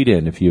it. Tweet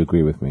in if you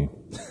agree with me.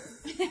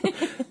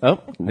 Oh,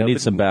 I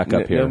need some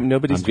backup here.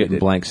 Nobody's I'm getting tweeted.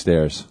 blank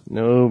stares.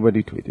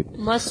 Nobody tweeted.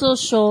 Muscle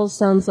Shoals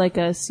sounds like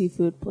a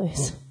seafood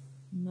place.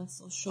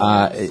 Muscle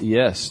Shoals.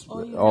 Yes.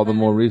 You All the have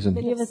more a reason.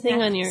 bit You have of a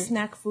thing on your-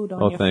 snack food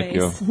on Oh, your thank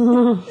face.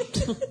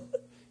 you.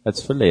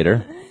 That's for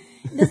later.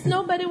 Does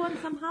nobody want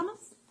some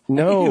hummus?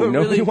 No,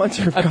 nobody wants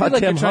your I feel like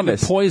goddamn you're trying hummus.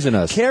 to poison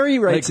us. Carrie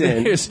writes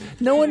in.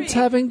 No one's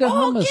having the Oh,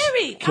 hummus.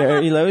 Gary!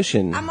 Carrie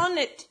Lotion. I'm on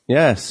it.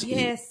 Yes.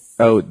 Yes.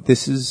 Oh,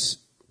 this is.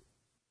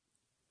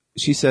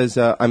 She says,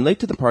 I'm late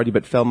to the party,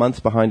 but fell months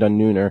behind on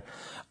Nooner.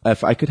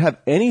 If I could have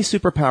any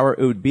superpower,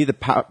 it would be the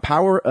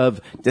power of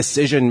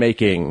decision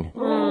making.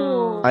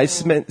 I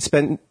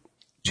spent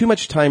too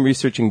much time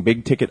researching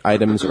big ticket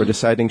items or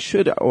deciding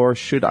should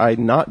I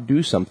not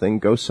do something,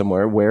 go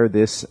somewhere, wear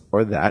this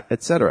or that,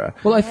 etc.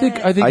 Well, I think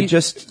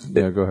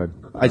Yeah, go ahead.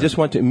 I just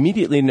want to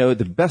immediately know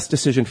the best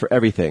decision for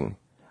everything.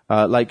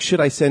 Like, should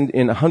I send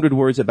in 100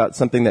 words about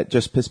something that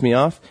just pissed me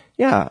off?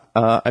 Yeah,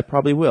 I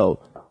probably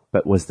will.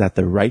 But was that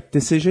the right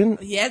decision?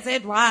 Yes,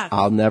 it was.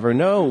 I'll never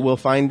know. We'll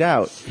find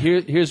out.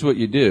 Here's what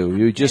you do.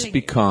 You just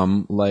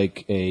become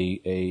like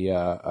a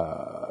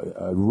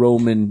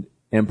Roman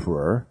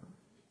emperor,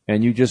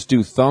 and you just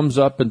do thumbs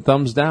up and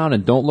thumbs down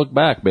and don't look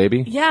back,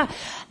 baby. Yeah,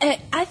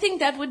 I think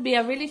that would be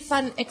a really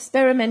fun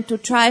experiment to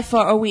try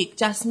for a week.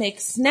 Just make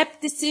snap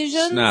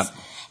decisions. Snap.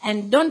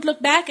 And don't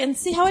look back and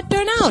see how it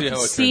turned out.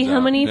 See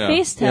how many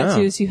face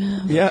tattoos you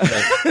have. Yeah.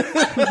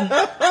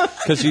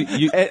 Because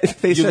you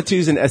Face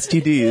tattoos and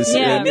STDs.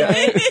 Yeah,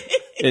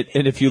 right?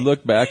 and if you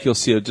look back, you'll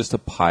see just a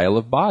pile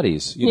of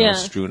bodies, Yeah.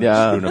 strewn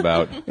Yeah.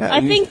 about. Yeah, I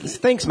and think-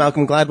 Thanks,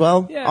 Malcolm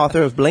Gladwell,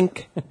 author of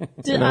Blink,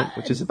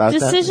 which is about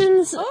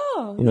Decisions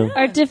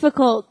are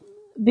difficult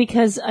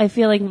because I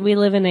feel like we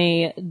live in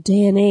a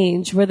day and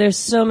age where there's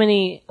so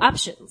many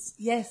options.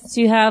 Yes. So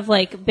you have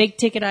like big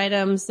ticket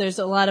items, there's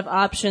a lot of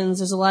options,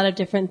 there's a lot of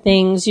different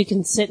things. You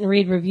can sit and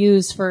read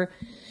reviews for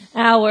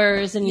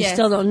hours and you Yes.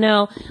 still don't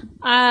know.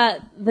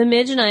 The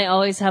Midge and I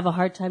always have a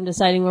hard time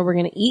deciding where we're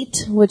going to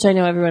eat, which I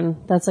know everyone,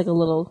 that's like a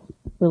little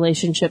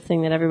relationship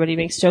thing that everybody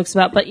makes jokes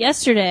about. But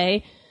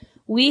yesterday,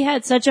 we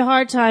had such a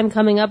hard time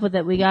coming up with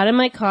it. We got in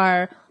my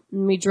car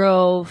and we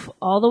drove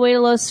all the way to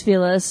Los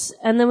Feliz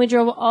and then we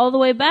drove all the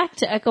way back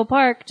to Echo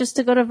Park just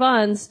to go to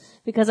Vaughn's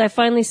because I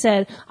finally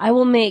said, I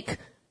will make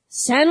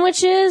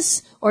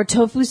sandwiches or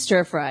tofu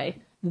stir fry.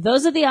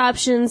 Those are the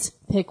options.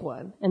 Pick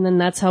one. And then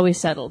that's how we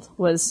settled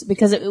was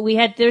because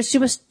there's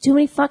too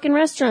many fucking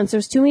restaurants.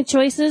 There's too many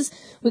choices.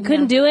 We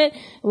couldn't do it.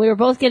 And we were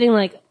both getting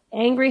like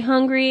angry,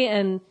 hungry,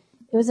 and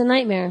it was a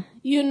nightmare.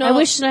 You know, I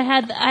wish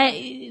that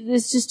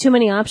there's just too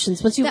many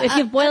options. If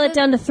you boil it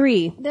down to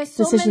 3, there's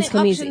so decisions many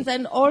come options, easy.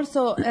 and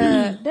also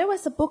there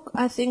was a book.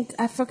 I think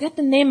I forget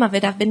the name of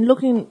it. I've been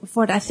looking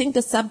for it. I think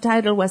the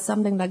subtitle was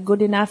something like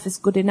 "Good Enough is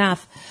Good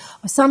Enough,"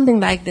 or something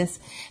like this.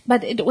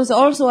 But it was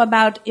also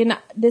about in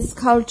this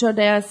culture.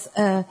 There's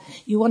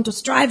you want to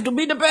strive to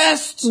be the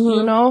best,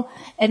 you know,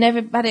 and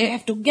everybody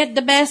have to get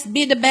the best,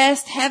 be the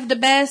best, have the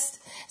best.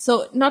 So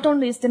not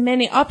only is there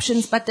many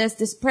options, but there's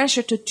this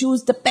pressure to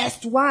choose the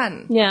best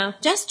one. Yeah.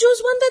 Just choose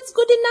one that's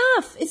good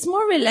enough. It's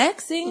more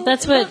relaxing.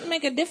 That's it what- won't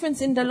make a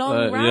difference in the long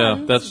run.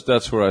 Yeah,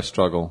 that's where I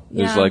struggle.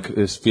 Yeah.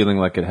 Is feeling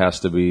like it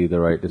has to be the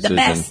right decision.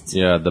 best.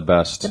 Yeah, the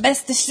best. The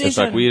best decision. It's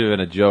like we even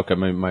a joke. I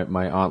mean,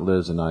 my Aunt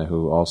Liz and I,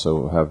 who also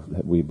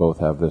we both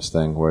have this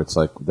thing where it's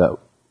like that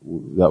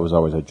was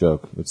always a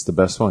joke. It's the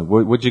best one.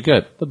 What'd you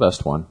get? The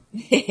best one.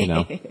 You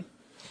know.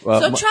 Well,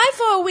 So try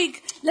for a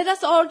week. Let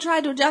us all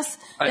try to just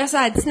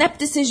decide. Snap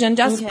decision.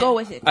 Just go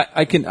with it.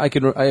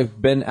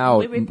 I've been out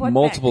We report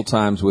multiple back.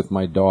 times with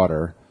my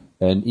daughter,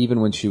 and even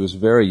when she was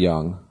very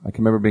young, I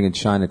can remember being in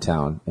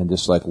Chinatown and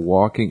just like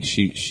walking.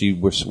 She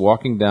was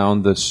walking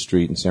down the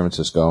street in San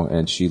Francisco,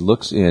 and she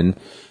looks in.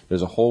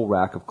 There's a whole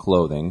rack of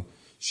clothing.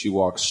 She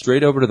walks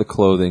straight over to the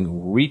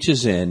clothing,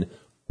 reaches in,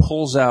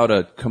 pulls out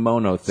a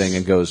kimono thing,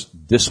 and goes,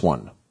 "This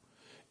one."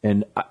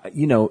 And,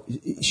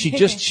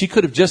 she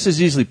could have just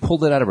as easily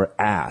pulled it out of her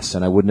ass,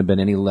 and I wouldn't have been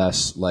any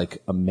less,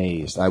 like,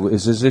 amazed. It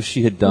was as if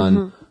she had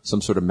done some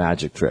sort of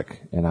magic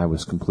trick, and I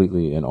was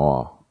completely in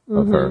awe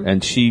of her.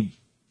 And she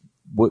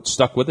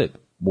stuck with it.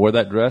 Wore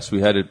that dress.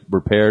 We had it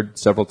repaired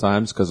several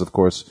times, because, of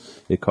course,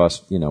 it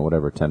cost,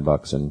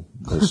 $10, and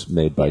was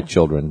made by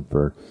children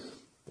for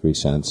 3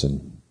 cents,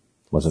 and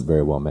wasn't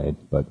very well made,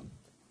 but...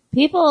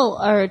 People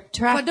are For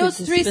attracted those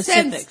to 3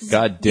 specifics. cents,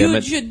 God damn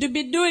it. you should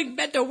be doing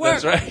better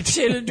work, That's right.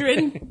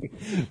 children.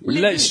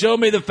 Show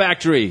me the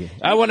factory.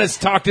 I want to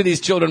talk to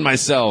these children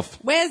myself.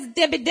 Where's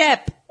Debbie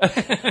Depp?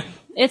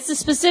 It's the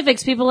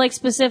specifics. People like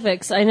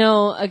specifics. I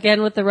know,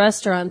 again, with the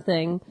restaurant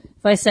thing,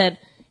 if I said,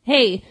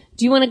 hey,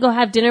 do you want to go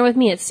have dinner with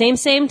me at Same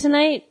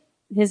tonight?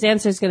 His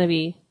answer is going to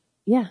be,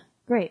 yeah,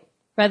 great.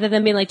 Rather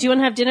than being like, do you want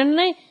to have dinner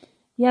tonight?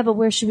 Yeah, but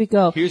where should we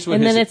go? Here's what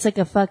and then his- it's like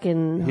a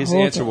fucking His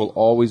whole answer thing. will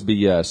always be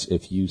yes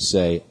if you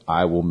say,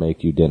 I will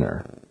make you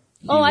dinner.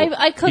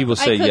 I cook. he will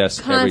say I cook yes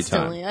every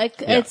time. constantly.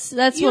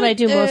 That's what I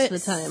do most of the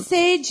time.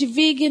 Sage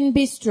Vegan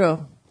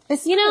Bistro.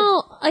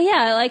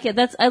 I like it.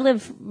 I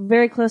live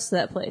very close to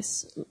that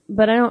place,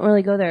 but I don't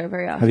really go there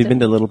very often. Have you been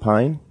to Little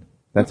Pine?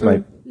 That's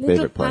my Little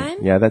favorite place.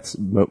 Pine? Yeah, that's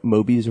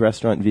Moby's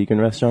restaurant, vegan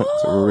restaurant.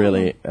 It's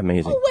really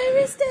amazing. Oh, where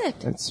is that?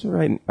 It's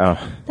right.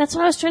 Oh, That's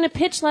what I was trying to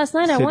pitch last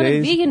night. I wanted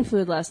Today's- vegan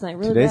food last night.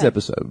 Really today's bad.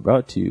 episode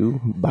brought to you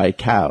by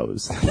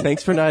cows.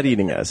 Thanks for not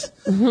eating us.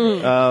 You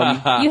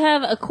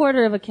have a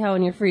quarter of a cow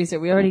in your freezer.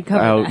 We already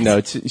covered Oh that.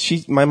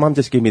 no! My mom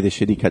just gave me the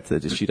shitty cuts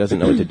that she doesn't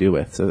know what to do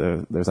with.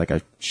 So there's like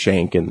a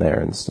shank in there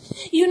and stuff.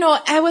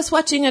 I was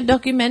watching a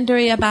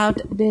documentary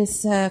about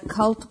this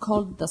cult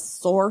called The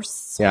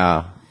Source.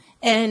 Yeah,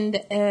 And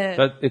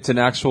It's an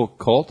actual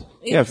cult?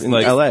 yeah, in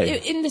like- L.A.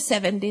 in the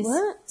 70s.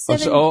 What?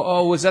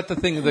 Was that the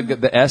thing?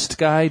 The Est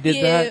guy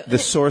did that? The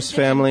Source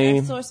family.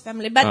 The Source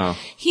family. But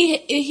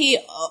he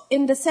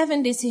in the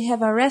 70s he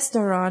have a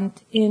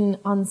restaurant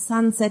on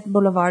Sunset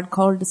Boulevard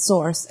called The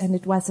Source, and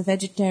it was a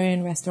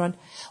vegetarian restaurant.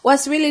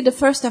 Was really the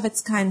first of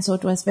its kind, so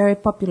it was very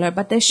popular.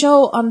 But they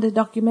show on the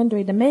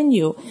documentary the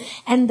menu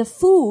and the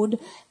food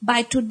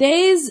by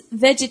today's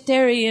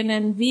vegetarian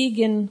and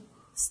vegan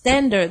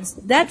standards.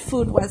 That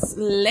food was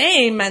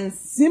lame and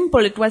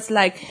simple. It was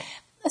like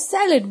a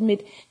salad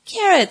with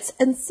carrots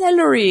and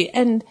celery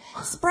and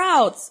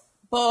sprouts.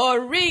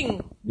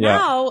 Boring. Yeah.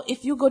 Now,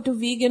 if you go to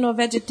vegan or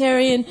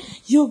vegetarian,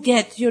 you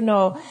get,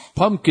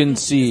 Pumpkin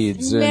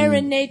seeds. And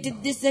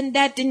marinated this and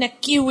that in a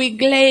kiwi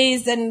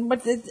glaze and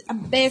a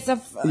base of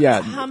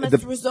Yeah,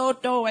 hummus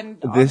risotto and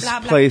This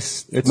blah, blah.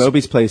 place,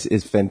 Moby's place,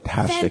 is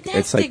fantastic.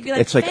 Fantastic,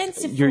 It's like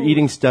fancy you're food.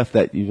 eating stuff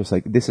that you just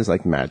like. This is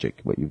like magic.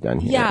 What you've done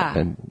here. Yeah.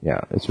 And yeah,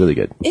 it's really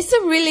good. It's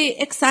a really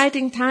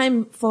exciting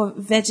time for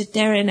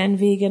vegetarian and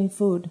vegan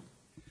food.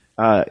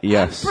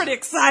 Yes, Pretty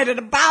excited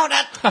about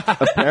it.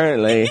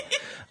 apparently.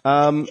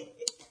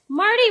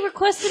 Marty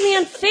requested me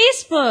on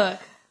Facebook.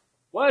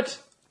 what?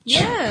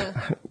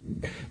 Yeah.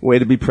 Way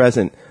to be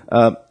present.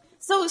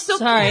 So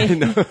Sorry. Can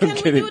we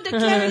do the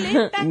Carrie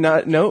Lane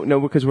back? No,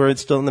 because we're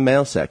still in the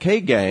mail sack. Hey,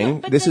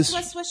 gang, But this that's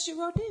is. what she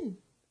wrote in.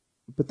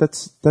 But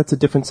that's a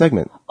different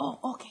segment. Oh,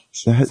 okay.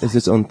 That has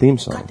its own theme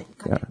song.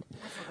 Got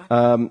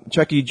it.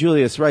 Chucky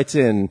Julius writes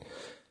in,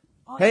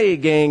 hey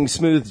gang,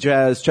 smooth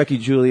jazz, Chucky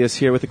Julius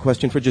here with a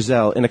question for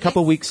Giselle. In a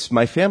couple weeks,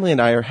 my family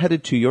and I are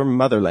headed to your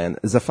motherland,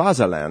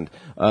 Zafazaland,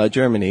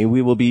 Germany.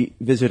 We will be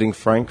visiting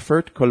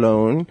Frankfurt,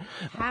 Cologne,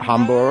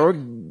 Hamburg,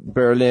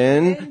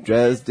 Berlin,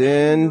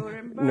 Dresden,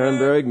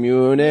 Nuremberg,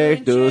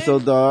 Munich,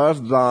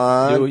 Dusseldorf,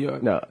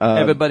 Bonn. No,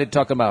 Everybody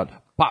talk about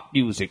pop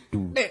music.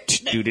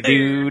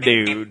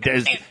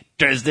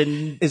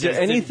 Dresden. Is there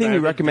anything you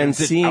recommend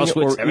seeing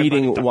or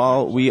eating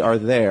while we are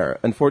there?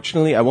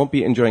 Unfortunately, I won't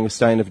be enjoying a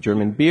stein of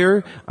German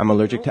beer. I'm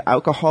allergic to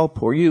alcohol.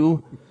 Poor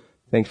you.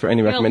 Thanks for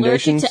any You're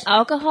recommendations. allergic to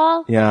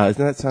alcohol? Yeah,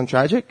 doesn't that sound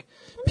tragic?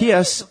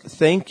 P.S.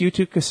 Thank you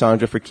to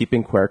Cassandra for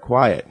keeping Queer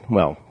quiet.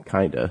 Well,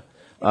 kinda.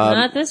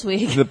 Not this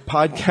week. The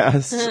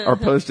podcasts are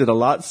posted a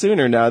lot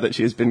sooner now that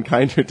she's been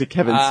kinder to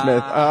Kevin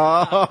Smith.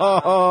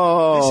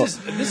 Oh,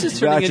 This is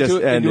that turning just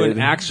into ended. an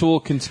actual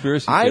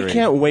conspiracy I theory.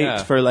 can't wait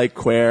Yeah. for like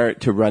Quare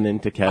to run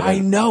into Kevin. I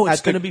know, it's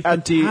At the- gonna be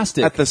at the-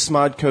 fantastic. at the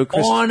Smodco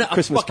on a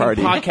Christmas fucking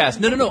party. podcast.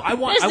 No. I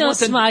want. There's I no want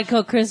them.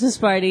 Smodco Christmas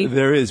party.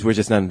 There is. We're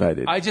just not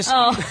invited. I just.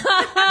 No,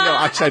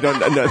 actually, I don't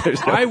know.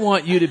 There's no. I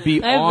want you to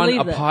be I on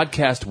believe a that.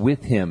 podcast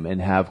with him and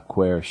have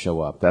Quare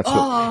show up. That's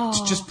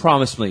what. Just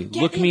promise me.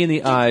 Look me in the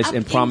get eyes up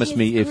and in promise his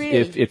me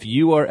grill. if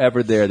you are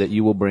ever there that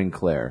you will bring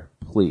Claire,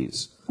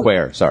 please.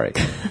 Quare, sorry,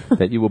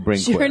 that you will bring.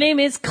 Her Quare. name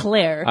is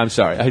Claire. I'm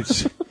sorry. I Well,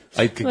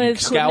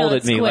 it's- scowled no,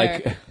 at me it's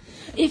like. Quare.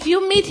 If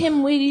you meet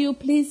him, will you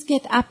please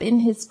get up in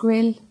his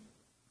grill?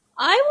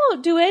 I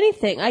won't do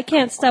anything. I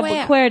can't stop Quare.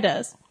 what Quare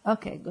does.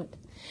 Okay, good.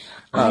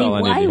 all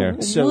I need to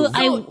hear. So-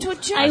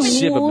 I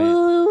Ship of man.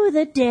 woo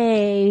the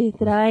day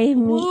that I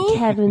meet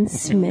Kevin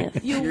Smith.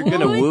 You're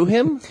gonna woo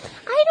him?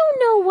 I don't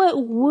know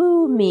what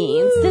woo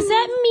means. Does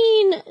that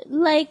mean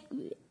like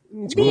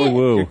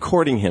You're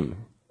courting him.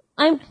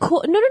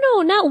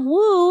 no, not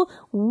woo,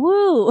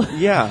 woo.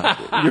 Yeah,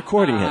 you're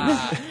courting him.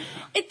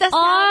 It does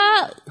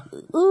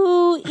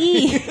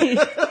E.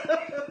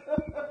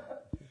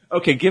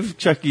 Okay, give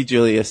Chucky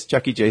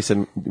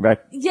Jason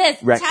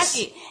Yes, Rex.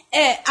 Chucky.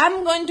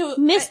 I'm going to...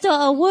 Mr.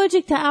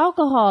 Allergic to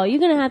alcohol,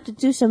 you're gonna have to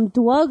do some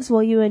drugs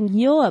while you're in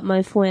Europe,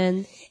 my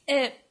friend.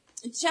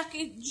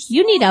 Chucky...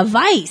 You need a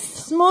vice.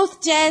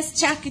 Smooth Jazz,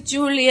 Chucky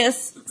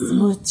Julius.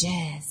 Smooth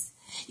Jazz.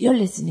 You're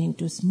listening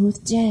to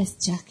Smooth Jazz,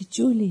 Chucky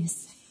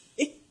Julius.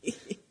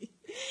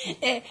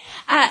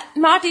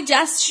 Marty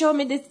just showed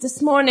me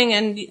this morning,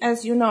 and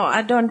as you know,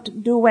 I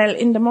don't do well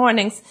in the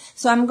mornings,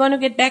 so I'm going to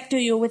get back to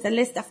you with a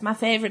list of my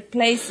favorite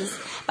places.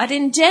 But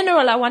in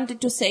general, I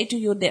wanted to say to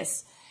you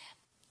this.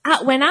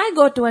 When I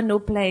go to a new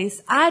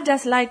place, I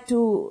just like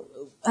to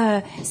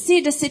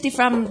see the city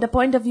from the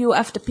point of view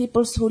of the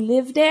people who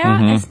live there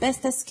as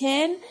best as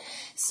can.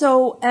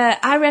 So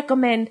I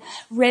recommend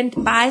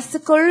rent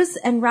bicycles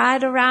and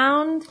ride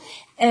around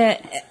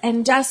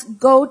and just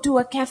go to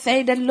a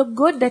cafe that look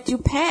good that you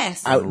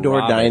pass.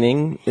 Outdoor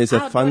dining is a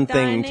Outdoor fun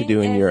thing to dining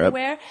do in Europe.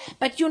 everywhere.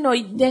 But you know,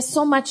 there's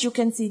so much you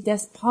can see.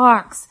 There's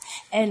parks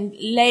and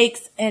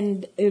lakes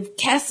and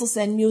castles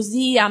and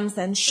museums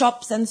and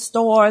shops and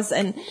stores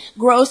and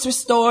grocery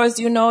stores.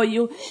 You know,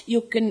 you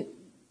can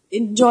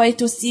enjoy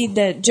to see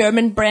the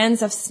German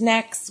brands of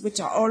snacks, which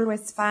are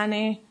always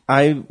funny.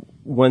 I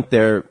went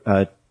there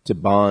to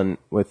Bonn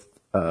with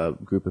a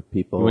group of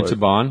people. You went to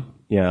Bonn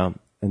Yeah.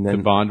 And to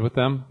then bond with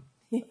them.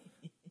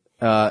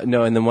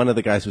 no, and then one of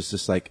the guys was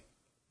just like,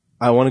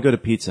 I want to go to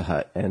Pizza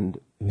Hut, and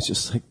it was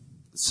just like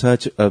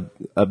such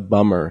a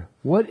bummer.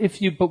 What if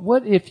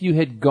you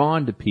had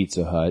gone to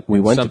Pizza Hut? We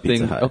and went to something,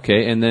 Pizza Hut.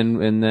 Okay, and then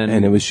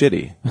And it was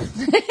shitty.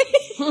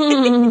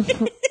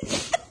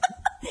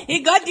 He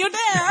got you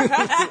there.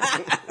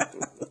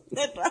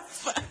 That was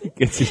funny.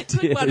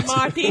 Good one,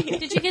 Marty.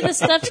 Did you get the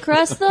stuffed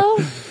crust though?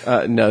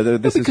 No,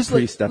 this is because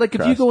pre-stuffed like if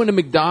crust. you go into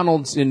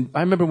McDonald's I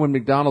remember when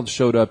McDonald's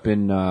showed up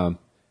in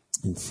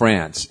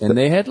France and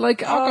they had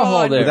like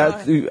alcohol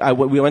there.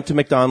 We went to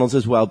McDonald's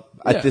as well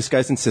Yeah. at this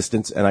guy's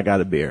insistence, and I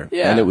got a beer,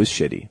 Yeah. and it was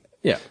shitty.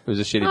 Yeah, it was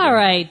a shitty. All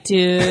right,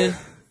 dude.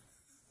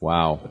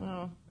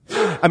 Wow.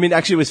 I mean,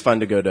 actually, it was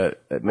fun to go to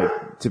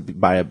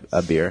buy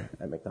a beer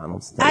at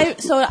McDonald's.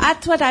 So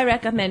that's what I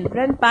recommend.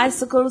 Rent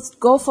bicycles,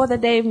 go for the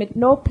day with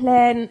no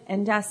plan,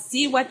 and just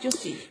see what you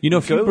see. You know,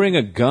 if you bring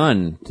a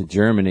gun to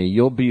Germany,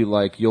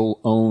 you'll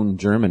own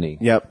Germany.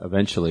 Yep.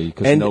 Eventually,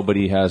 because And-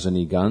 nobody has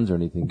any guns or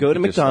anything. Go to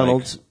Just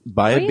McDonald's,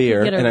 buy Or a you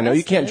beer, can get and I know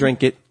you can't arrested.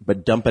 drink it,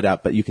 but dump it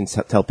out. But you can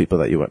tell people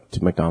that you went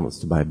to McDonald's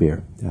to buy a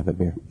beer, to have a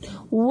beer.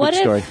 What Good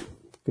if? story.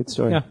 Good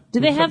story. Yeah. Do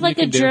they have Something like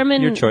you a can do.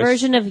 German Your choice.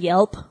 version of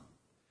Yelp?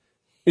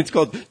 It's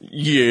called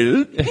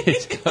Yelp.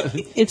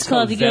 It's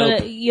called Velp.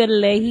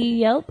 Yodelehi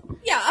Yelp.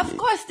 Yeah, of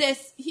course,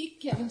 he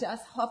can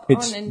just hop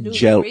It's on and do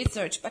Jelp. the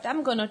research, but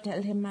I'm going to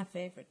tell him my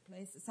favorite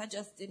places. I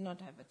just did not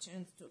have a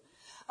chance to.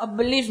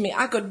 Believe me,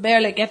 I could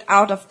barely get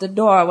out of the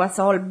door. I was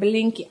all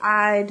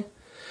blinky-eyed.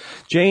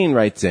 Jane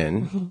writes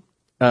in,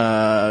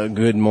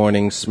 good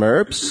morning,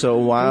 Smurps. So a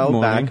while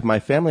morning. back,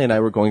 my family and I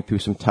were going through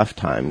some tough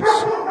times.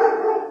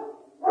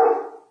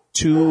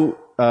 Two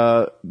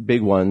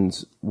big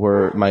ones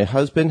were my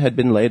husband had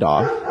been laid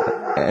off,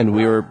 and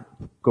we were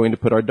going to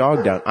put our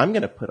dog down. I'm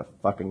going to put a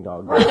fucking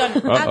dog down.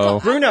 Uh-oh.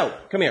 Bruno,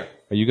 come here.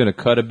 Are you going to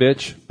cut a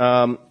bitch?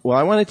 Well,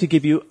 I wanted to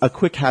give you a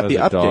quick happy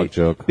That was a dog update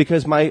joke.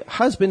 because my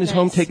husband is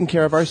home taking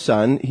care of our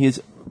son. He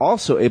is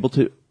also able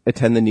to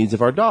attend the needs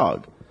of our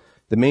dog.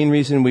 The main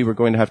reason we were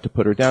going to have to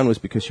put her down was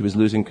because she was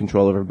losing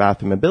control of her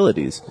bathroom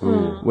abilities.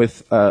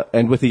 With a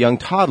young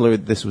toddler,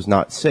 this was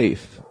not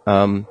safe.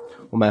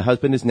 Well, my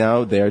husband is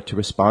now there to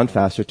respond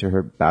faster to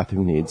her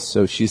bathroom needs,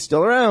 so she's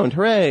still around.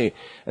 Hooray!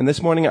 And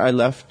this morning I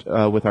left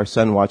with our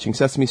son watching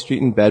Sesame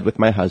Street in bed with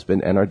my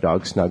husband and our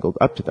dog snuggled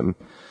up to them.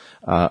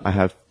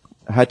 I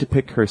had to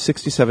pick her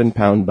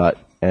 67-pound butt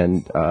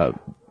and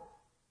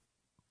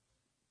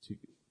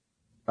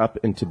up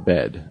into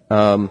bed.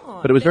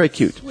 But it was very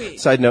cute.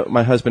 Side note,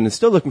 my husband is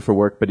still looking for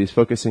work, but he's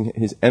focusing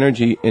his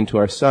energy into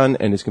our son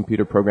and his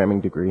computer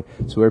programming degree.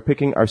 So we're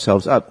picking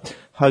ourselves up.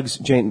 Hugs,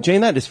 Jane.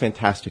 Jane, that is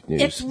fantastic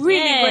news. It's really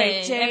Yay.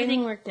 great, Jane.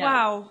 Everything worked out.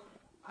 Wow.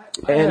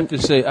 I have to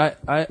say,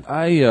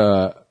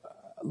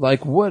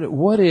 like,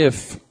 what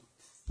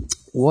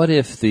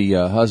if the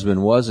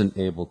husband wasn't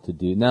able to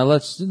do? Now,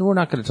 we're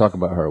not going to talk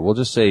about her. We'll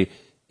just say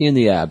in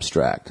the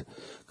abstract,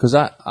 because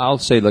I'll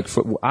say, like,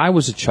 I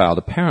was a child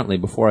apparently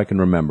before I can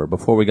remember,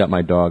 before we got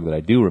my dog that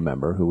I do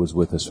remember, who was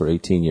with us for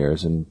 18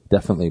 years and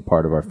definitely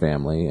part of our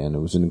family, and it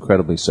was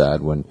incredibly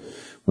sad when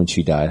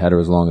she died. Had her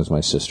as long as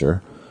my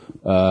sister,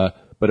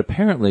 but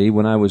apparently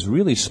when I was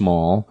really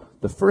small,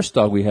 the first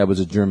dog we had was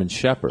a German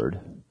Shepherd.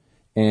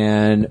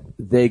 And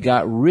they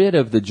got rid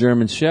of the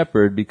German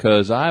Shepherd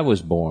because I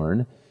was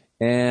born.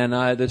 And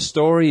the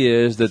story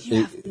is that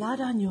You have blood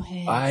on your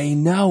hands. I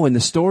know, and the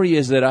story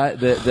is that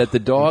that the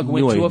dog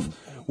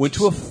went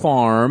to a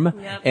farm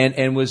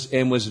and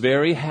was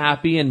very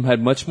happy and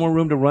had much more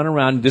room to run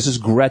around. This is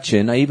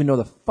Gretchen. I even know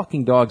the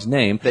fucking dog's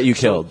name. That you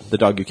killed. The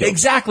dog you killed.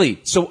 Exactly.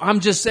 So I'm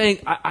just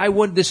saying, I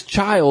want this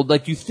child,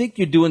 like, you think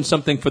you're doing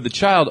something for the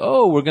child.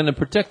 Oh, we're going to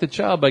protect the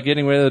child by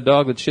getting rid of the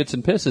dog that shits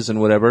and pisses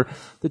and whatever.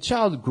 The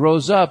child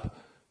grows up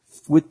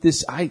with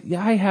this. I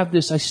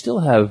still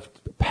have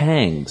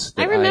pangs.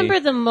 I remember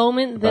the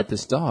moment that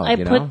this dog, I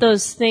you know? put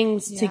those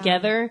things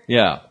together.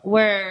 Yeah.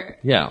 Where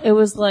Yeah. it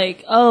was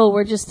like, oh,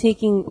 we're just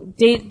taking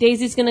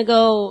Daisy's gonna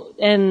go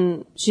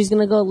and she's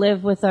gonna go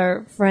live with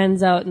our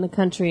friends out in the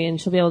country and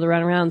she'll be able to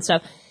run around and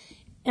stuff.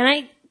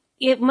 And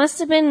it must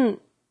have been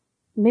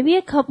maybe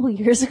a couple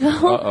years ago.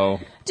 Uh-oh.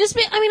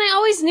 I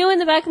always knew in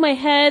the back of my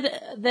head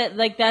that,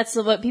 like, that's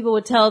what people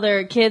would tell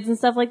their kids and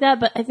stuff like that,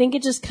 but I think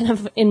it just kind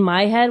of in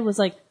my head was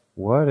like,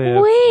 What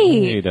if?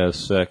 Wait, a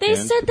second. they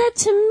said that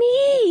to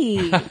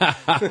me.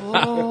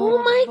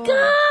 Oh my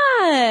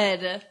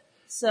god!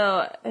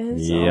 So,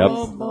 it's Yep.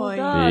 all boy.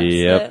 dogs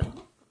Yep. that,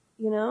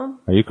 you know?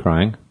 Are you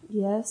crying?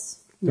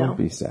 Yes. Don't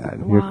be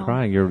sad. You're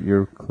crying.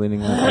 You're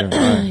cleaning out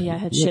your eye. Yeah, I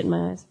had shit in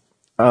my eyes.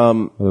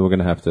 Well, we're going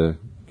to have to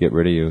get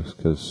rid of you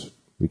because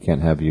we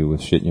can't have you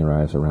with shit in your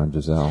eyes around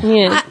Giselle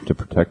Yeah, to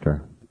protect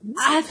her.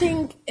 I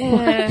think you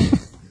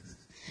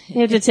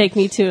have to take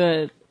me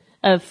to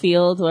a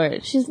field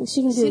where she can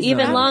do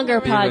even longer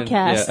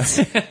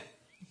podcasts.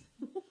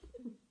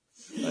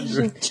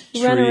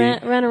 Run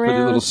around. For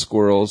the little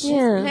squirrels.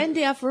 Yeah.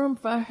 plenty of room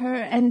for her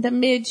and the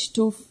midge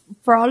to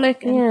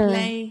frolic and Yeah.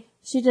 play.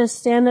 She does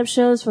stand-up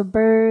shows for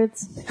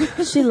birds.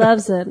 She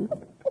loves it.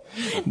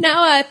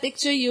 Now I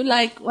picture you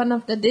like one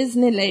of the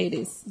Disney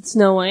ladies.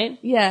 Snow White.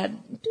 Yeah.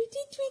 Tweet,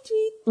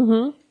 tweet,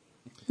 tweet.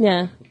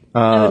 Yeah.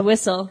 I would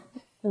whistle,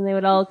 and they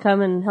would all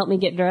come and help me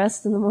get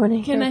dressed in the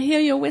morning. Can I hear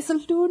your whistle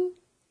tune?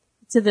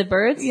 To the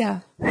birds? Yeah.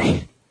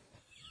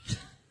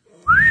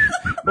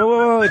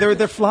 Whoa,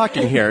 they're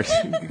flocking here.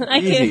 I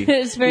Easy. can't.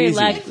 It's very Easy.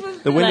 loud.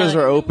 The windows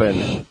are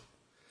open.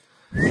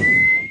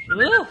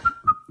 Ooh.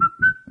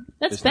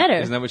 That's better.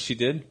 Isn't that what she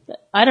did?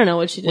 I don't know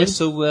what she did.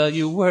 Whistle while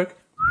you work.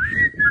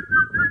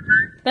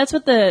 That's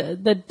what the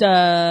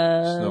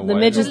White.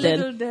 midges The did.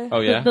 little- Oh,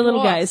 yeah? The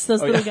little guys.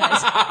 Those little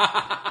guys.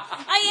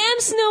 I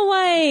am Snow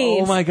White.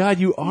 Oh, my God,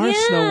 you are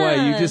Snow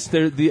White. You just,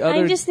 they're the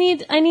other...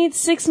 I need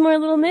 6 more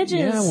little midges.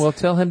 Yeah, well,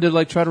 tell him to,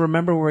 like, try to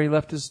remember where he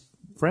left his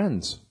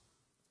friends.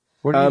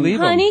 Where did you leave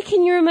Honey, them?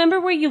 can you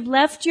remember where you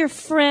left your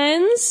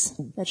friends?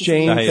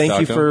 Jane, How you thank talk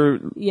you to for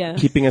Yeah.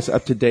 keeping us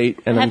up to date,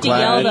 and I I'm have to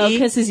yell glad. though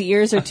because his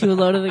ears are too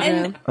low to the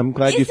ground. I'm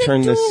glad you Is it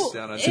turned this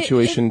too-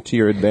 situation to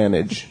your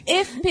advantage.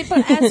 If people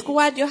ask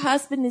what your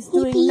husband is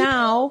doing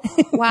now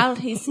while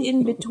he's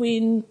in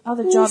between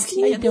other jobs,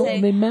 he can say,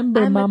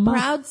 remember, I'm Mama." a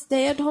proud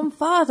stay-at-home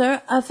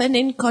father of an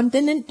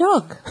incontinent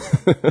dog.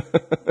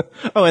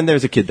 Oh, and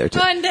there's a kid there too.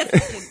 Oh, and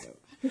that's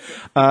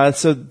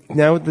So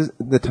now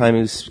the time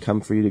has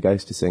come for you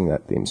guys to sing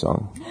that theme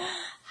song.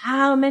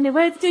 How many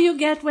words do you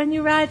get when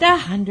you write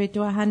 100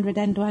 to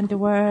 120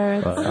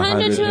 words?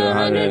 100 to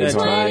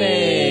 120.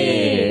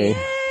 Yay!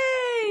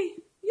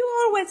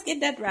 You always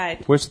get that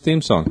right. Where's the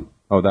theme song?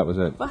 Oh, that was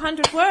it.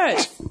 100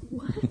 words.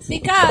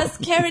 Because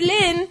Carrie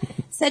Lynn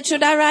said,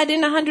 should I write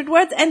in 100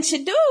 words? And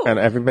she do. And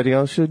everybody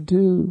else should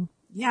too.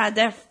 Yeah,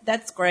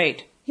 that's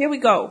great. Here we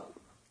go.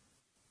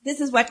 This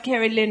is what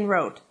Carrie Lynn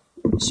wrote.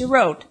 She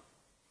wrote,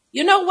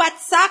 you know what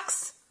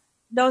sucks?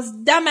 Those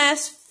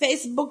dumbass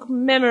Facebook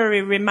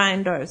memory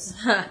reminders.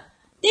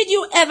 Did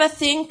you ever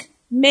think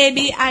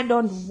maybe I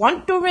don't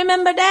want to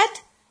remember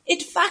that?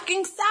 It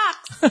fucking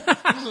sucks.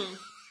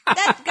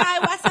 That guy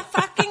was a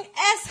fucking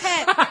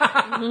asshead.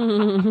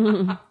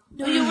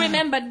 Do you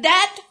remember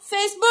that,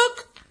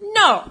 Facebook?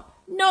 No.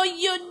 No,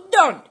 you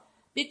don't.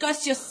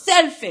 Because you're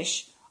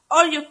selfish.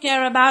 All you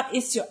care about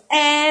is your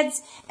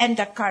ads and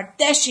the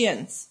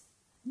Kardashians.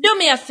 Do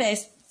me a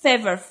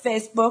favor,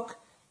 Facebook,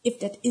 if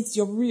that is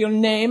your real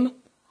name.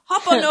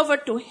 Hop on over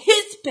to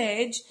his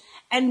page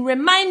and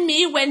remind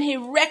me when he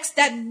wrecks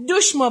that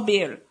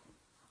douchemobile.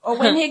 Or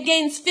when he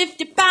gains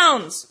 50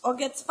 pounds or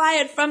gets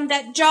fired from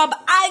that job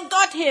I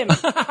got him.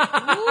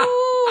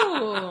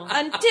 Ooh.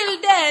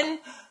 Until then,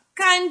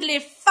 kindly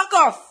fuck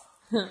off.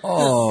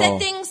 Oh.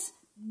 Settings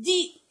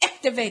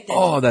deactivated.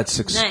 Oh, that's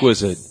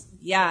exquisite.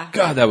 Yeah.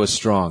 God, that was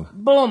strong.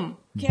 Boom.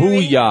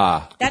 Carrie,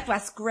 Booyah. that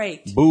was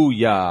great.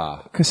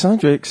 Booyah.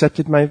 Cassandra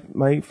accepted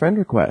my friend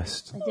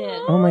request. I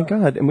did. Oh my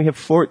God. And we have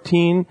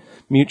 14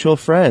 mutual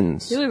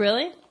friends. Do we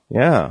really?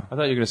 Yeah. I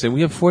thought you were going to say,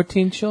 we have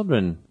 14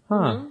 children.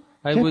 Huh.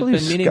 I Can't would believe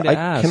been meaning Scott- to I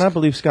ask. cannot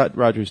believe Scott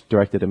Rogers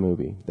directed a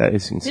movie. That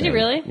is insane. Did he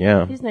really?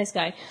 Yeah. He's a nice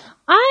guy.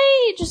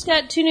 I just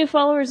got 2 new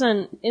followers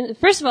on.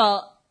 First of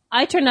all,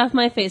 I turned off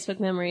my Facebook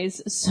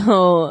memories,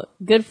 so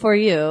good for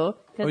you.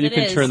 Oh, you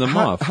can turn them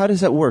How, off. how does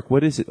that work?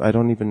 What is it? I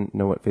don't even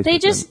know what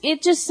Facebook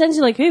It just sends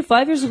you like, hey,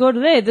 5 years ago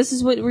today, this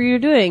is what were you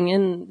doing?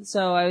 And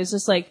so I was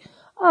just like,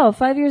 oh,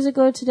 5 years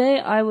ago today,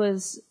 I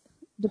was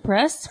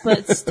depressed,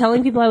 but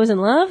telling people I was in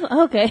love?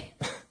 Okay.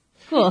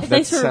 Cool.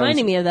 Thanks for sounds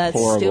reminding me of that,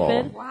 horrible.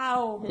 stupid.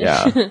 Wow.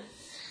 Yeah.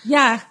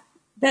 Yeah,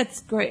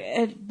 that's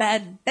great.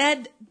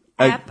 Bad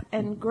app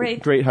and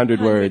great. Great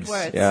 100 words.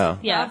 Yeah.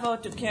 Yeah.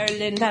 Bravo to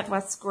Carolyn. That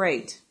was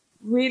great.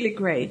 Really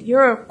great.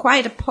 You're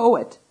quite a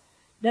poet.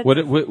 That's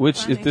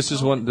Which this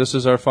is one? This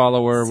is our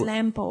follower.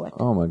 slam poet.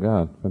 Oh my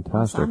God,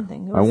 fantastic!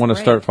 Something. It I was want to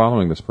great. start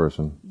following this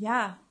person.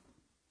 Yeah.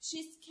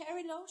 She's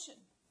Carrie Lotion,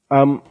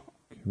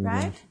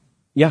 right?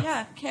 Yeah.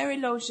 Yeah, Carrie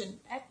Lotion.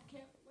 At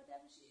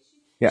whatever she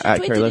Yeah, she at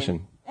tweeted Carrie it.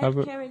 Lotion.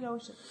 At Carrie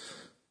Lotion.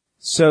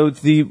 So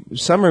the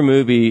summer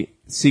movie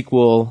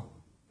sequel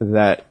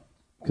that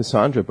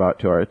Cassandra brought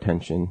to our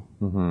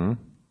attention.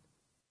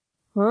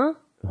 Huh?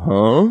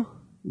 Huh?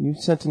 You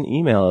sent an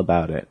email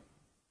about it.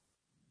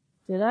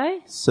 Did I?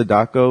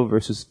 Sadako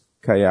versus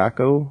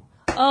Kayako.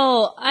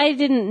 Oh, I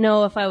didn't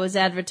know if I was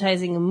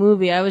advertising a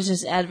movie. I was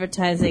just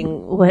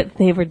advertising what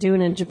they were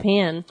doing in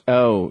Japan.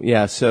 Oh,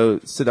 yeah. So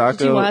Sadako.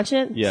 Did you watch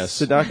it? Yes,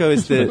 Sadako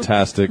is the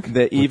fantastic.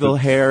 the evil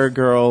hair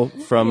girl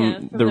from, Yeah,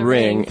 from the The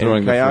Ring, Ring. Throwing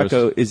and the Kayako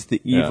first- is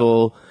the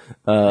evil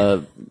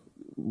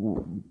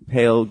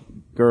pale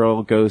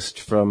girl ghost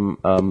from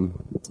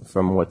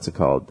what's it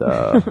called?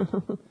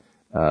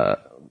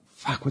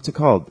 What's it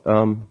called?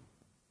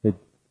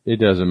 It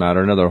doesn't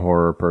matter. Another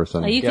horror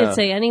person. You Yeah. could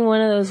say any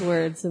one of those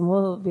words, and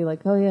we'll be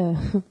like, "Oh yeah,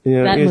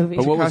 Yeah, that it's- movie."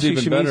 But what was Takashi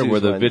even better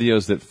were the Shimizu's one.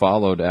 videos that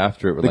followed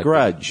after it. Were The like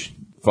Grudge.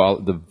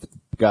 the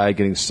guy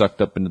getting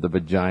sucked up into the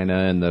vagina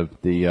and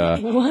the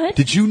What?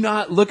 Did you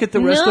not look at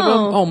the rest of them?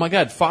 No. Oh my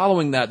God!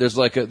 Following that, there's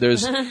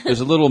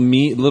a little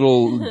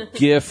little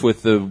gif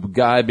with the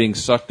guy being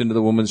sucked into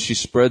the woman. She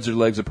spreads her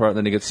legs apart, and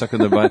then he gets sucked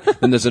into the vagina.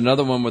 Then there's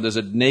another one where there's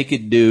a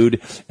naked dude,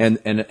 and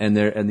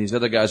these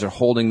other guys are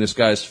holding this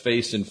guy's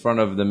face in front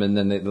of them, and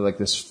then they're like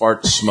this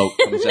fart smoke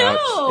comes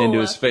out into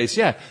his face.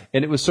 Yeah,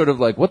 and it was sort of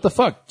like, what the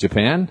fuck,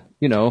 Japan?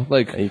 You know,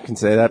 like. You can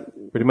say that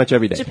pretty much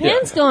every day.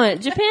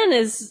 Japan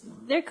is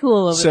they're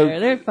cool over So, there.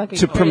 They're fucking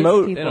to crazy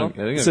promote- They people. don't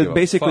give a So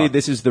basically, fuck.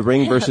 this is The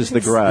Ring versus The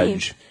that's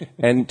Grudge.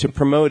 And to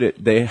promote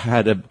it, they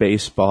had a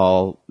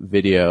baseball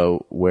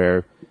video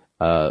where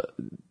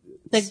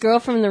The girl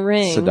from The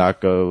Ring.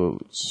 Sadako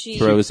She-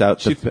 throws out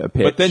the pitch.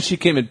 But then she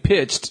came and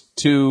pitched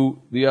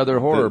to the other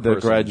horror the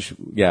person. Grudge,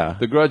 yeah.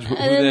 The Grudge,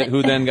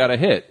 who then got a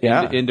hit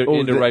into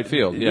Oh, right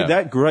field. Yeah.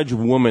 That Grudge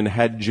woman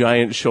had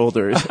giant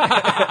shoulders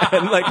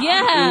and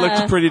Yeah.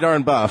 looked pretty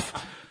darn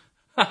buff.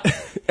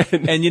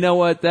 And you know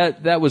what?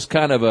 That was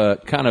kind of a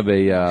what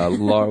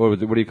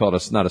do you call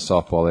it? Not a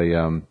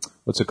softball.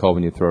 What's it called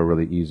when you throw a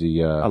really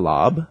easy? A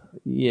lob?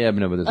 Yeah, but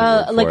no, but there's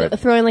a word like for it.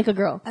 throwing like a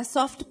girl. A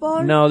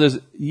softball? No,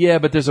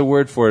 but there's a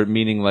word for it,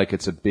 meaning like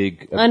it's a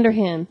big.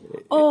 Underhand.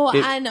 Oh,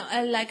 It- I know.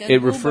 I like a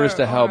It refers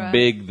to goober how or a-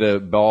 big the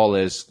ball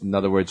is. In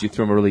other words, you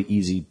throw a really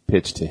easy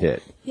pitch to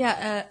hit.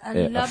 Yeah, a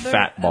a lubber,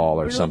 fat ball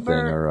or blubber, something,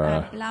 or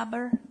a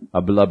blubber,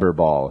 A blubber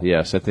ball.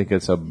 Yes, I think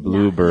it's a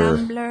bloober.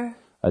 lumbler.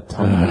 A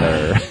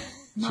tumbler.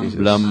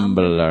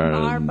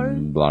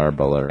 Blumbler.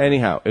 Blarbler.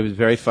 Anyhow, it was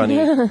very funny.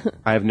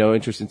 I have no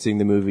interest in seeing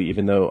the movie,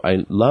 even though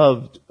I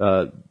loved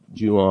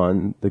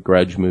Ju-on, the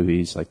Grudge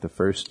movies. Like the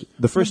first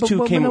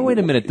two came. No, wait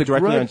a minute. The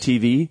directly Grudge, on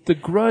TV. The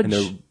Grudge and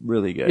they're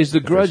really good. Is the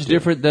Grudge first two.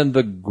 different than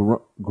the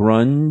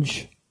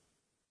Grunge?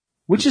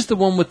 Which is the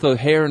one with the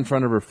hair in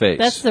front of her face?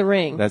 That's The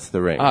Ring. That's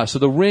The Ring. So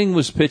the Ring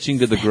was pitching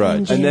to the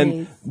Grudge. And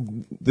then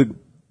the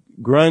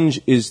Grunge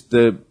is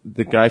the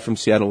guy from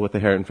Seattle with the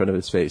hair in front of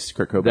his face,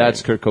 Kurt Cobain.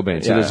 That's Kurt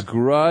Cobain. So Yeah. there's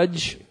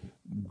Grudge,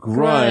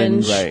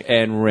 Grunge, Right.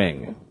 and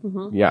Ring.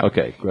 Yeah.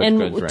 Okay. Grudge, and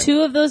Grunge, Ring.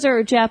 two of those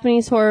are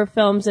Japanese horror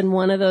films, and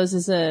one of those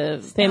is a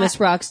famous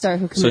rock star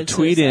who So committed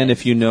tweet suicide. in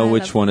if you know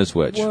which one is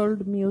which.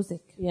 World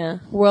music. Yeah,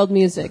 world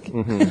music.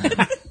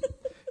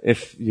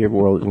 If your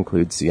world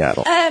includes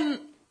Seattle.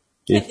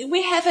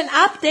 We have an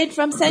update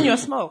from Senor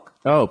Smoke.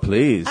 Oh,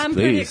 please, I'm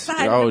pretty please.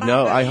 excited Oh about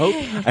no,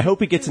 that. I hope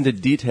he gets into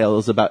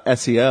details about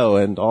SEO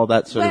and all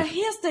that sort Well, of.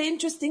 here's the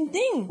interesting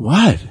thing.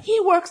 What? He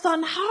works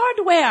on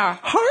hardware.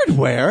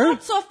 Hardware?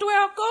 Not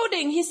software or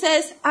coding. He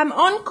says, I'm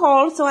on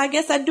call, so I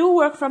guess I do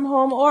work from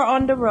home or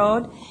on the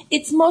road.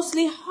 It's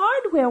mostly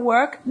hardware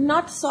work,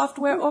 not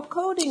software or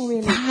coding,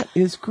 really. That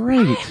is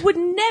great. Would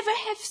never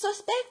have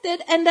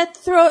suspected, and that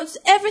throws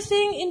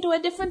everything into a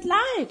different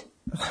light.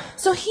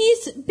 So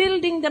he's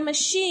building the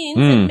machines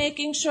and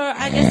making sure,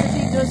 I guess if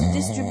he does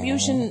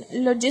distribution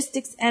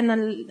logistics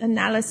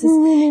analysis,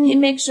 he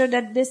makes sure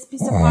that this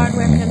piece of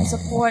hardware can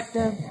support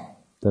the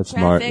That's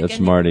traffic. That's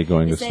and Marty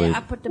going he to say, sleep.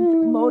 I put the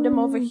modem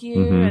over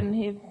here and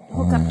he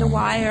hook up the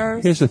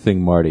wires. Here's the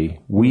thing, Marty.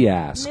 We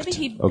asked. Maybe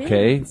he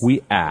Okay? builds.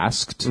 We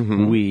asked.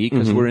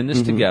 Because we're in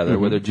this together.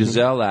 Whether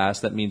Giselle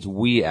asked, that means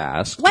we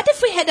asked. What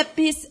if we had a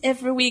piece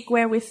every week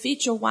where we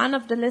feature one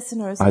of the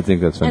listeners? I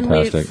think that's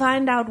fantastic. And we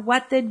find out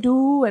what they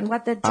do and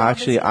what their job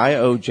Actually, is. I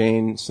owe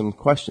Jane some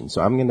questions,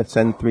 so I'm going to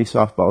send 3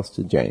 softballs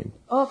to Jane.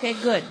 Okay,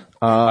 good.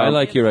 I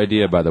like your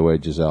idea, by the way,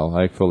 Giselle.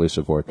 I fully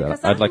support that.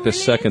 Because I'd I'm like to really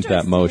second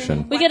that interested motion.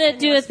 in We what gotta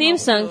do a Senor theme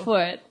Smoke song do.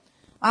 for it.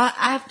 I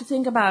have to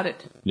think about it.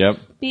 Yep.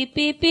 Beep,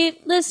 beep,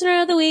 beep.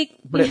 Listener of the week.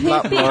 Blip,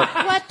 blop,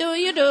 blop. What do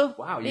you do?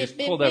 Wow, you Beep, just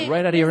beep, pulled that beep.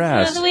 right out of your Listener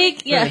of ass. the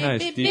week. Yeah. Very nice.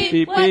 Beep, Beep, beep,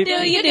 beep, What beep.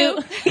 do you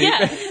do? Yeah.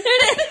 There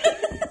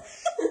it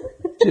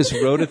Just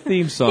wrote a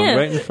theme song Yeah.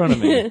 right in front of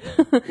me.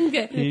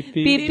 Okay. Beep, is.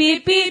 Beep,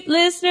 beep, beep.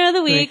 Listener of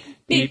the week.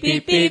 Beep,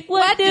 beep, beep.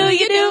 What do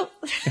you do?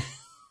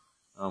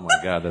 Oh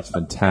my God, that's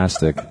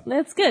fantastic.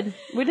 That's good.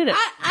 We did it.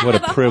 I What a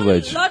have a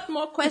privilege. whole lot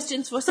more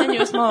questions for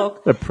Senor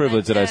Smoke. The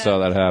privilege that I saw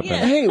that happen.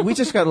 Yeah. Hey, we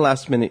just got a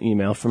last-minute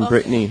email from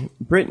Brittany.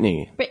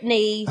 Brittany.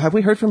 Brittany. Have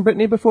we heard from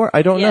Brittany before?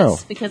 I don't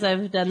Yes, because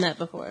I've done that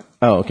before. know.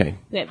 Oh, okay.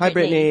 Yeah, Hi,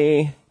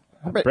 Brittany.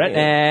 Brittany.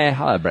 Brittany.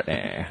 Hello,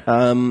 Brittany.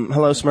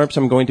 Hello, Smurps.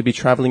 I'm going to be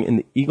traveling in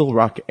the Eagle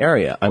Rock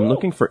area. I'm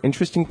looking for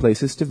interesting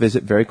places to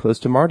visit very close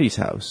to Marty's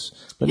house.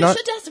 But You not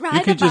should just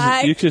ride a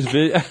bike. You could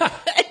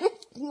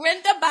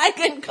Rent a bike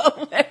and go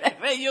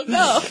wherever you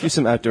go. do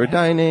some outdoor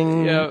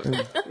dining. Yeah.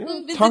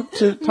 Talk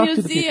to the people.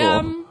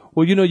 Museum,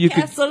 Well, you know, you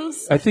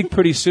castles. could. I think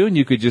pretty soon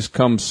you could just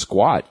come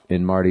squat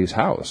in Marty's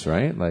house,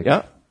 right? Like,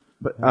 Yeah.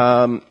 But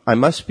I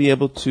must be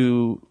able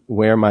to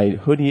wear my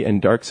hoodie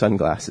and dark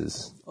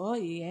sunglasses. Oh,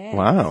 yeah.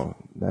 Wow.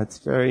 That's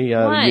very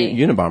Why?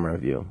 Unabomber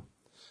of you.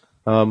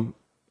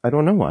 I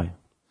don't know why.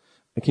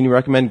 Can you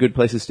recommend good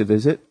places to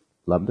visit?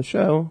 Love the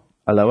show.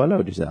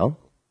 Hello, Giselle.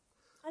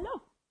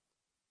 Hello.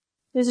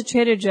 There's a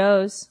Trader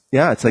Joe's.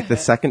 Yeah, it's like the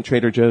second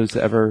Trader Joe's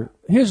ever.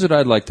 here's what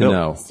I'd like to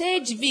know.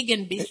 Sage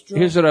Vegan Bistro.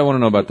 Here's what I want to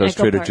know about those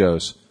Echo Trader Park.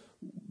 Joe's.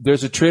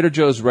 There's a Trader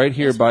Joe's right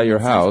here by your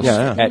house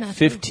Yeah, yeah. at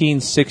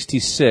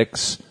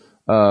 1566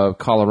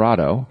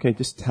 Colorado. Okay,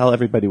 just tell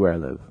everybody where I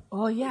live.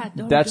 Oh, yeah.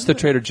 Don't That's do the it.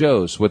 Trader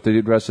Joe's, what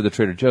the rest of the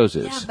Trader Joe's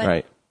is. Yeah, but-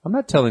 Right. I'm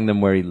not telling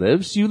them where he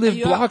lives. You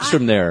live blocks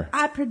from there.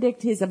 I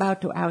predict he's about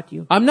to out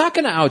you. I'm not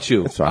going to out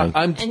you. That's fine.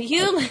 I'm, And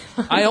you,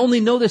 I only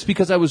know this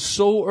because I was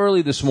so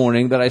early this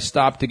morning that I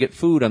stopped to get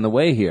food on the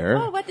way here.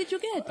 Oh, what did you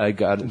get? I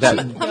got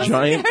That much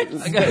giant,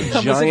 carrots? I got that hummus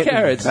and giant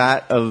carrots.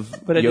 vat of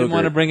But I didn't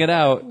want to yogurt. bring it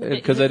out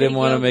because I didn't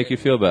want to make you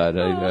feel bad.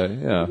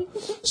 Yeah.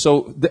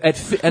 So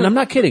and I'm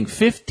not kidding.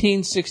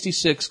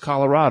 1566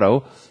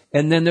 Colorado,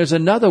 and then there's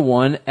another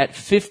one at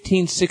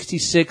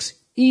 1566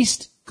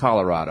 East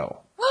Colorado.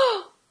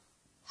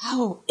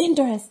 How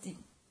interesting.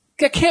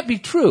 That can't be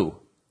true.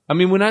 I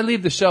mean, when I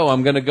leave the show,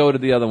 I'm going to go to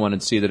the other one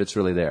and see that it's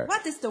really there.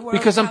 What is the world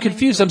Because I'm coming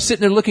confused. to? I'm sitting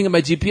there looking at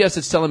my GPS.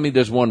 It's telling me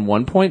there's one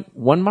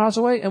 1.1 miles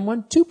away and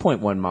one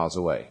 2.1 miles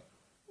away.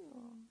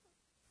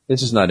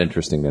 This is not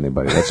interesting to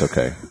anybody. That's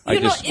okay. You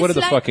know, what are it's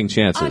the like- fucking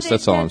chances?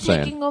 That's all I'm They're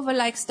saying. taking over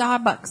like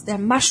Starbucks. They're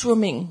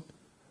mushrooming.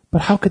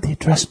 But how could the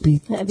address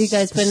be? have you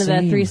guys been to that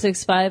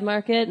 365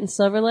 market in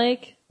Silver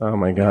Lake? Oh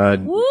my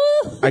God. Woo!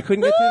 I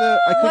couldn't get to the,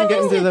 I couldn't get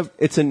is into the,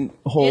 it's in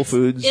Whole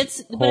Foods.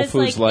 It's but Whole it's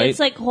Foods like Light? it's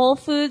like Whole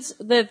Foods,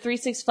 the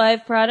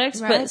 365 products,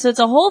 but Right. so it's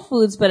a Whole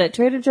Foods, but at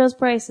Trader Joe's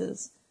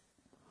prices.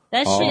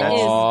 That shit is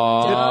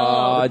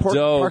Oh, The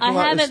dope. parking I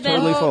lot is haven't been-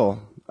 totally full.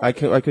 I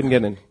couldn't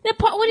get in.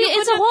 what do you,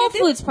 it's a could not Whole get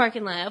in? Foods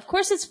parking lot. Of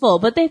course it's full,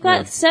 but they've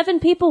got 7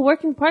 people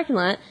working the parking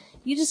lot.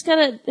 You just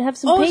gotta have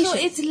some Also,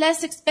 patience. it's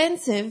less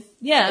expensive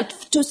Yeah.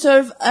 to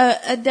serve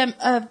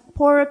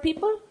poorer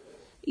people.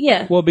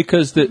 Yeah. Well,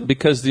 because the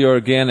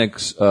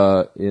organics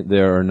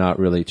there are not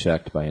really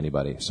checked by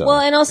anybody. So Well,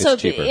 and also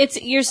it's cheaper.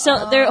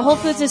 their Whole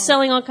Foods is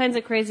selling all kinds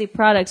of crazy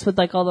products with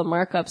like all the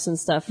markups and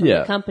stuff from Yeah.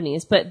 the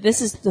companies. But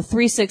this is the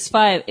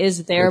 365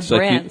 is their It's like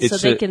brand, so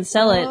it's they a- can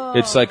sell it.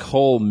 It's like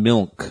whole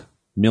milk,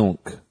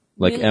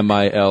 like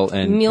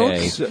MILNK. Milk?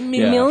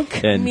 Yeah.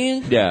 Milk? And,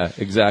 Milk. Yeah,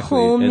 exactly.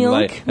 Whole and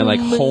milk? like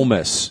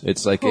hummus.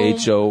 It's like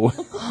HO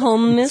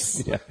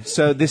Hummus.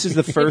 So this is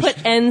the They first,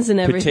 put N's in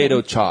everything.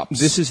 potato chops.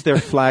 this is their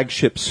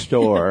flagship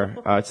store.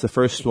 It's the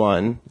first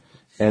one.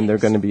 And they're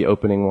going to be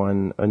opening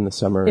one in the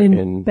summer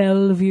in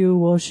Bellevue,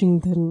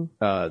 Washington.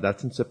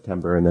 that's in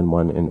September, and then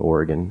one in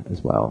Oregon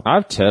as well.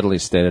 I've totally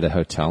stayed at a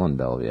hotel in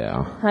Bellevue.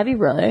 Have you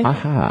really? I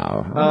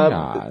have. Oh my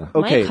God.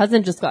 Okay. My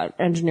cousin just got an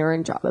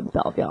engineering job in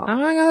Bellevue. Oh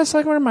my God, that's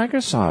like where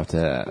Microsoft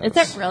is. Is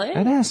that really?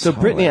 It is. So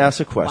Brittany totally. asked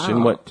a question,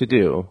 Wow. what to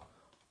do.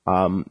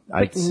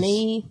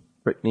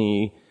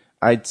 Brittany,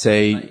 I'd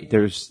say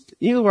there's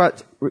Eagle Rock.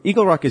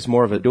 Eagle Rock is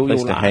more of a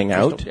place to hang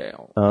out.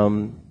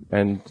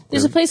 And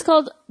There's a place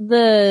called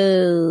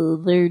the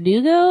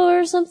Verdugo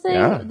or something.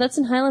 Yeah. That's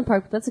in Highland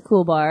Park. But that's a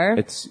cool bar.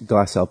 it's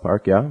Glassell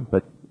Park, yeah.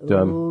 But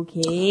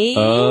Okay.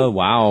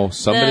 Wow.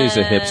 Somebody's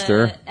a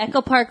hipster.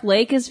 Echo Park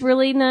Lake is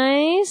really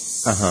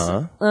nice.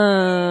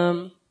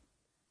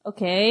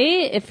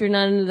 Okay, if you're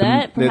not into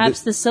that,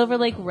 perhaps the Silver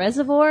Lake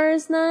Reservoir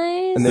is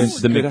nice. And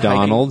there's The good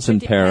McDonald's in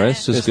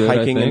Paris is There's good,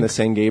 hiking I think. in the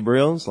San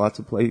Gabriels. Lots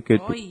of good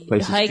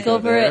places Hike to go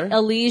over there. at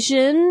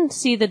Elysian,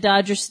 see the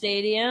Dodger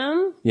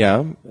Stadium.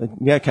 Yeah.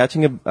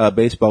 Catching a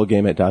baseball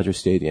game at Dodger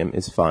Stadium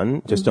is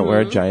fun. Just don't wear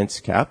a Giants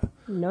cap.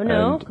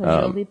 No,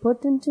 because you'll be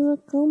put into a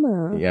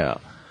coma. Yeah.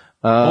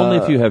 Only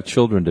if you have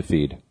children to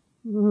feed.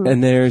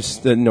 And there's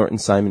the Norton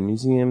Simon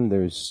Museum.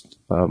 There's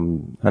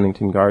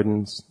Huntington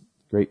Gardens.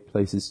 Great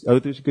places. Oh,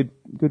 there's good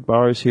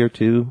bars here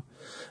too.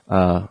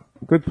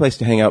 Good place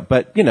to hang out.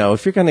 But,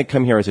 if you're going to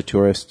come here as a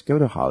tourist, go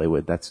to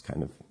Hollywood. That's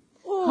kind of...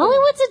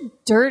 Hollywood's a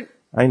dirt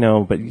I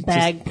know, but you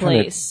bag just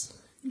place.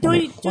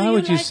 Why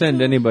would you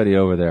send anybody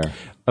over there?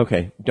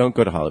 Okay, don't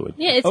go to Hollywood.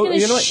 Yeah, it's going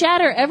to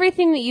shatter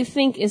everything that you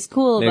think is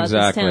cool about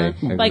Exactly, this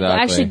town. Like,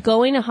 exactly. actually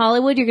going to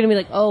Hollywood, you're going to be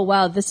like, oh,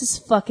 wow, this is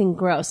fucking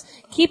gross.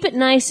 Keep it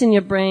nice in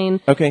your brain.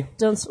 Okay.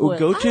 Don't spoil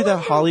Go it. to the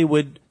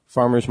Hollywood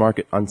Farmers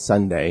Market on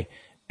Sunday,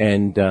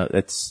 and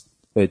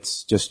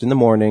it's just in the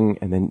morning,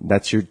 and then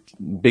that's your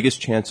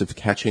biggest chance of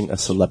catching a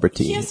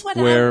celebrity. Here's what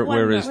Where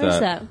I is Where's that?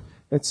 that?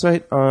 It's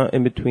right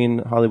in between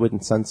Hollywood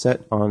and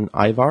Sunset on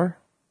Ivar.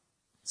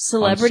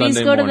 Celebrities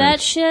Sunday go to that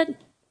mornings. shit?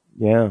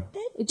 Yeah.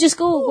 Just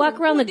go walk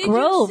around the who did you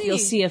Grove. see? You'll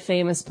see a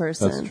famous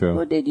person. That's true.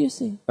 What did you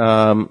see?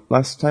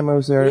 Last time I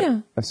was there, Yeah.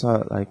 I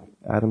saw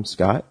Adam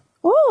Scott.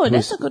 Oh,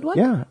 that's a good one.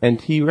 Yeah, and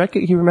he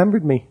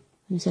remembered me.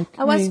 He's like,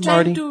 I was "Hey, trying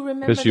Marty." to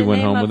remember 'Cause you the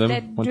went name home of with him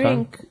that one time?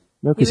 drink.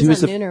 No, because He he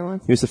was was on Nooner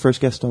once. he was the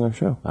first guest on our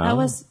show. I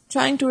was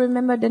trying to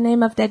remember the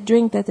name of that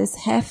drink that is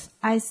half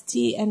iced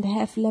tea and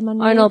half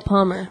lemonade. Arnold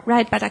Palmer.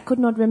 Right, but I could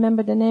not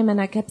remember the name,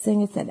 and I kept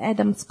saying it's an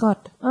Adam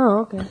Scott. Oh,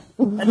 okay.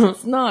 But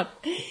it's not.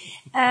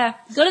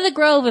 Go to the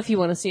Grove if you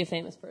want to see a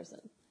famous person.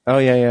 Oh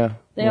yeah.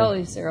 They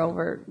always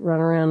are run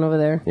around over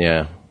there.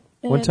 Yeah.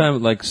 One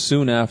time,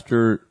 soon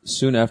after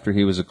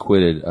he was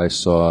acquitted, I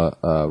saw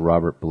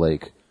Robert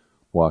Blake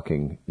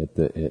walking at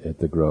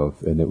the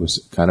Grove, and it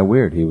was kind of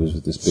weird. He was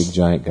with this big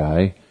giant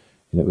guy,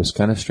 and it was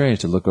kind of strange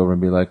to look over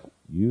and be like,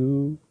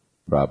 "You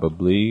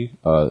probably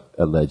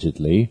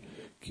allegedly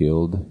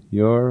killed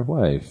your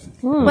wife."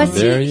 But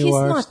There he's you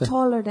are. not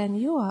taller than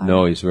you are.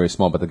 No, he's very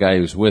small, but the guy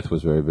he was with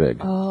was very big.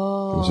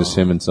 Oh. It was just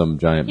him and some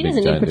giant, He big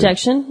doesn't need giant dude.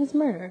 protection. He's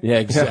murder. Yeah,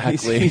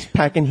 exactly. He's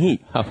packing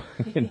heat.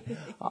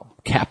 I'll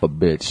cap a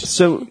bitch.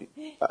 So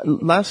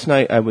last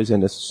night I was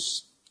in a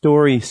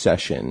story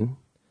session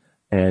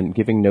and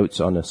giving notes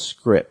on a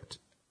script,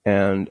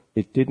 and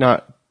it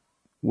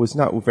was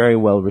not very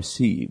well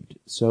received.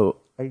 So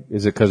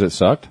Is it because it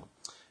sucked?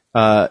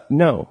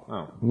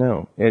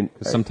 no, and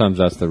Sometimes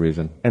that's the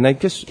reason. and I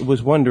just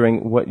was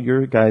wondering what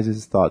your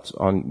guys' thoughts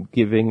on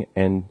giving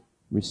and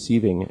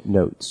receiving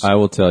notes. I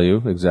will tell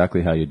you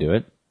exactly how you do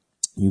it.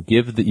 You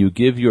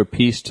give your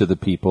piece to the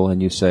people,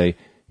 and you say,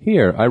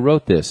 "Here, I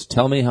wrote this.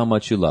 Tell me how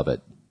much you love it."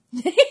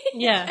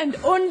 Yeah. And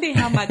only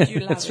how much you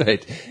love That's it.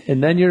 right.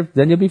 And then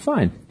you'll be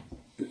fine.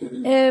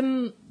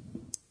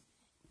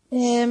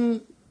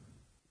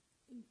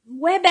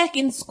 Way back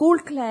in school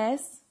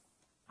class,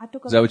 I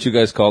took a... Is that what you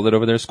guys called it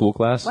over there? School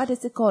class? What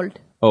is it called?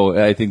 Oh,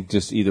 I think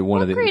just either one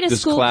What of the. grade of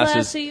this school class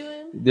class is- are you in?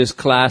 This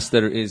class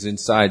that is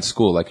inside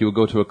school, like you would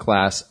go to a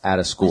class at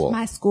a school.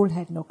 My school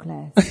had no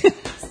class.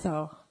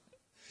 So...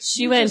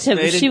 She went to.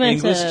 Made She an went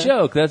English to.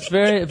 joke. That's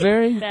very,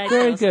 very,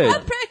 very I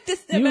good.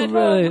 practiced them You at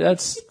really, home.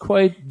 that's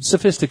quite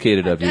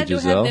sophisticated of you, Try to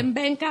have Giselle. them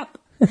bank up.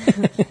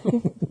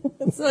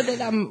 So that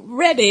I'm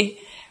ready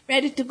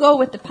to go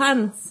with the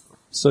puns.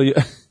 So you,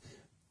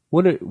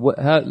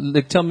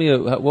 tell me,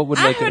 what would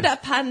I make heard it? a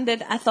pun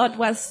that I thought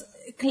was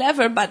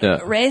clever but Yeah.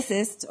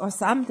 racist or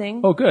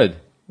something. Oh, good.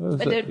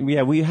 But it-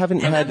 yeah, we haven't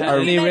had our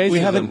Any racism? we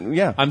haven't.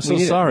 Yeah, I'm so we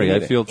need it. sorry. We I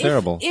need it. feel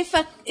terrible.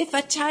 If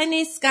a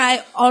Chinese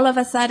guy all of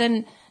a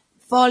sudden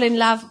fall in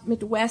love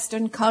with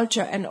Western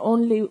culture and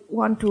only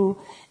want to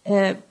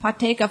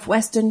partake of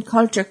Western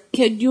culture,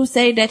 could you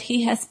say that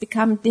he has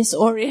become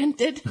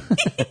disoriented?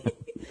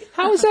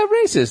 How is that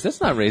racist? That's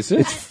not racist.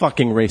 It's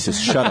fucking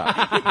racist. Shut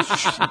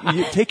up.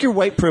 You take your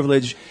white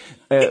privilege,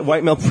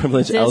 white male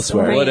privilege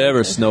elsewhere.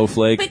 Whatever,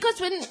 snowflake. Because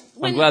when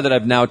I'm glad that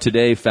I've now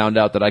today found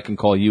out that I can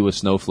call you a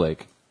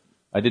snowflake.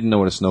 I didn't know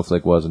what a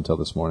snowflake was until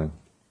this morning.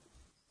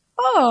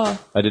 oh,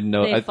 I didn't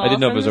know. They I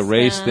didn't know if it was a fall from the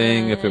race sky.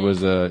 thing. If it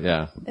was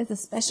it's a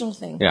special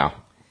thing. yeah.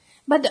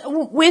 But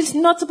we're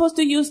not supposed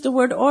to use the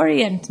word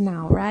Orient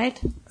now, right?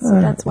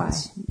 So that's why.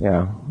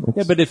 Yeah.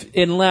 Yeah, but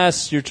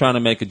unless you're trying to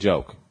make a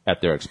joke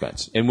at their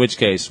expense, in which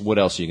case, what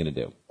else are you going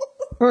to do?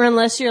 Or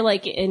unless you're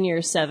like in your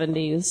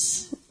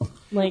 70s.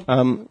 Like.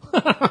 I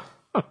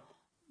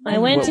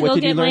went to what go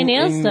did you get my learn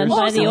nails in done your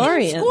by Also the in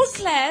Orients. school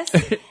class,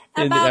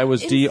 And about I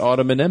was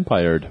de-Ottoman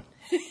Empired.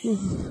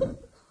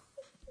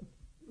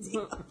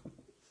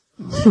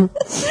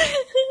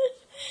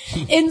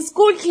 in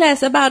school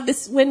class about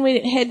this when we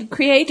had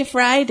creative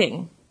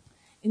writing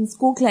in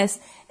school class.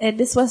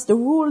 This was the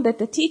rule that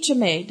the teacher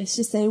made.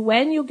 She said,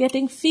 when you're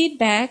getting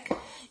feedback,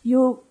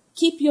 you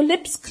keep your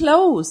lips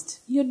closed.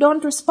 You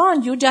don't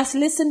respond. You just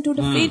listen to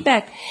the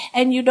feedback.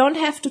 And you don't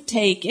have to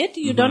take it.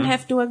 You don't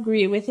have to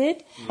agree with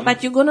it.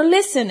 But you're going to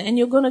listen, and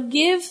you're going to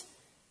give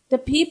the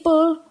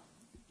people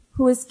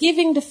who is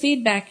giving the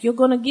feedback, you're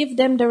going to give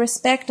them the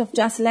respect of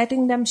just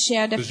letting them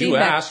share the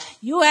feedback.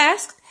 You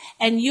asked,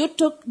 and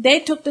they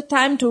took the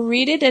time to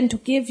read it and to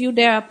give you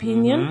their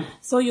opinion.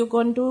 So you're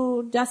going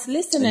to just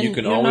listen. And you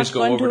can you're always not go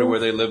going over to where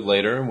they live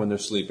later when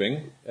they're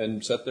sleeping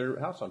and set their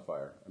house on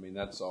fire. I mean,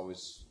 that's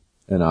always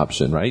an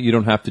option, right? You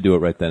don't have to do it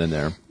right then and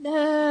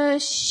there.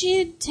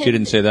 She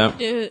didn't say that?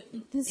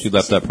 She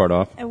left that part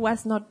off? It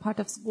was not part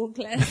of school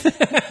class.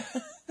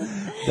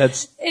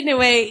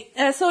 Anyway,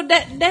 so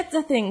that's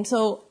the thing.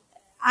 So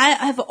I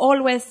have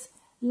always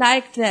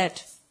liked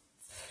that.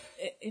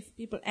 If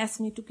people ask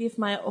me to give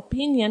my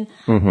opinion,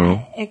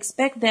 I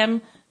expect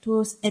them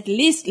to at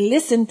least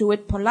listen to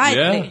it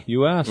politely. Yeah,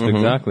 you asked,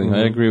 exactly.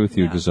 I agree with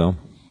you, Giselle.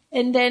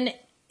 And then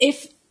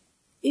if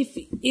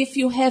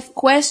you have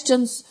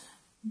questions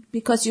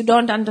because you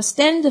don't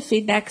understand the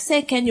feedback,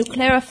 say, can you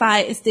clarify,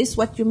 is this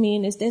what you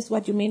mean? Is this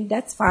what you mean?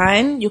 That's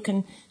fine. You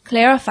can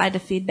clarify the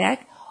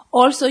feedback.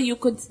 Also, you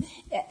could,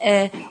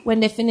 when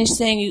they finish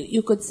saying,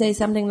 you could say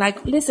something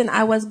like, listen,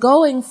 I was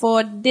going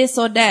for this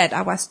or that.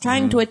 I was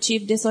trying to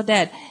achieve this or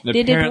that.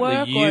 Did it work?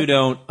 Apparently you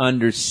don't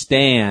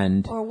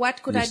understand or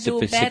what could the I do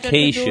better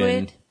to do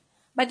it?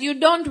 But you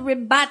don't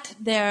rebut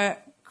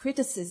their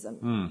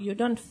criticism. You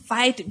don't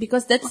fight it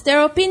because that's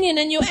their opinion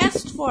and you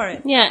asked for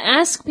it. Yeah,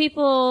 ask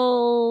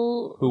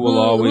people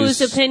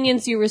whose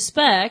opinions you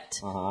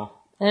respect,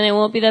 and it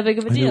won't be that big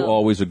of a deal. Who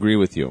always agree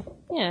with you.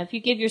 Yeah, if you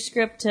give your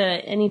script to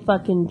any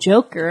fucking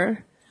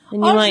joker,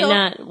 then you might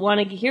not want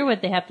to hear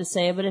what they have to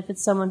say, but if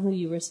it's someone who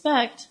you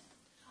respect...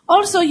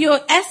 Also,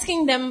 you're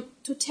asking them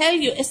to tell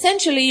you,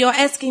 essentially you're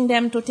asking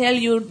them to tell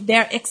you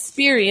their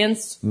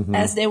experience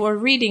as they were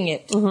reading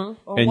it, or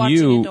and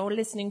watching it, or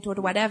listening to it,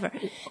 whatever.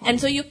 And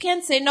so you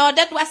can't say, no,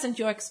 that wasn't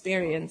your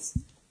experience.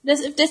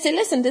 If they say,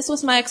 listen, this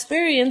was my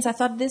experience, I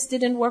thought this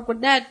didn't work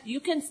with that, you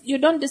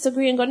don't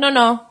disagree and go,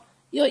 no,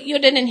 you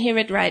didn't hear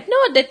it right.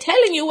 No, they're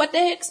telling you what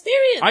they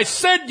experienced. I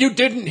said you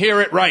didn't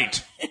hear it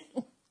right.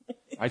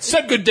 I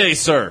said good day,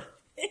 sir.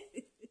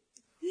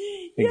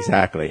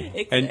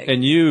 Exactly.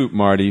 And you,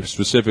 Marty,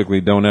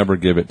 specifically, don't ever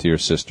give it to your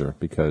sister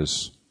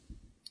because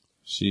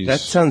she's... That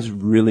sounds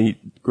really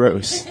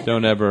gross.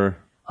 Don't ever...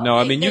 No,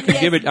 I mean, you can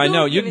give it... I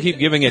know, you can keep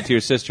giving it to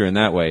your sister in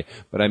that way,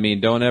 but I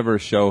mean, don't ever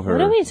show her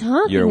What are we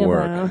talking your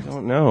work. about? I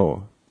don't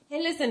know.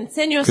 Hey, listen,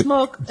 Senor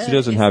Smoke... She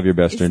doesn't have your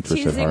best interest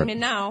at teasing heart. me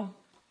now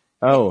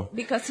Oh.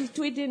 because he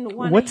didn't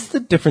want What's the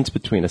difference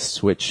between a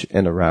switch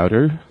and a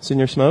router,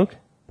 Senior Smoke?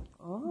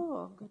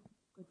 Oh, good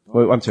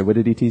Wait, I'm sorry, what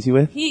did he tease you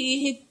with?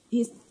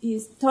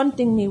 He's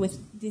taunting me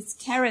with these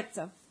carrots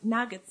of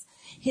nuggets.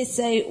 He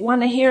say,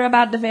 want to hear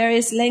about the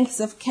various lengths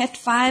of Cat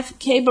 5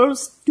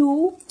 cables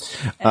too?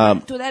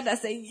 And to that I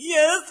say,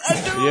 yes, I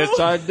do. Yes,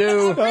 I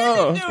do. I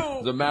really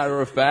do. As a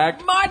matter of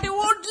fact... Marty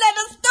won't let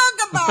us talk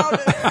about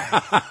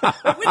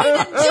it. We need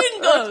a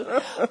jingle.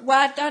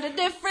 What are the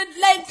different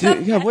lengths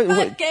of Cat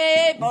 5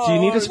 cables? Do you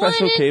need a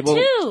special 1 and cable?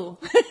 2.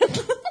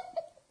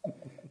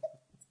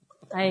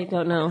 I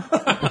don't know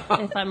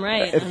if I'm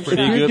right. I'm If shocked.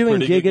 you're doing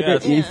pretty good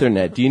gigabit guess.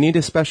 Ethernet, do you need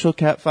a special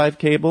Cat 5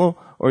 cable,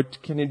 or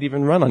can it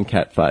even run on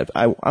Cat 5?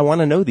 I want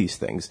to know these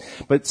things.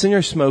 But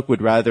Senior Smoke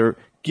would rather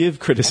give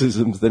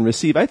criticisms than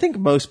receive. I think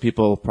most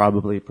people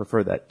probably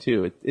prefer that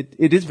too.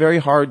 It is very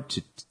hard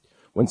to,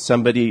 when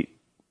somebody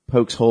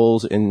pokes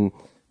holes in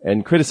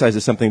and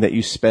criticizes something that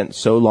you spent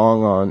so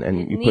long on,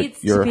 and you It needs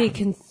put your... to be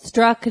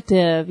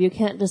constructive. You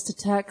can't just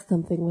attack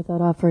something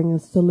without offering a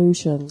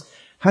solution.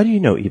 How do you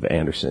know Eva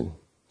Anderson?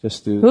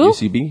 Just through Who?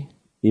 UCB?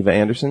 Eva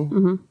Anderson?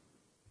 Mm-hmm.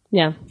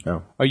 Yeah.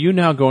 Oh. Are you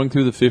now going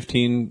through the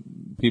 15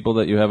 people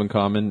that you have in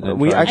common? And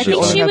We trying actually to-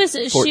 I think only she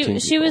have was 14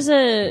 she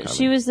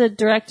people was the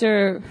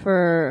director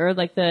for, or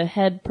like the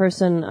head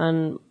person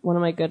on one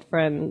of my good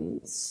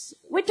friends.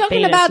 We're talking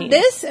Beta about team.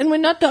 this, and we're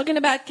not talking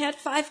about Cat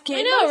 5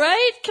 cables. I know,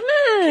 right? Come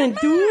on,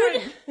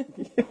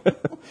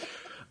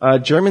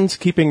 dude. Germans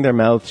keeping their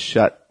mouths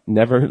shut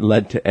never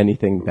led to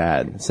anything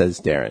bad, says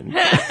Darren.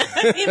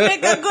 You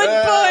make a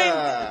good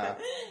point.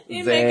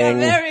 You make a Zing.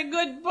 very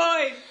good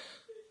point.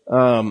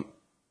 All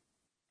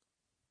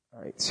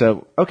right.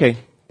 So, okay.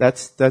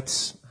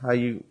 That's how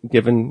you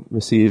give and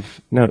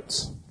receive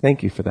notes.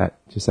 Thank you for that,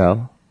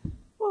 Giselle.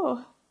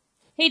 Oh,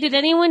 Hey, did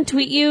anyone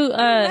tweet you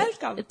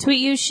welcome.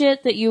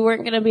 shit that you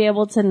weren't going to be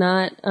able to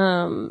not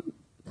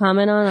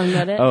comment on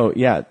Reddit? Oh,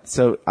 yeah.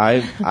 So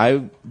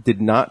I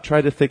did not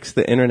try to fix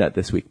the internet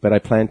this week, but I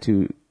plan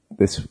to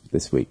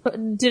this week.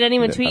 Did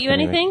anyone tweet you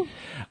anything?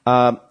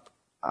 Or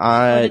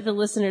did the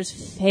listeners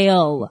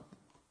fail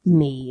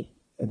me?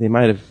 They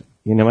might have,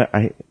 you know what,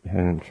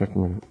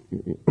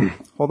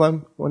 hold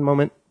on one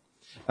moment.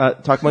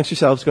 Talk amongst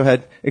yourselves, go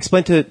ahead.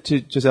 Explain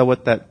to Giselle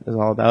what that is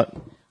all about.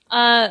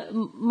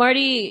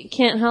 Marty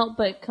can't help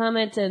but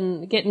comment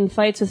and get in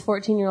fights with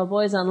 14-year-old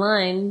boys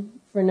online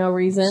for no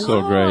reason.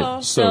 So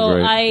great. So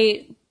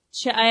great.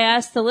 I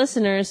asked the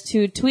listeners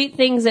to tweet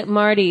things at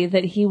Marty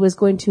that he was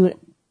going to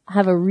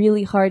have a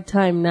really hard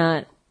time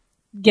not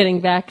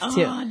getting back to.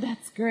 Oh,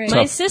 that's great.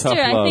 My sister, tough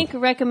I love. think,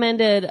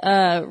 recommended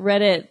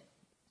Reddit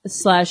 /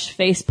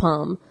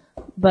 Facepalm,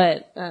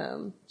 but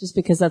just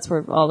because that's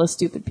where all the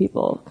stupid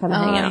people kind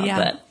of hang out. yeah.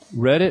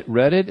 But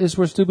Reddit is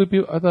where stupid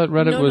people. I thought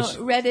Reddit No, was.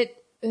 Reddit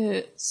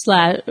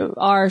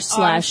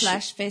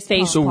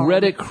r/Facepalm. So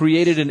Reddit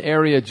created an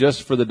area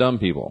just for the dumb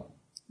people.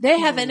 They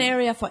have an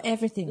area for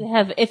everything.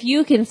 If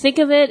you can think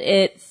of it,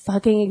 it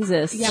fucking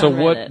exists. So on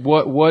Reddit.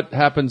 what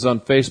happens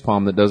on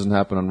Facepalm that doesn't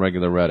happen on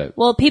regular Reddit?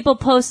 Well, people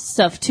post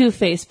stuff to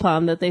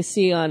Facepalm that they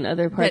see on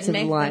other parts That of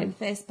the make line.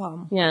 them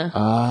facepalm. Yeah.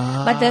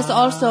 But there's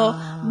also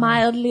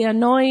mildly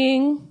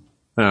annoying.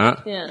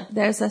 Yeah.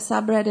 There's a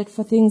subreddit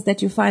for things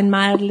that you find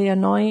mildly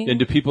annoying. And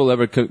do people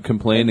ever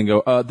complain and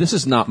go, this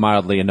is not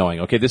mildly annoying,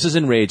 okay? This is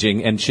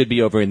enraging and should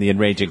be over in the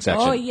enraging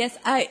section. Oh, yes.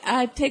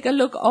 I take a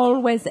look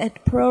always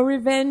at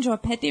pro-revenge or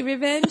petty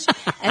revenge,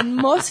 and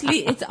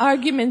mostly it's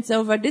arguments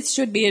over this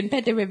should be in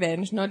petty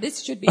revenge. No,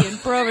 this should be in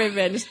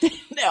pro-revenge.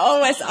 They're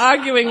always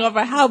arguing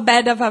over how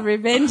bad of a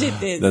revenge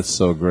it is. That's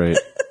so great.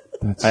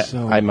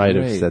 I might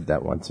have said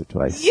that once or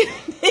twice.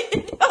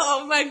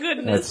 Oh, my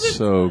goodness. That's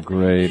so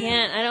great.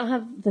 I don't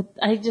have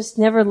I just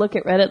never look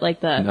at Reddit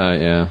like that.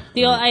 Yeah.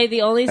 The only I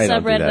don't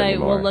do subreddit that I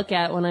will anymore. look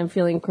at when I'm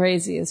feeling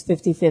crazy is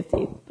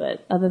 50/50.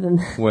 But other than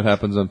that, What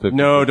happens on 50?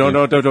 No, don't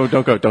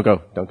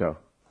go.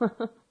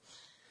 it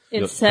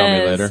You'll says tell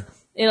me later?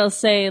 it'll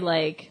say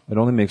like It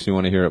only makes me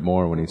want to hear it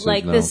more when he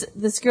says no.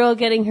 this girl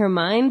getting her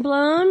mind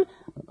blown,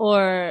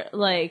 or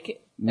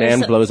like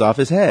Man blows off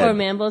his head. or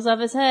man blows off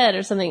his head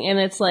or something, and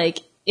it's like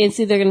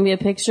it's either going to be a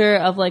picture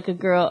of like a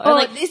girl or Oh,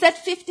 like is that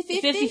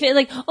 50-50? 50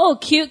 like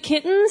cute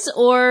kittens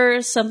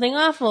or something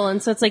awful,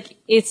 and so it's like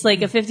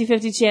a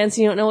 50/50 chance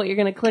you don't know what you're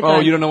going to click on. Oh,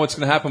 you don't know what's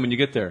going to happen when you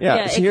get there. Yeah,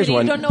 Yeah, so it here's could- you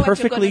one. don't know what you're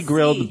Perfectly gonna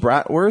grilled see.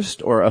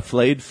 bratwurst or a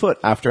flayed foot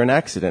after an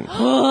accident.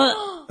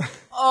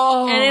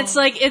 And it's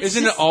like it's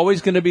Isn't just, it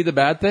always going to be the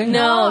bad thing?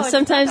 no, it's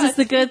sometimes not it's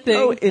the good thing.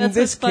 Oh, in That's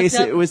this what's case,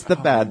 fucked it up. was the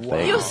bad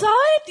thing. You saw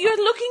it? You're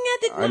looking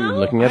at it now? I'm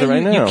looking at it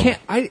right now. You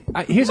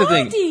can't. Here's the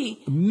Marty!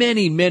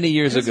 thing. Many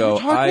years ago,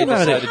 talking I about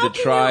decided it. to How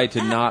can try you-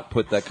 to not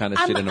put that kind of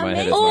I'm shit into my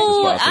head as amazed. much as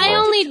Oh, possible. I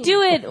only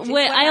do it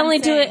when I I'm only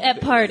do it saying.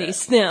 at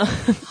parties. No,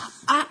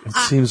 It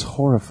seems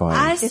horrifying.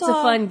 I it's a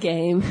saw, fun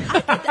game.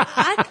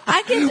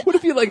 I get What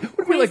if you like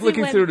Crazy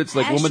looking when through it? It's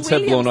like Ash woman's head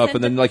blown Williams up, sent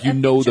and then a- like you a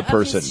know the picture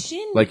of his person.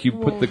 shin Like you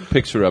put the wound.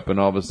 picture up, and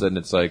all of a sudden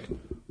it's like,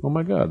 oh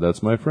my god,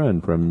 that's my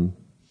friend from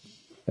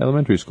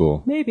elementary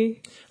school.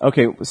 Maybe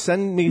Okay,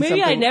 send me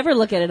something. I never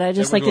look at it. I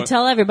just like to Everyone-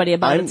 tell everybody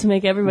about I'm- it to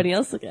make everybody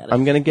else look at it.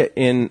 I'm going to get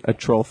in a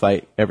troll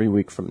fight every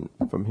week from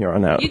here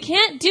on out. You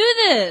can't do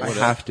this.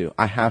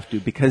 I have to,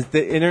 because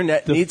the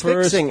internet needs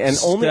fixing, and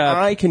only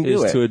I can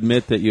do is it. to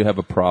admit that you have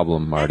a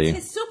problem, Marty.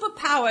 his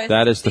superpower.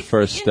 That is the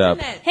first step.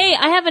 Hey,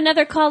 I have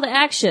another call to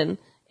action.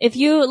 If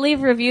you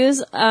leave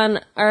reviews on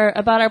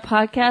about our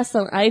podcast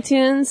on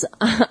iTunes,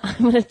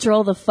 I'm going to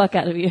troll the fuck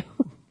out of you.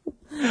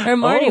 Or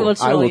Marty will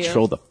troll I will you.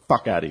 troll the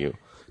fuck out of you.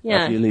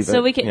 Yeah, If you leave so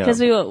it, we can yeah.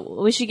 because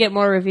we should get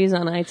more reviews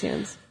on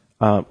iTunes.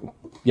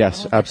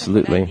 Yes,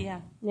 absolutely. Yeah.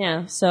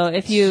 Yeah. So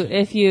if you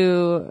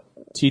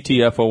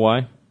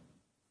TTFOY?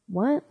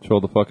 what?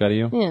 Troll the fuck out of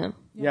you? Yeah.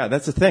 Yeah,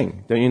 that's the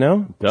thing. Don't you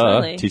know? Duh.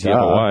 Totally.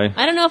 TTFOY.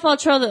 I don't know if I'll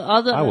troll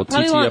all the. I will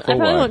probably won't, I TTFOY.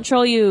 probably won't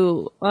troll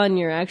you on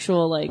your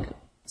actual like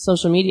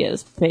social media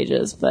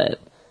pages, but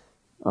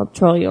I'll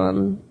troll you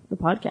on the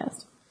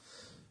podcast.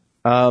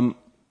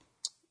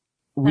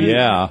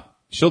 Yeah.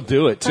 She'll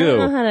do it too.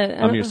 know how to- I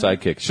I'm don't your know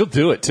sidekick. She'll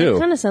do it too.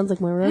 Kind of sounds like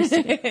my roast.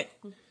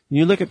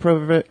 You look at pro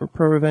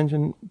revenge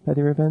and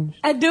petty revenge.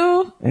 I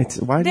do. It's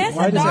why There's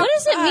does a it? What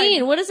does it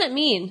mean? What does it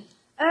mean?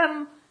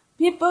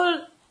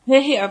 People,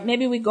 here,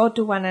 maybe we go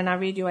to one and I'll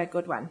read you a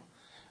good one.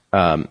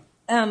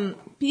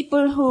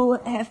 People who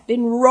have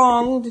been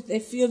wronged, they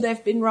feel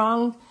they've been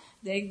wronged,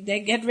 they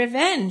get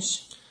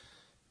revenge.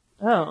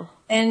 Oh.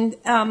 And,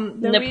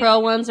 The pro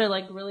ones are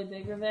like really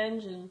big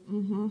revenge,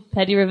 and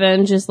petty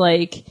revenge is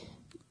like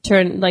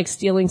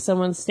stealing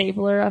someone's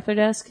stapler off their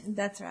desk.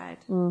 That's right.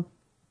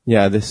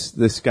 Yeah,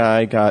 this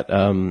guy got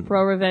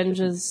Pro revenge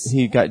is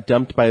he got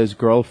dumped by his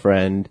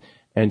girlfriend,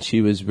 and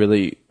she was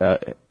really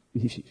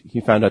he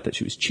found out that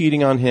she was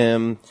cheating on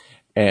him,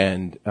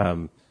 and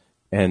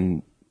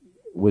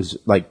was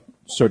like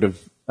sort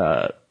of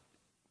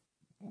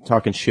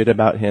talking shit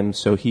about him.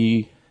 So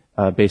he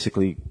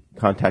basically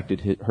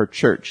contacted her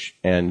church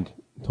and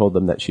told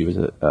them that she was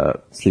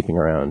sleeping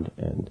around,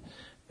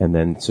 and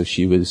then so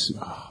she was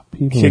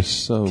People are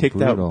so kicked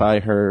brutal. out by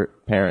her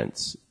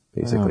parents,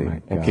 basically, Oh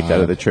my and kicked out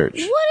of the church.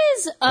 what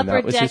is upper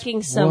that was just-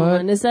 decking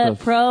someone? what Is that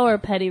the pro or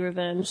petty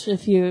revenge?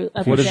 If you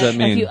upper What does deck, that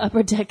mean? If you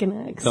upper deck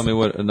an ex, Tell me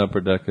what an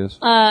upper deck is.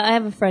 I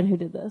have a friend who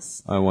did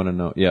this. I want to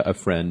know. Yeah, a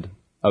friend.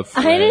 A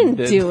friend. I didn't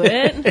do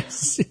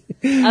it.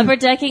 Upper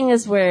decking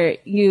is where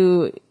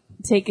you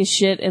take a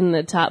shit in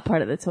the top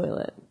part of the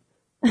toilet,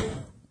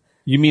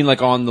 You mean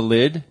like on the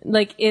lid?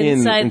 like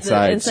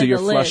inside. So you're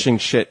the lid. flushing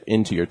shit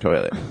into your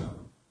toilet.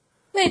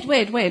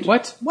 Wait.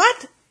 What?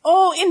 What?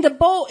 Oh, in the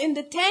bowl, in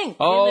the tank.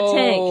 Oh.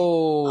 tank.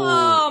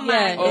 Oh, my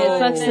Yeah,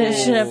 goodness. it fucks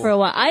that shit up for a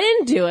while. I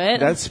didn't do it.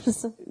 That's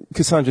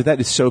Cassandra, that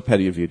is so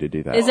petty of you to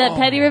do that. Is that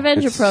petty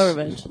revenge or pro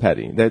revenge?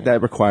 Petty.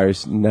 That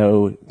requires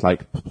no,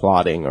 like,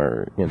 plotting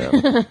or,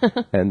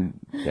 and,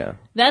 yeah.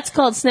 That's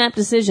called snap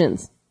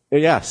decisions.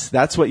 Yes,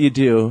 that's what you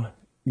do.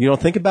 You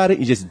don't think about it,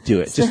 you just do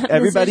it. Just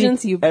everybody,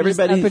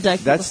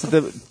 that's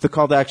the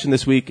call to action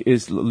this week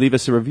is leave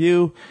us a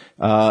review,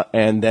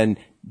 and then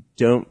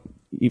don't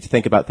even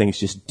think about things,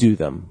 just do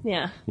them.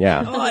 Yeah.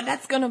 Yeah. Oh,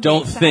 that's going to be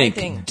Don't exciting.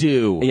 think,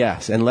 do.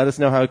 Yes, and let us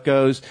know how it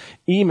goes.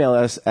 Email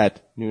us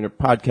at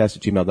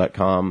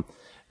noonerpodcast@gmail.com.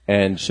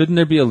 And Shouldn't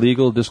there be a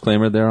legal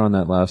disclaimer there on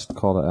that last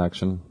call to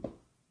action?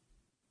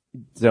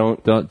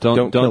 don't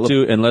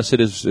do unless it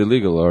is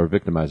illegal or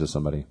victimizes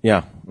somebody.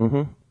 Yeah.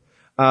 Mm-hmm.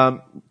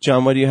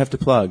 John, what do you have to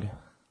plug?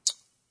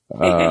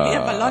 You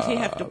have a lot you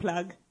have to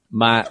plug.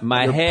 My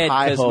head,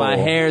 pie because my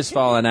hole. hair's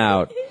falling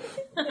out.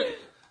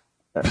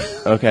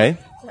 Okay.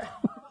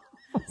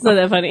 It's not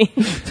that funny.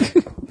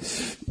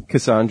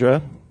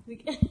 Cassandra.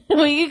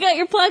 Well, you got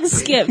your plugs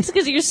skipped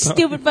because of your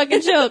stupid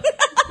fucking joke.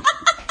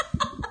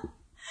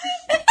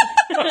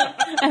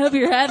 I hope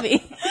you're happy.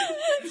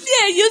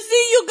 Yeah, you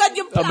see, you got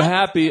your I'm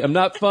happy. I'm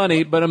not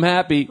funny, but I'm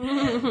happy.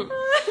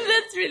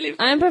 That's really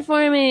I'm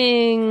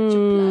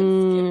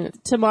performing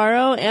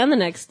tomorrow and the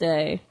next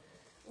day.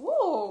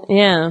 Ooh.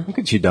 Yeah. Look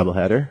at you,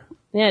 doubleheader.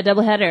 Yeah,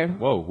 doubleheader.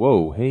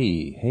 Whoa,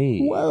 hey.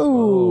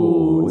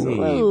 Whoa.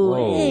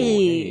 Whoa,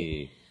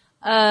 Hey.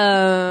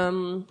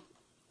 Oh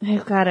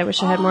God, I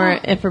wish I had more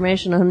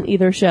information on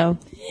either show.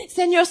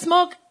 Senor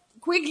Smoke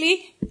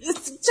Quigley,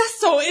 it's just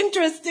so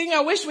interesting.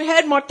 I wish we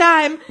had more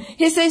time.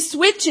 He says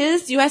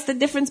switches. You asked the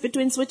difference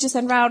between switches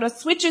and routers.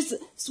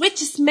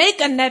 Switches make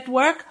a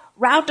network.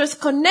 Routers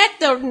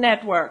connect a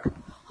network.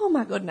 Oh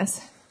my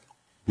goodness.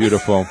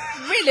 Beautiful.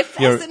 Really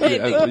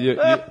fascinating.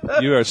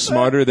 You are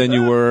smarter than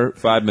you were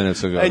 5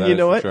 minutes ago. And that you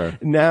know is for what? sure.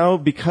 Now,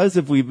 because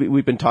of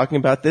we've been talking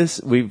about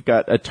this, we've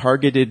got a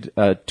targeted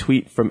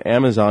tweet from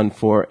Amazon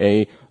for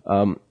a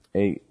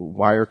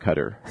wire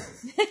cutter.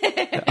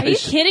 Are you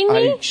kidding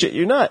me? I shit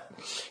you not.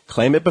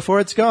 Claim it before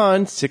it's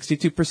gone.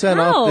 62% off.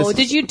 No. This,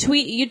 Did you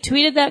tweet? You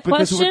tweeted that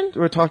because question?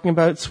 we're talking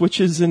about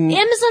switches and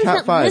Amazon's Cat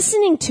not 5.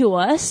 listening to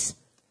us.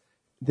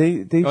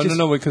 They Oh, just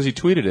no, because he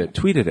tweeted it.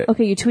 tweeted it.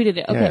 Okay, you tweeted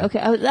it. Okay, Yeah. okay.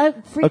 I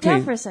freaked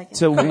out for a second.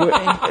 So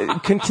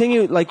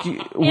continue. Like,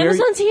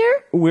 Amazon's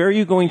here? where are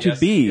you going to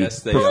be yes,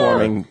 they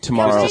performing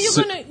tomorrow?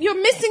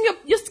 You're missing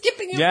you're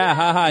skipping your Yeah,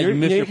 haha, you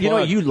missed your You know,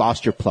 plug. you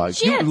lost your plug.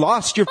 You Shit.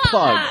 lost your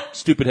plug,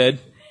 Stupid head.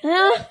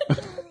 Huh?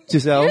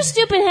 Giselle. You're a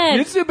stupid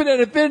head. stupid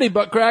at infinity,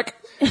 butt crack.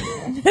 You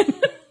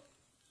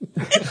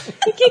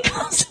can't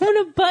call someone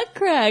a butt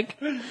crack.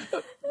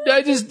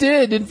 I just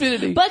did,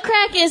 infinity. Butt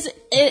crack is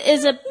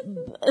a.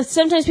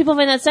 Sometimes people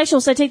find that sexual,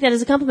 so I take that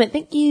as a compliment.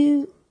 Thank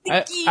you.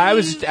 I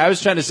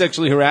was trying to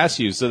sexually harass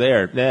you, so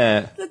there.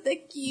 Nah.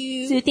 Thank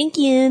you. So thank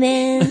you,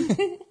 man.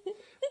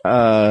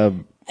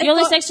 You're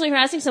only sexually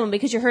harassing someone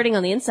because you're hurting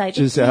on the inside.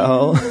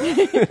 Giselle.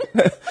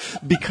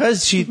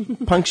 Because she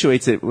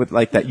punctuates it with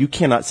like that, you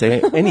cannot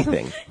say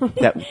anything.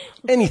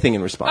 Anything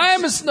in response. I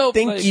am a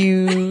snowflake. Thank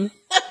you.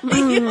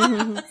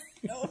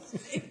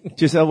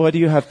 Giselle, what do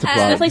you have to plug?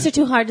 Snowflakes are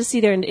too hard to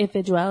see their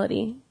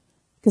individuality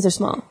because they're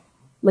small,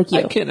 like you.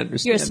 I can't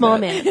understand You're a small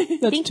that. man.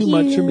 That's Thank too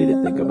much for me to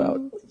you. think about.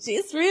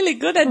 She's really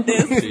good at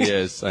this.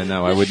 Yes, I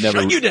know. I would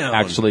never you down.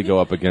 actually go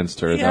up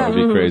against her. That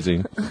would be crazy.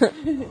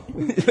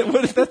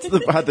 What if that's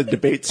how the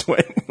debates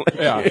went?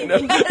 Yeah.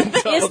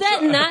 Is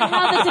that not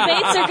how the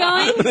debates are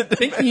going?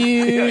 Thank you.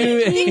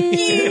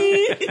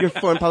 Your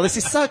foreign policy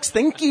sucks.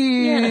 Thank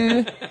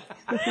you.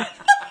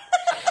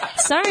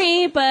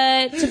 Sorry,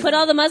 but to put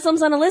all the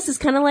Muslims on a list is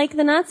kind of like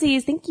the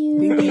Nazis. Thank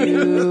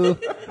you.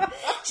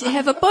 She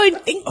have a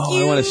point. Thank Oh,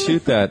 you. I want to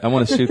shoot that. I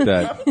want to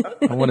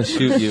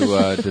shoot you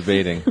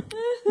debating.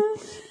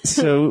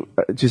 So,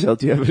 Giselle,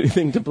 do you have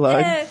anything to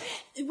plug?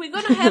 We're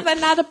going to have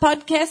another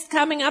podcast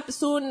coming up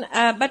soon,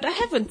 but I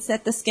haven't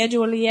set the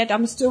schedule yet.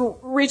 I'm still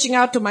reaching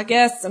out to my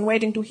guests and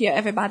waiting to hear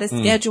everybody's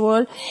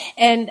schedule.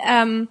 And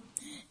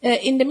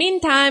in the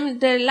meantime,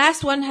 the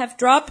last one have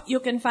dropped. You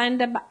can find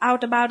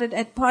out about it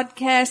at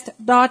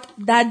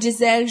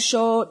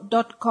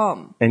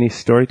podcast.dagiselleshow.com. Any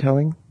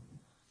storytelling?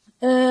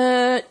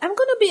 I'm going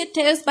to be at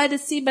Tales by the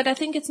Sea, but I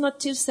think it's not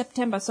till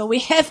September, so we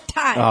have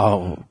time.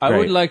 Oh, I great.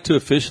 would like to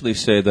officially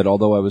say that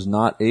although I was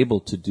not able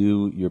to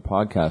do your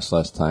podcast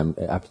last time,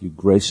 after you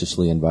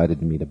graciously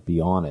invited me to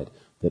be on it,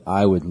 that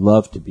I would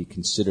love to be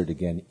considered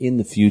again in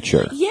the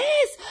future.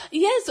 Yes.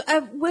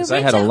 Because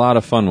I had a lot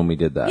of fun when we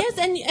did that. Yes,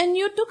 and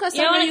you took us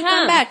Yeah, on I when you have.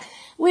 come back.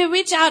 We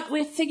reach out,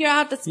 we figure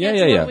out the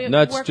schedule. Yeah. We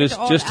No, it's work it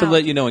all just to out.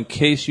 let you know in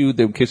case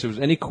there was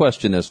any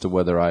question as to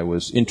whether I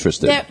was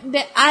interested.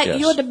 Yes.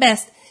 You're the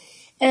best.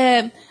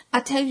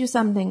 I'll tell you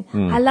something.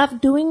 I love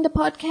doing the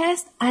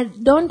podcast. I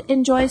don't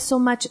enjoy so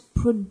much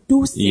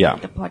producing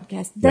the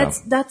podcast. That's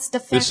the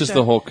factor. This is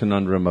the whole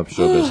conundrum of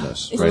show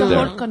business, It's right the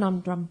there. whole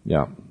conundrum.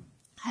 Yeah.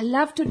 I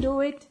love to do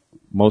it,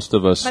 Most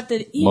of us but the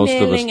don't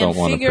emailing and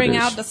want to figuring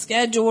produce. out the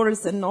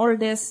schedules and all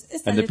this.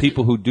 It's And the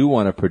people who do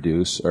want to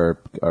produce are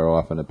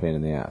often a pain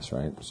in the ass,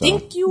 right? So.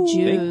 Thank you.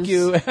 Jews.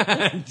 you.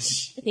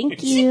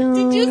 Thank you.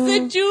 Did you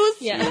say juice?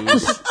 Yeah.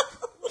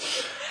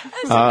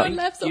 Don't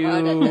laugh so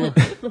hard at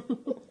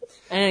that.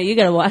 I know, you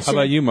gotta watch How it.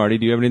 about you, Marty?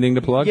 Do you have anything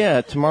to plug?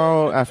 Yeah,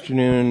 tomorrow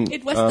afternoon.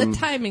 It was the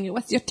timing. It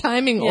was your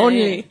timing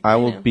only. I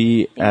will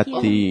be at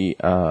the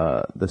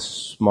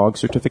Smog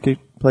Certificate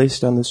place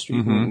down the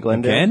street in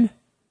Glendale. Again?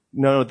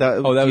 No,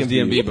 that was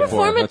DMV You before.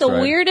 perform at That's the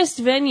right.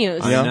 weirdest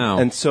venues. I know.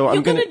 And so You're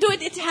I'm gonna do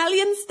it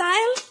Italian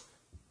style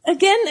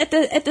again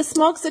at the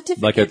Smog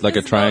Certificate. Like a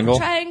There's triangle? no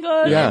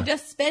triangle. Yeah. And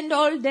just spend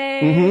all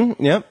day.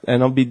 Yep,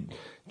 and I'll be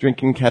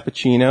drinking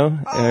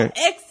cappuccino.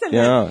 Excellent.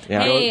 Yeah.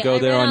 Hey, Go I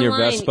there read on your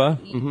online, Vespa?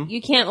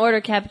 You can't order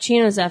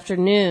cappuccinos after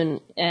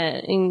noon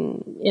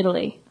in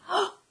Italy.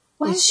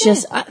 Why It's is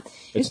just that?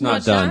 It's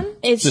not done.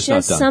 it's just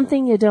just not done.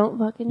 something you don't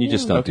fucking You do.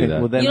 just don't do that.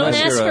 well then You don't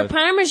unless ask you're for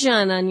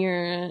Parmesan on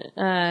your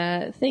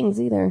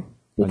things either. on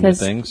your Because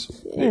things.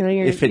 you know,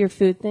 If it- your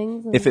food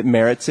things. if it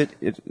merits it,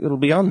 it'll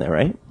be on there,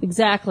 right?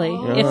 Exactly.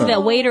 If the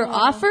waiter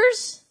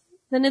offers,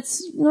 then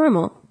it's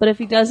normal. But if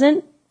he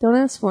doesn't, don't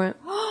ask for it.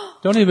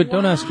 Don't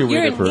ask your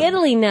You're waiter in for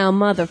Italy now,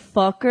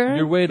 motherfucker.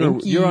 your waiter.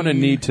 You're on a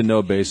need to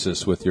know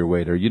basis with your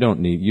waiter. You don't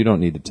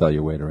need to tell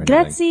your waiter anything.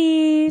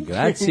 Grazie.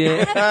 Grazie.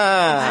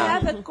 I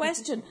have a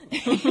question.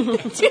 Did you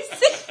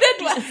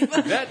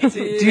think that was?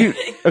 Do you,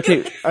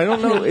 okay, I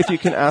don't know if you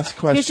can ask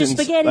Here's your questions.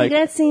 spaghetti. like,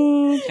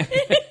 Grazie.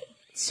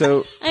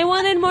 so I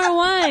wanted more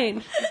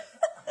wine.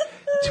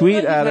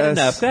 tweet at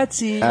us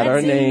Grazie. at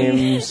our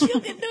names. You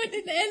can do it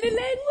in any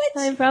language.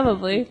 I'm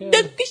probably.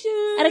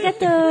 Dankeschön.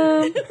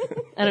 Arigato.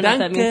 I don't know what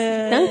that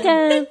means.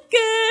 Danke.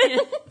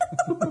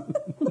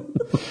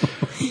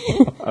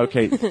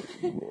 Okay. Did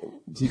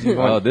you Oh,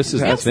 want this is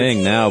to the ask-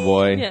 thing now,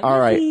 boy. Yeah. All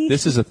right.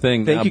 This is a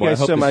thing Thank now, you boy. I guys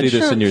hope so to much. see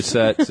this in your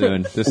set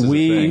soon. This is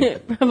We- the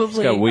thing. Probably. It's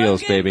got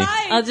wheels, Okay, baby.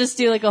 bye. I'll just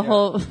do like a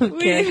whole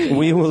character.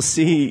 We will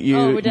see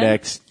Oh, you we're done?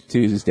 next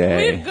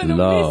Tuesday. We're gonna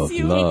Love, miss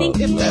you. love. Time to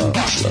tip that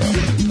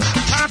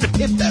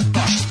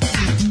fuck.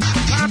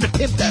 Time to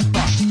tip that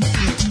fuck.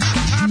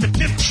 Time to tip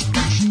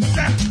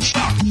that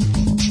fuck.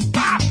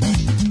 Bop,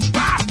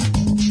 bop, bop,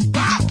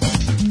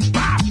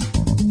 bop,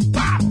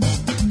 bop,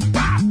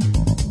 bop,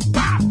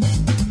 bop,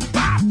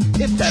 bop.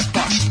 Tip that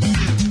fuck.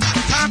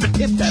 Time to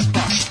tip that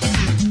fuck.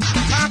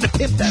 Time to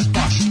tip that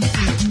fuck.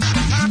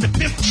 Time to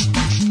tip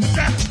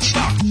that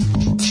fuck.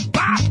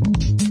 Bop,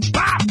 bop,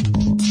 bop,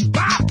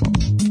 bop,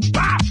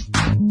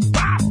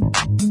 bop,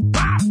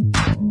 bop,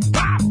 bop,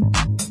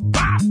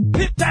 bop.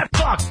 Hit that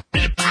fuck.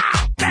 Hit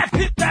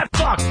that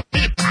fuck.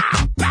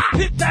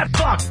 Hit that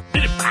fuck.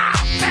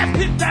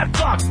 Hit that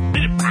fuck.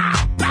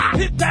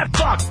 Hit that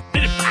fuck.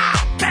 Hit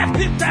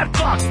that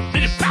fuck.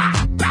 Bop,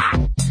 bop,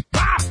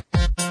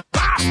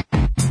 bop,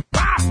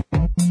 bop,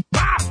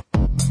 bop.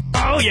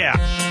 Oh yeah.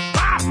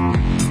 Bop.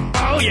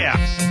 Oh yeah.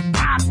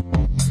 Bop.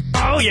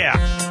 Oh yeah.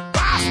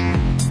 Bop.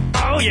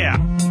 Oh yeah.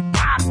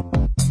 Bop.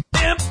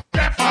 Imp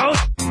that phone.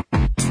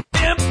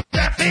 Imp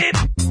that fit.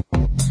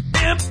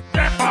 Imp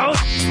that phone.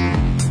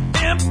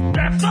 Imp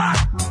that fuck.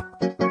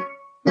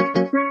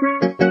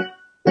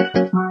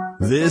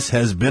 This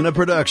has been a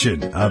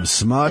production of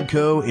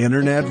Smodco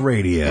Internet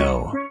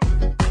Radio.